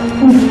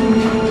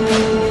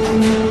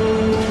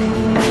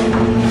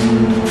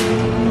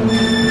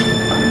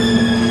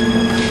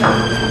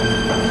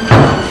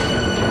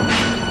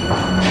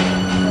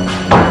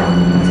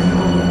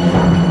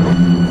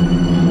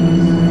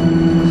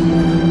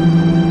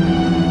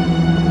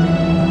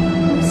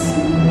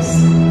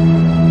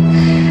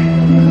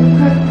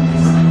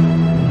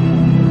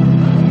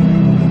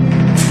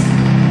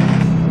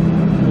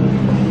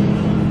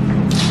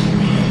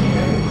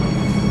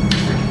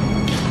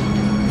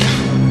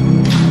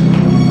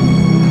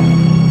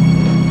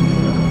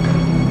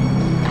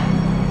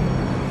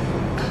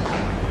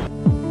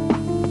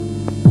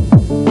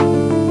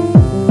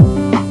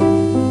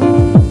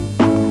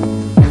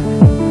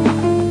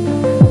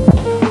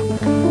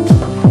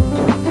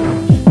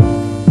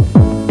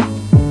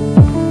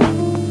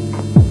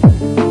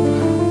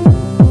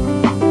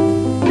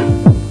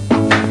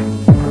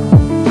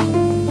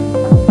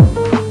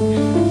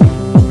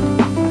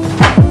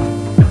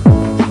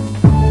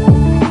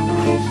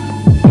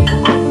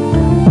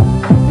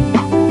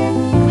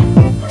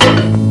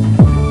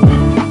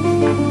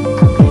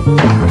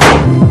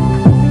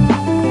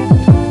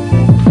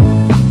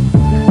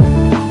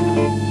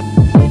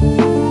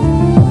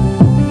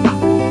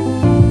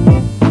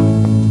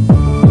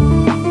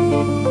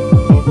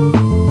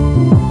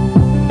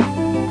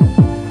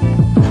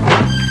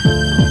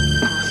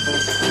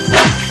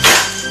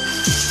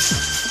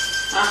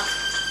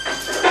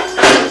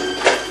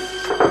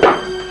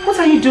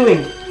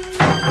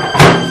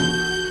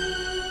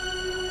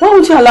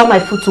 Allow my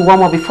food to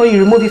warm up before you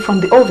remove it from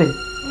the oven.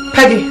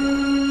 Peggy,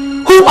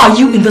 who are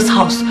you in this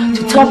house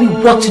to tell me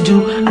what to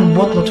do and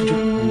what not to do?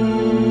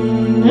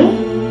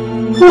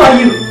 Who are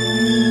you?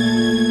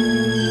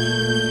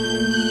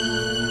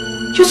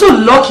 You're so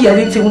lucky I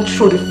didn't even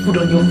throw the food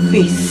on your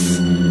face.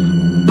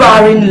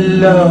 Barren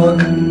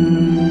lug.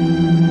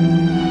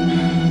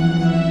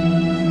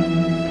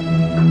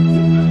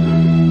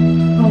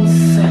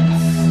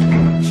 Nonsense.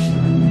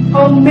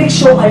 I'll make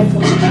sure I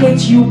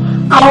forticate you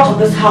out of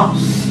this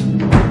house.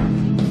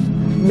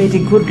 May the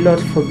good Lord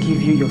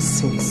forgive you your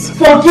sins.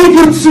 Forgive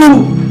you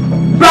too!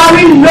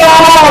 Barren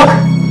log!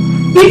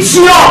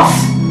 Idiot!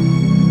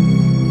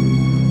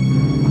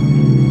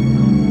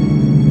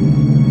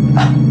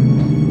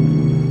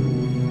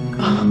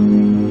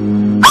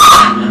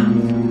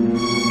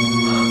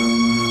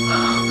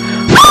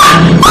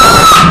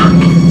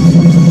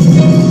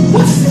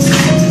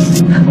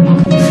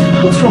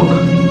 What's wrong?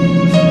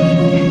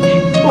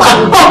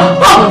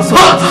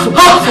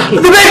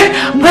 Baby!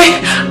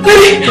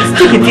 Just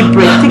take a deep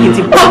breath, take a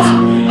deep breath.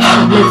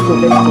 Let's go.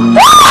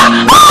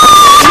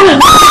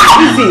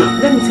 Easy,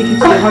 let me take you to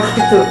the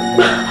hospital.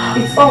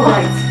 It's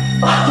alright.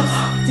 Just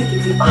take a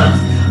deep breath.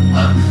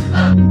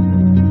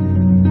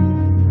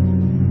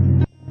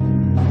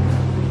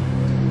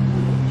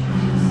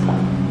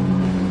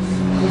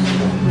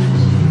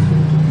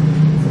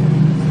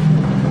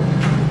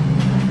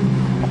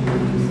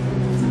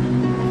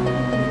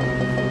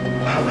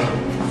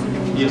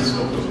 Yes,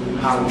 doctor.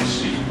 How is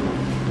she?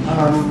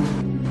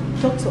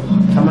 Doctor,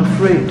 I'm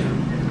afraid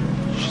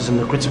She's in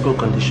a critical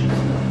condition.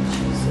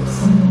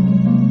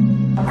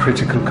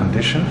 Critical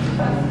condition?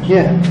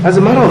 Yeah, as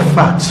a matter of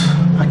fact,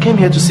 I came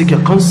here to seek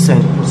your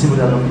consent to proceed with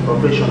an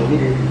operation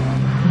immediately.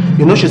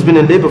 You know she's been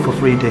in labor for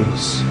 3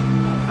 days.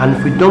 And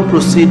if we don't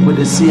proceed with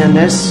the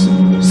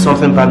CNS,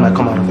 something bad might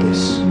come out of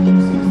this.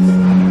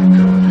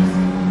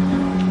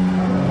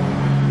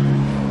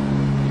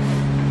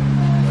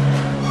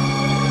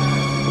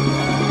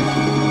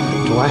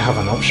 Do I have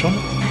an option?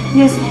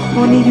 Yes,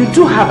 honey, you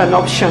do have an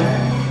option.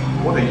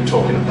 What are you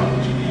talking about?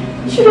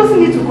 She doesn't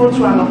need to go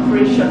through an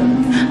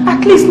operation.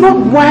 At least not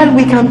while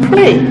we can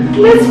pray.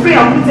 Let's pray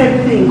and put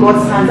everything in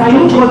God's hands. I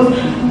know God.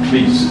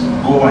 Please,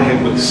 go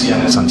ahead with the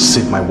CNS and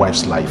save my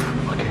wife's life.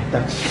 Okay,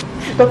 that's...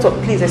 Doctor,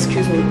 please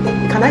excuse me.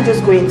 Can I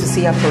just go in to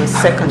see her for a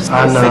second?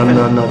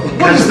 No.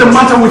 What is the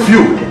matter with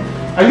you?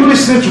 Are you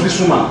listening to this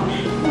woman?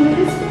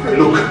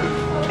 Look,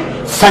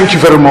 thank you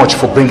very much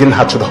for bringing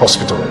her to the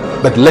hospital.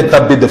 But let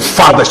that be the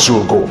farthest you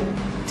will go.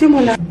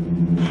 Timola.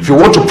 If you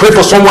want to pray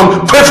for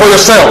someone, pray for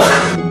yourself.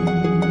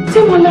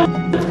 Timola.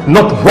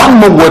 Not one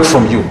more word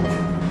from you.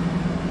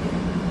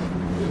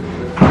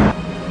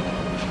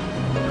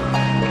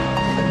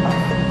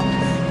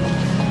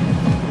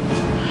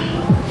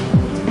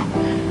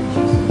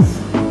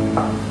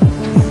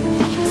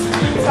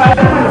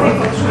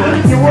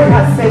 The word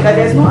has said that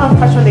there's no harm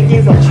fashioned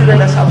against our children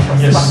that shall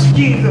prosper. Yes.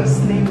 Jesus'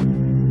 name.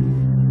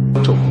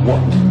 So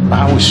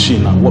how is she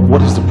now?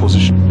 What is the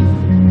position?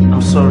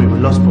 I'm sorry, we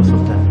lost both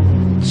of them.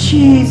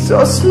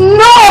 Jesus,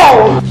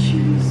 no!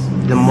 Jesus.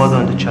 The mother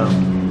and the child.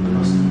 We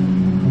lost them.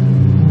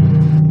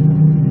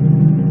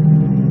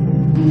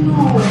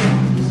 No.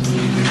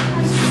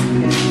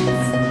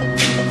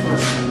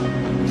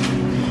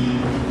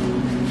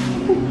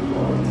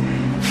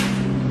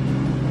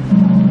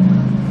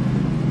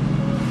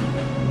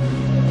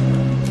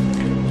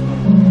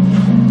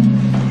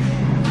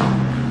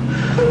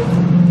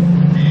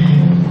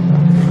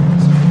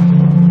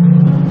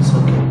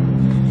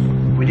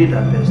 We did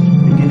our best. We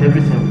did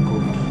everything we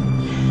could.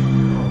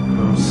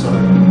 I'm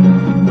sorry.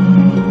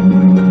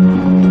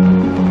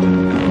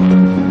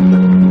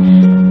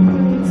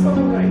 It's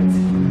all right.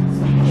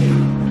 It's okay.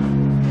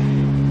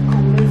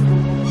 Come, let's go.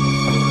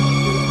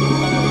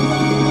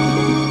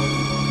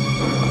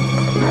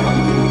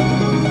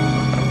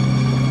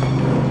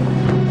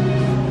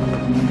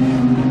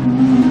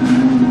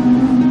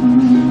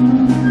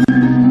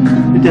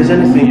 If there's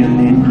anything you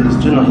need, please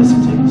do not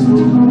hesitate.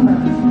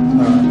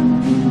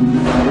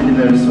 I'm really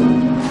very sorry.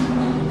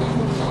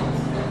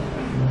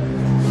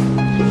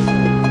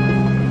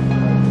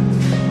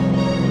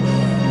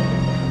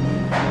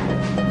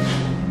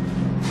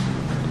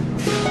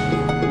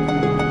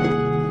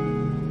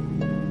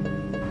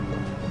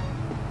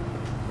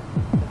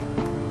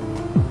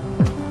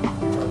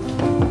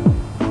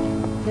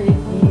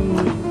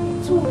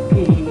 It's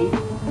okay.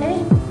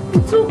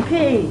 It's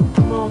okay.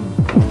 Mom,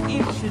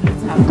 Eve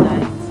shouldn't have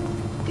died.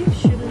 Eve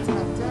shouldn't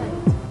have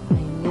died.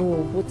 I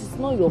know, but it's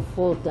not your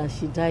fault that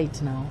she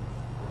died now.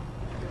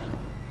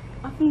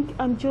 I think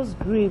I'm just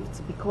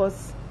grieved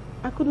because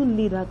I couldn't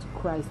lead her to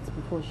Christ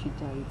before she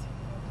died.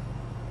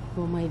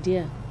 But my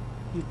dear,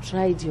 you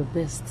tried your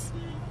best.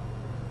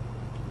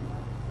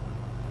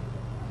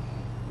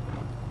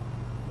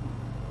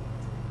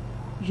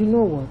 You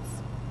know what?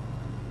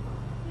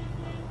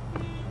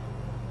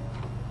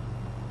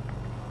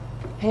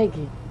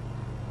 Peggy,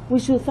 we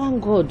should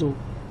thank God though.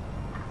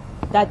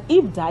 That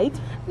Eve died?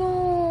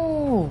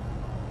 No.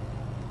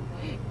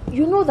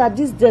 You know that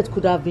this death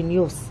could have been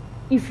yours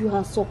if you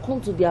had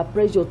succumbed to their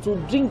pressure to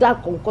drink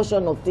that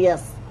concoction of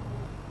theirs.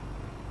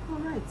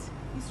 Alright,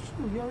 it's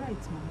true, you're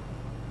right, Mom.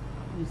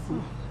 You see?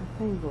 I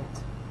thank God.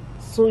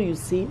 So you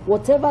see,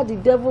 whatever the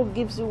devil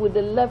gives you with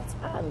the left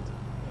hand,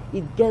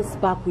 it gets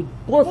back with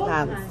both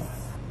hands.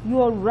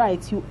 You are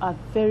right, you are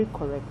very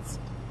correct.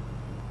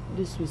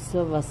 This will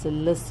serve as a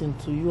lesson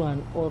to you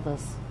and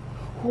others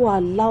who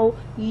allow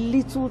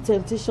little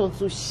temptation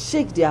to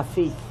shake their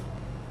faith.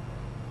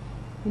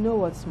 You know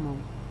what,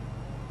 Mom?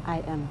 I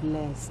am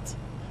blessed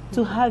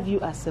to have you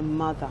as a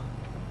mother.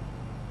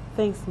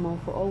 Thanks, Mom,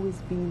 for always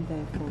being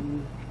there for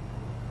me.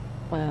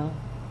 Well,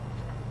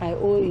 I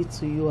owe it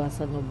to you as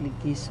an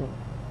obligation.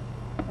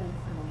 Thanks,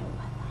 Mom.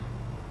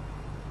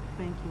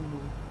 Thank you,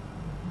 Mom.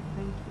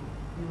 Thank you.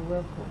 You're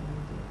welcome,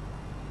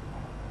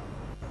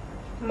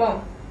 my dear.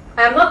 Mom,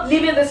 I am not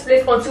leaving this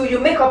place until you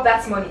make up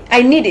that money.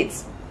 I need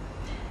it.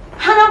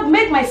 And I've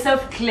made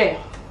myself clear.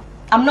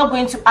 I'm not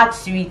going to add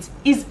to it.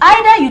 It's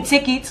either you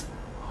take it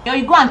or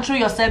you go and throw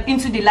yourself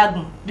into the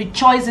lagoon. The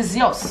choice is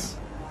yours.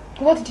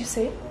 What did you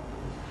say?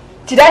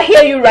 Did I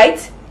hear you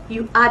right?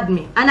 You heard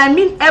me. And I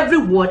mean every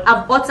word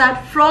I've uttered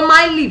from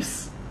my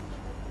lips.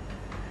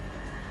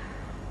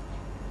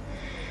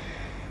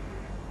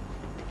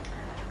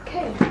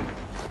 Okay.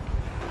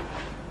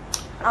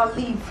 I'll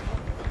leave.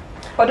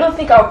 But don't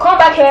think I'll come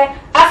back here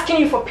asking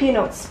you for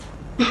peanuts.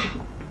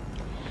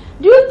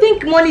 Do you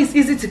think money is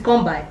easy to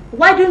come by?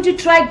 Why don't you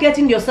try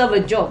getting yourself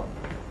a job?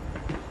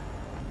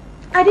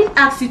 I didn't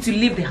ask you to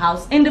leave the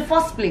house in the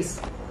first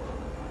place.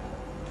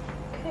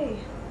 Okay.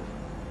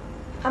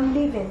 I'm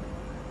leaving.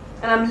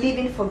 and I'm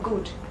leaving for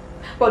good.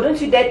 But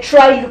don't you dare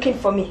try looking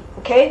for me,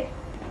 okay?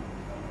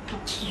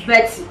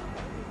 Betty,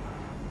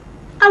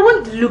 I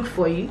won't look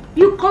for you.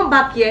 You come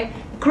back here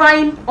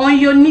crying on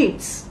your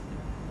knees.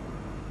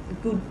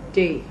 Good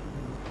day.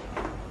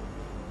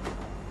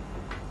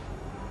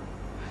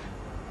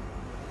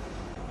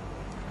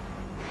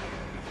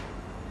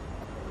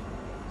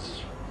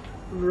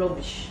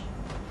 Rubbish.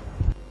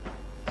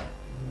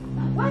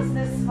 What's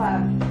this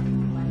file?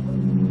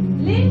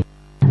 Linda!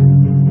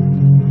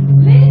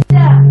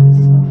 Linda!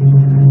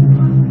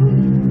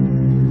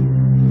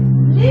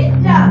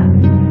 Linda!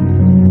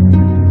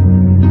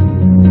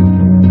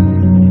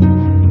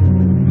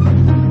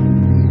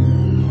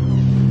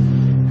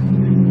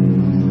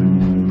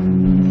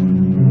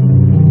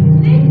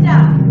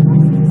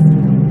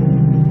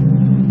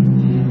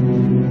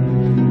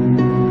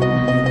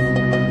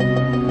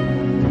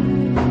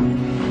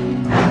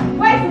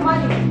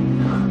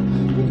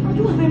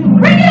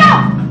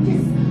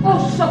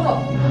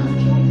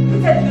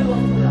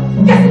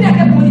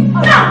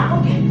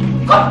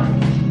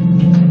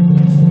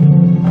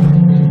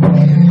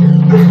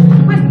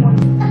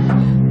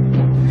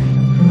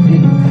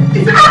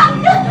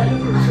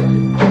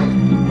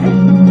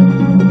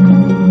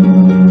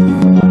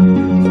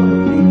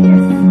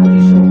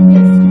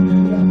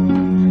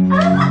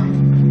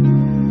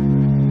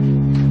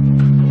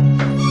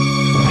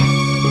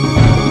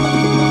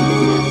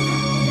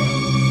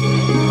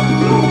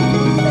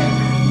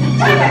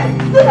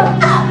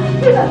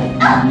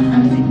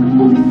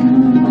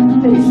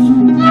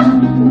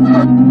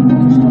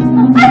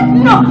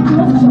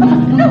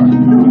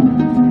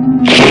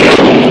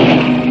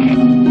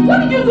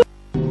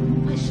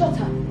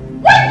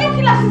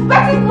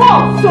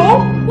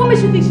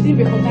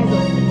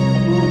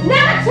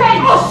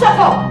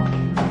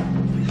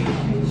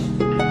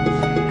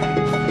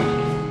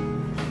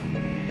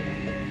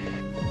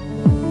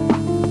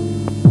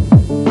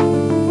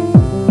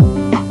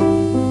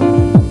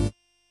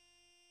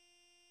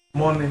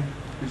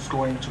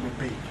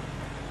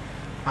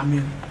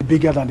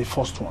 Bigger than the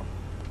first one.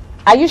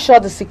 Are you sure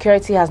the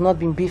security has not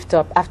been beefed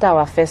up after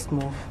our first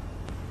move?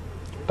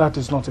 That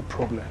is not a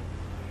problem.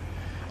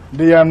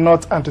 They are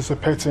not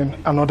anticipating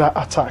another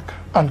attack,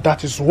 and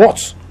that is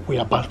what we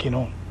are banking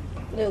on.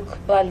 Look,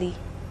 Bali,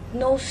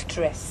 no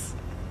stress.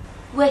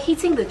 We're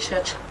hitting the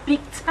church big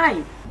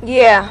time.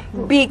 Yeah,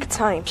 big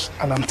time.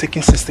 And I'm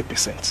taking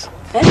 60%.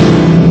 Eh?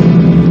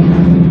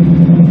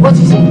 What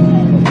is it?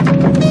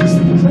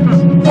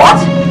 60%. What?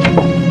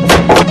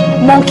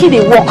 Monkey they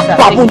walk,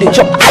 baboon they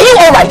jump. Are you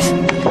alright?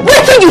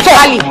 What did you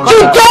say? You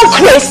don't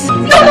craze. No.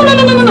 Are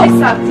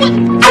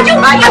you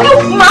mad? Are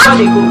you mad?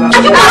 Are you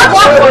mad?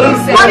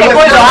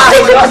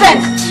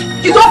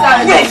 60%. You don't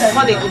craze.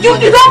 You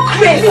don't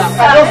craze.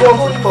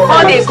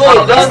 How they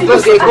go? Just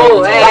they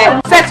go.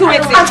 Settle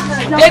it.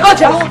 They go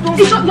to.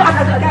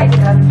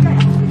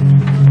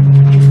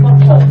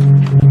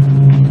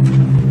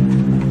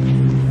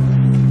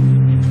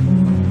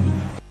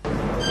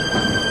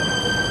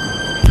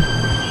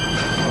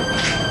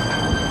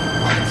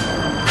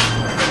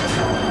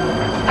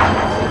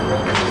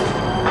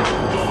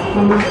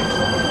 Mama,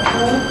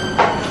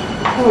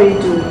 how are you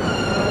doing?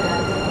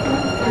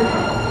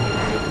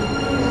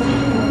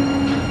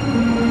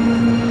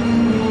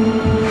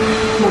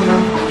 Mama,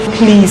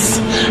 please,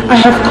 I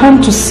have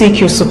come to seek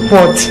your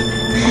support.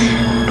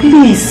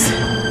 Please,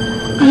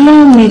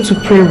 allow me to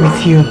pray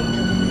with you.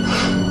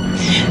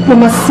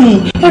 Mama,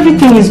 see,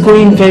 everything is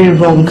going very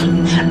wrong.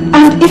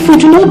 And if we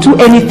do not do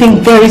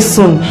anything very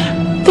soon,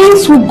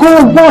 things will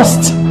go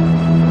worst.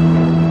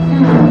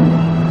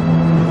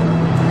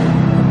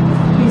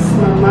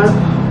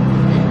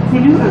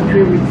 Will you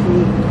agree with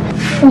me?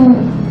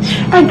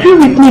 Agree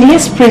with me.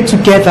 Let's pray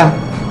together.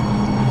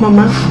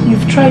 Mama,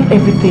 you've tried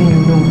everything you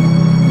know.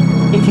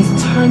 It is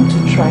time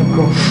to try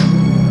God.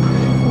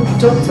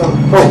 Doctor.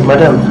 Oh,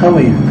 madam, how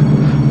are you?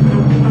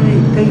 I'm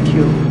fine, thank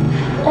you.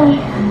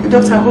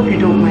 Doctor, I hope you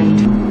don't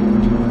mind.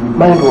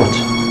 Mind what?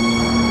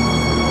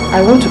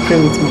 I want to pray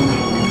with Mama.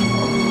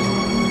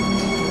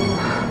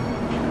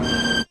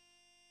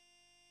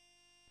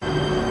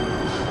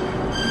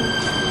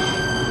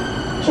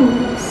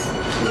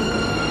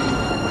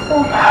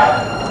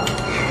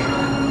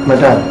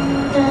 Madam,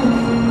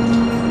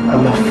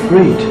 I'm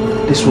afraid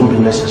this won't be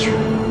necessary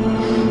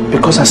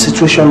because our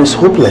situation is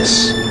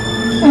hopeless.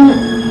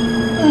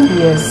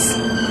 Yes,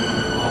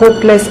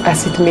 hopeless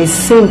as it may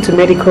seem to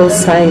medical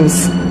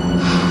science,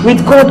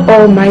 with God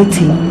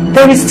Almighty,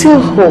 there is still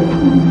hope.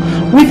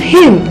 With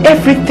Him,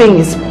 everything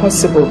is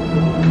possible.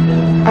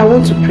 I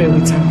want to pray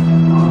with her.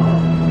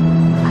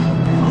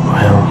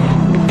 Well,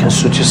 you can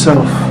suit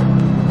yourself.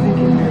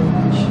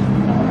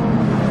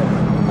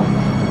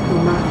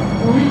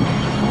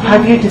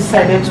 Have you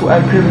decided to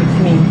agree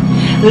with me?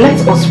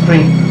 Let us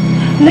pray.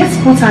 Let's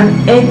put an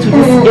end to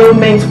this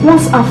ailment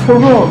once and for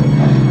all.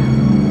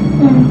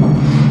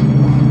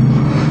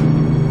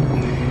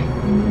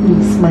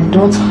 Yes, my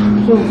daughter.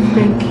 Oh,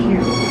 thank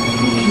you.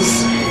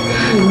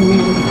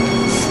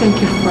 Thank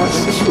you,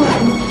 Father.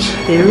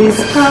 There is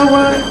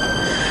power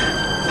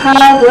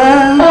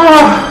power,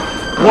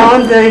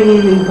 wonder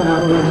healing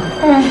power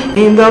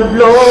in the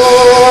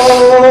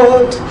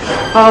blood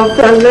of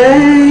the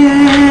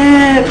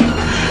Lamb.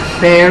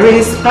 There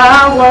is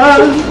power,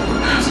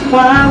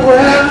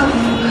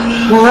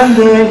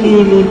 wonder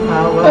healing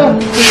power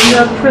in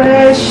the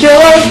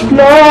precious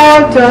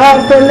blood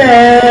of the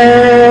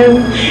Lamb.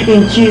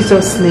 In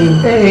Jesus' name.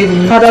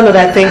 Amen. Father, Lord,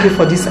 I thank you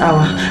for this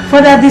hour.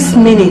 Father, this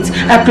minute,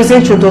 I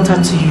present your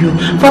daughter to you.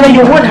 Father,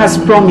 your word has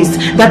promised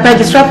that by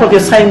the stripe of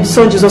your son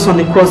Jesus on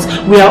the cross,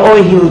 we are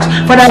all healed.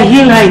 Father,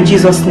 heal her in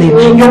Jesus' name.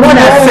 Your word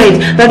has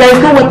said that there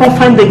is no weapon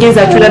formed against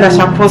our children that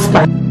shall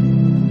prosper.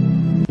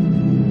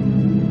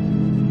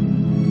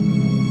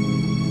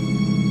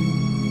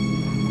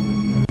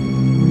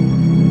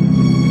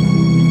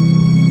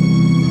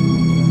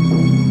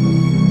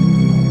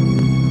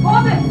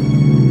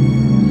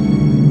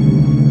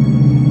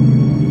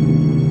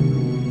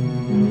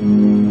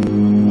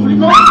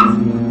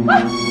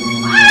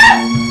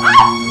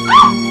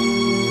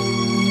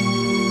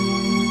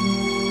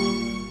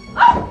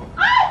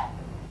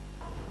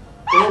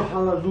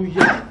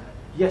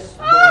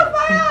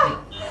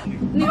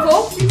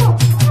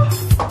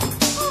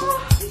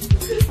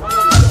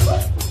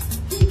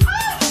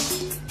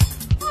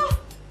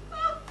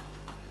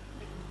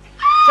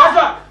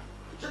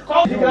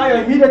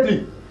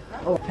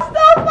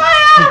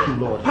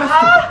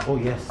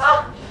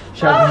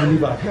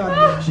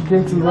 She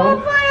came to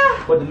run,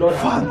 but the Lord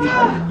has been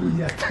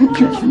hallelujah. Thank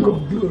you, King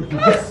of Glory.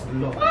 Yes,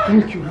 Lord.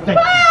 Thank you, Lord.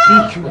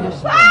 Thank you,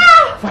 yes, Lord.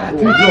 Father,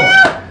 thank you.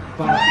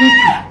 Father, thank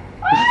you.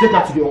 We should take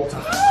her to the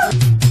altar.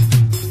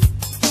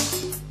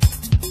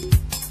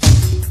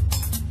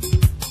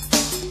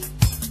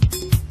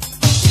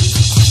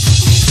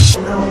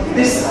 Now,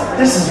 this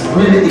is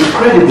really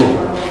incredible.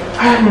 I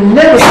have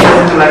never seen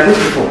anything like this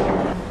before.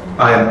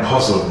 I am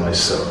puzzled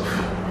myself.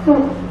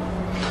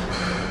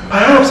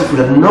 Perhaps if we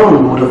had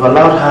known, we would have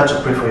allowed her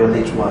to pray for your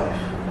late wife.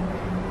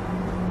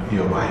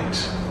 You're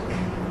right.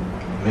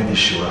 Maybe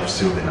she would have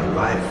still been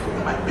alive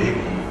with my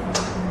baby.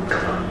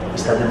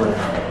 Mr. Demon,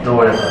 don't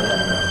worry about that.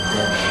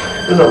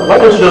 Yeah. Look, why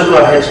don't you just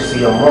go ahead to see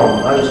your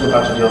mom? I'll just go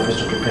back to the office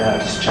to prepare her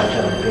discharge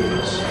her the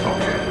papers.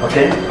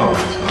 Okay. Okay?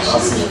 Alright, I'll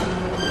see you.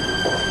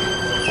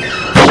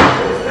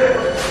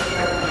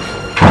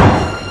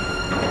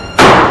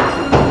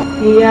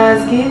 He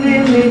has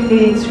given me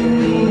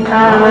victory,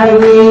 I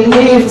will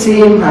lift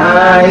him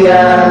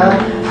higher.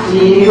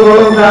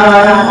 Jehovah,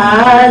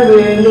 I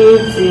will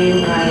lift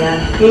him higher.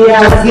 He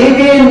has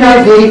given me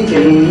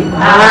victory,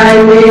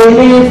 I will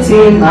lift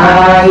him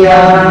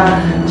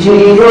higher.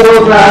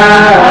 Jehovah,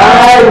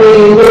 I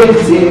will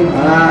lift him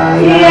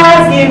higher. He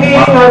has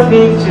given us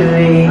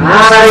victory,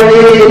 I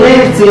will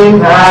lift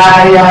him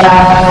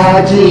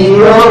higher.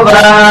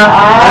 Jehovah,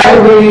 I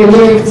will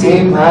lift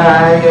him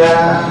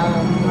higher.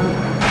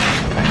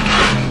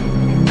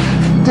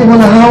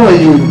 Demola, how are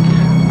you?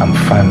 I'm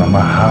fine,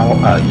 Mama. How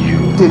are you?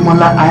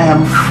 Demola, I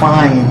am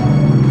fine.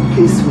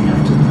 Please, we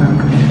have to thank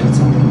my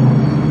daughter.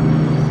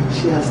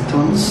 She has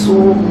done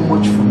so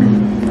much for me.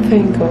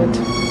 Thank God.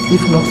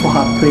 If not for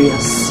her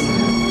prayers.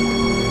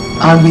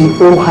 And we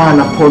owe her an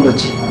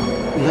apology.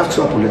 We have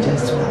to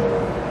apologize to her.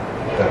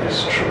 That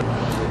is true.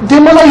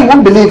 Demola, you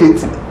won't believe it.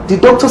 The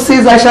doctor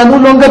says I shall no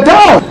longer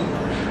die.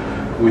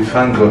 We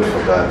thank God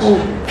for that. Oh.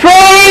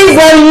 Praise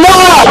the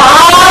Lord!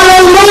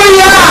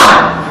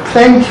 Hallelujah!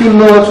 Thank you,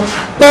 Lord.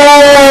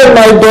 Oh,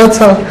 my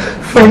daughter.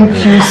 Thank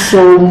you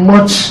so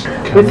much.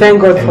 We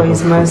thank God for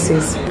his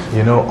mercies.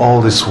 You know,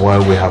 all this while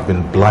we have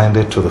been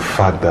blinded to the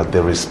fact that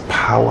there is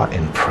power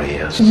in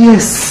prayers.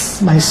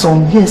 Yes, my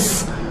son,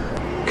 yes.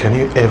 Can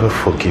you ever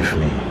forgive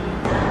me?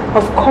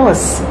 Of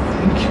course.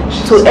 Thank you,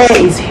 Jesus. To err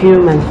is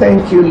human.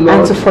 Thank you, Lord.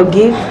 And to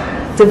forgive,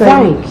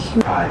 divine.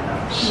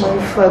 My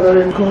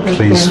Father and God,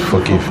 please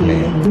forgive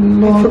me.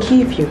 I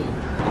forgive you.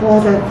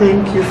 God, I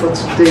thank you for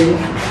today.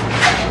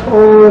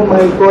 Oh my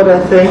God, I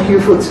thank you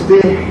for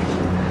today.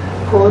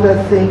 God,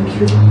 I thank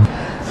you.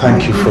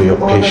 Thank you for your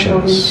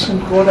patience,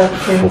 God, I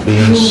thank for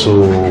being you.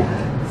 so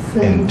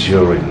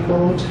enduring.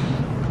 Lord.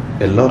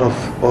 A lot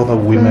of other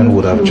women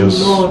would have you,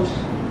 just Lord.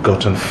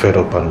 gotten fed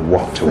up and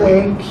walked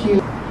away. Thank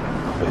you.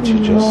 But you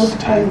just Lord, I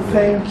stayed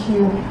there thank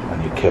you.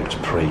 and you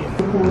kept praying.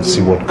 And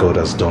see what God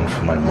has done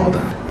for my mother.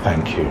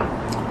 Thank you.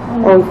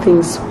 All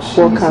things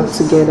work out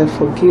together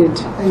for good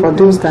for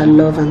those that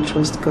love and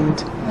trust God.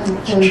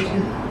 Thank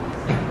you.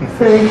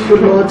 Thank you,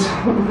 Lord.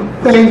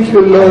 Thank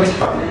you, Lord.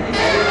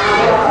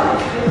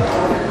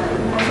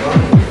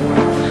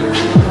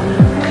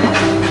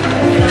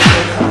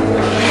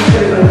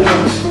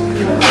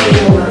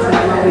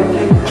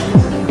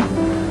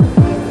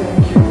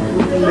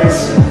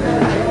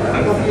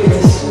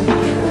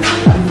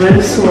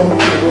 Very soon, I'm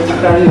going to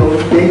carry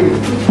your baby.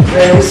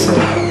 Very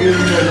soon.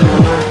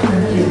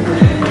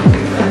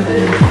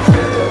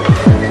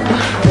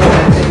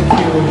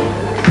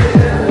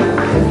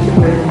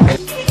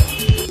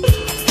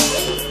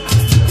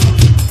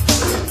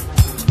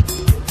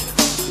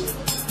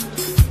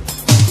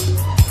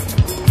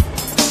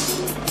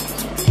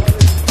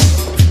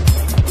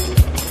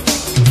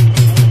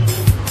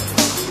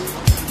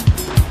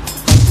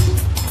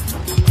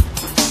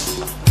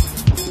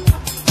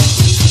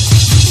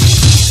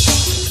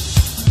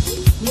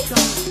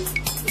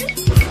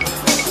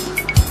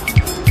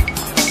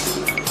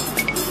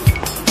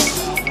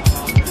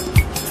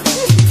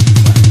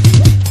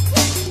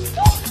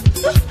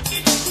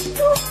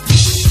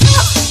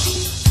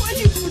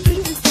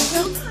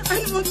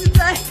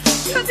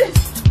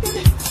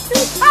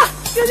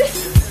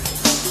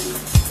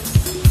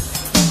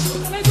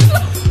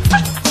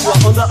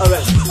 under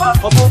arrest.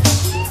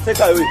 Opo, take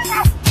her away.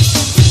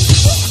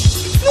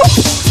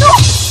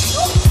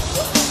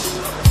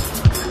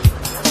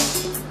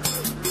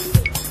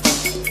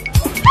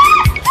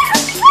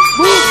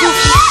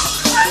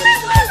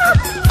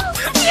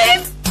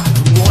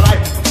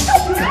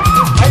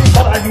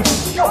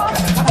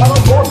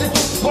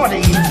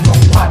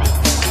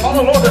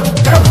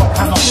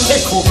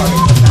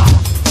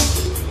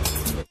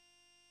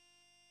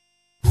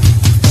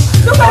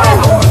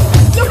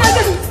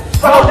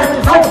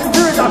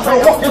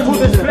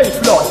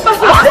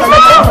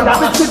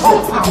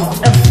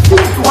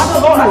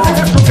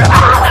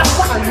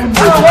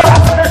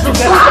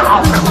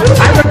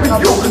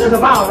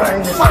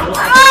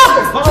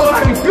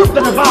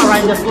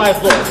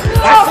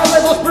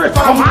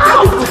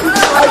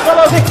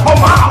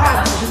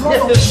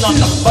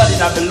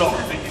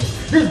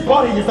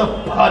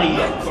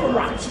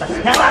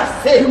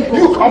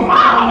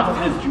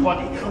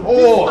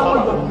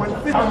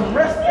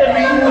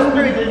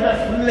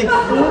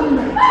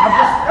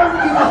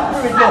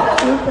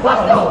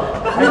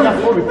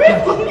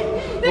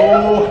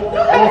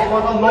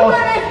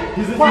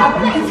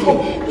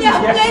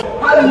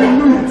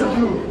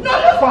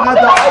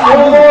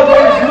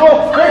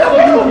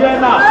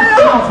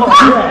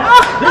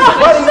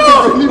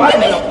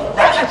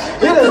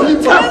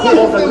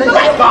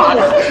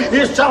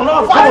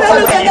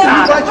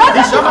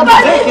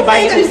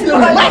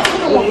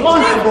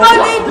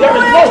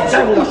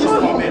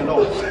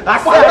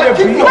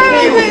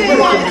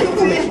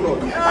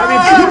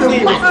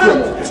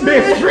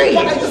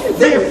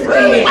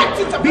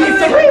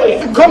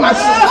 Come and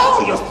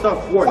show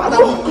yourself, Lord.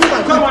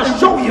 Come and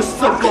show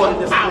yourself, Lord, in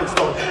this place,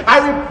 Lord. I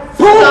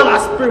repull all our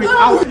spirit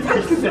out.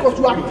 Thank you because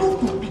you are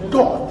proved to be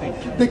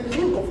God, the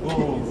King of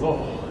Kings. Oh,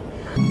 Lord.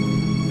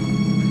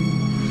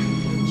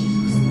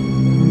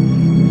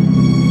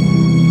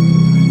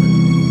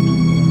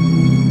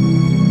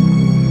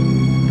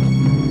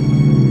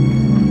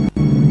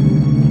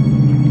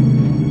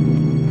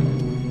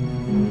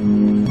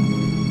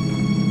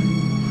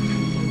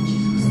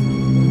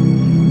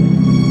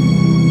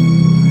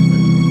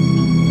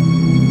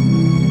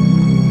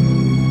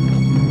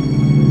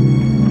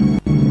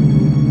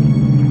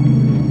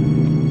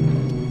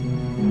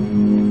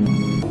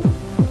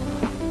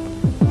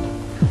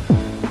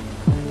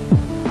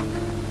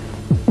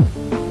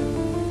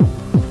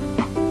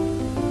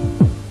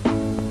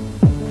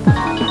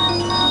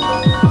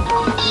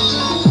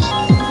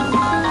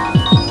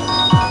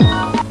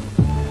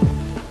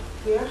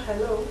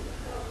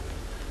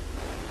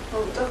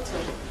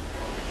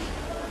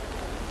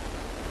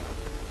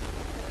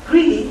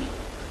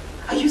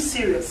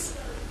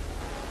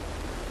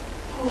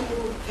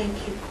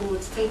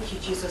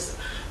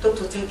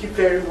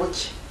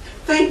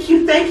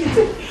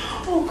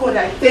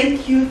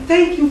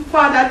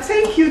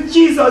 Thank you,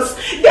 Jesus.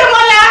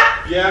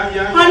 Demola!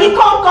 Yeah. Honey,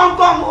 come.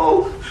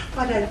 Oh,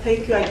 Father, I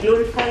thank you. I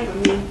glorify your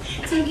name.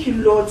 Thank you,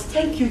 Lord.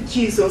 Thank you,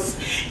 Jesus.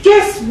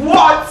 Guess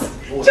what?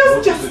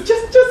 Just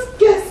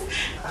guess.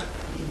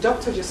 The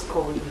doctor just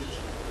called me.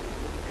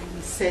 And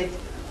he said,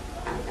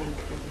 I'm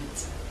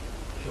pregnant.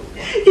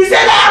 He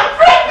said, I am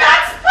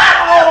pregnant!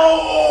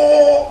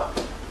 Oh!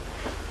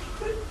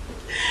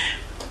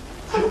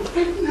 I'm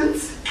pregnant.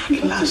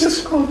 At last.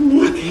 Just called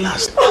me. At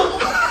last.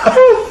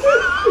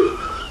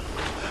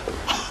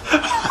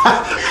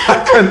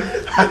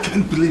 I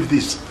can't believe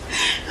this.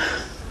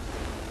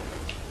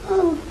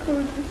 Oh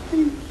God,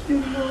 thank you,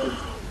 Lord.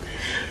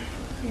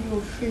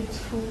 You're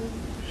faithful.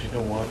 You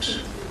know what?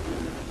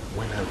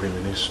 When I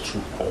reminisce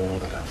through all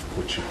that I've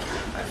put you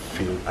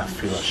through, I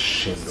feel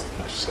ashamed of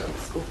myself.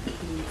 It's okay,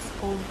 it's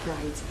all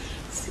right.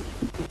 See,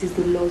 it is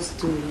the Lord's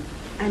doing,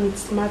 and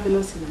it's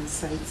marvelous in our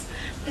sight.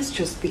 Let's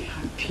just be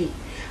happy.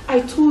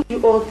 I told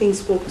you all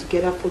things work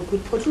together for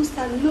good for those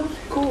that love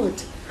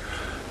God.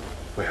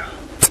 Well,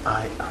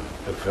 I am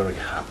a very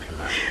happy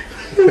man.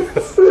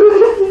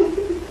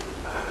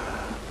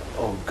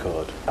 Oh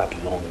God,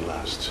 at long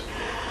last,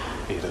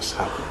 it has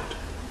happened.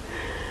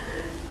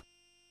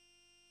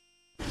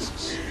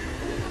 Jesus.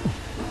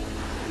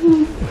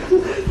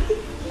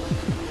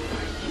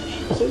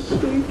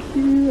 Thank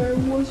you, I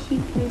worship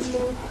you,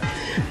 Lord.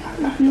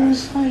 I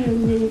glorify your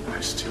name.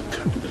 I still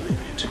can't believe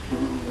it.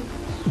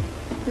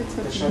 Let's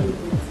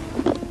have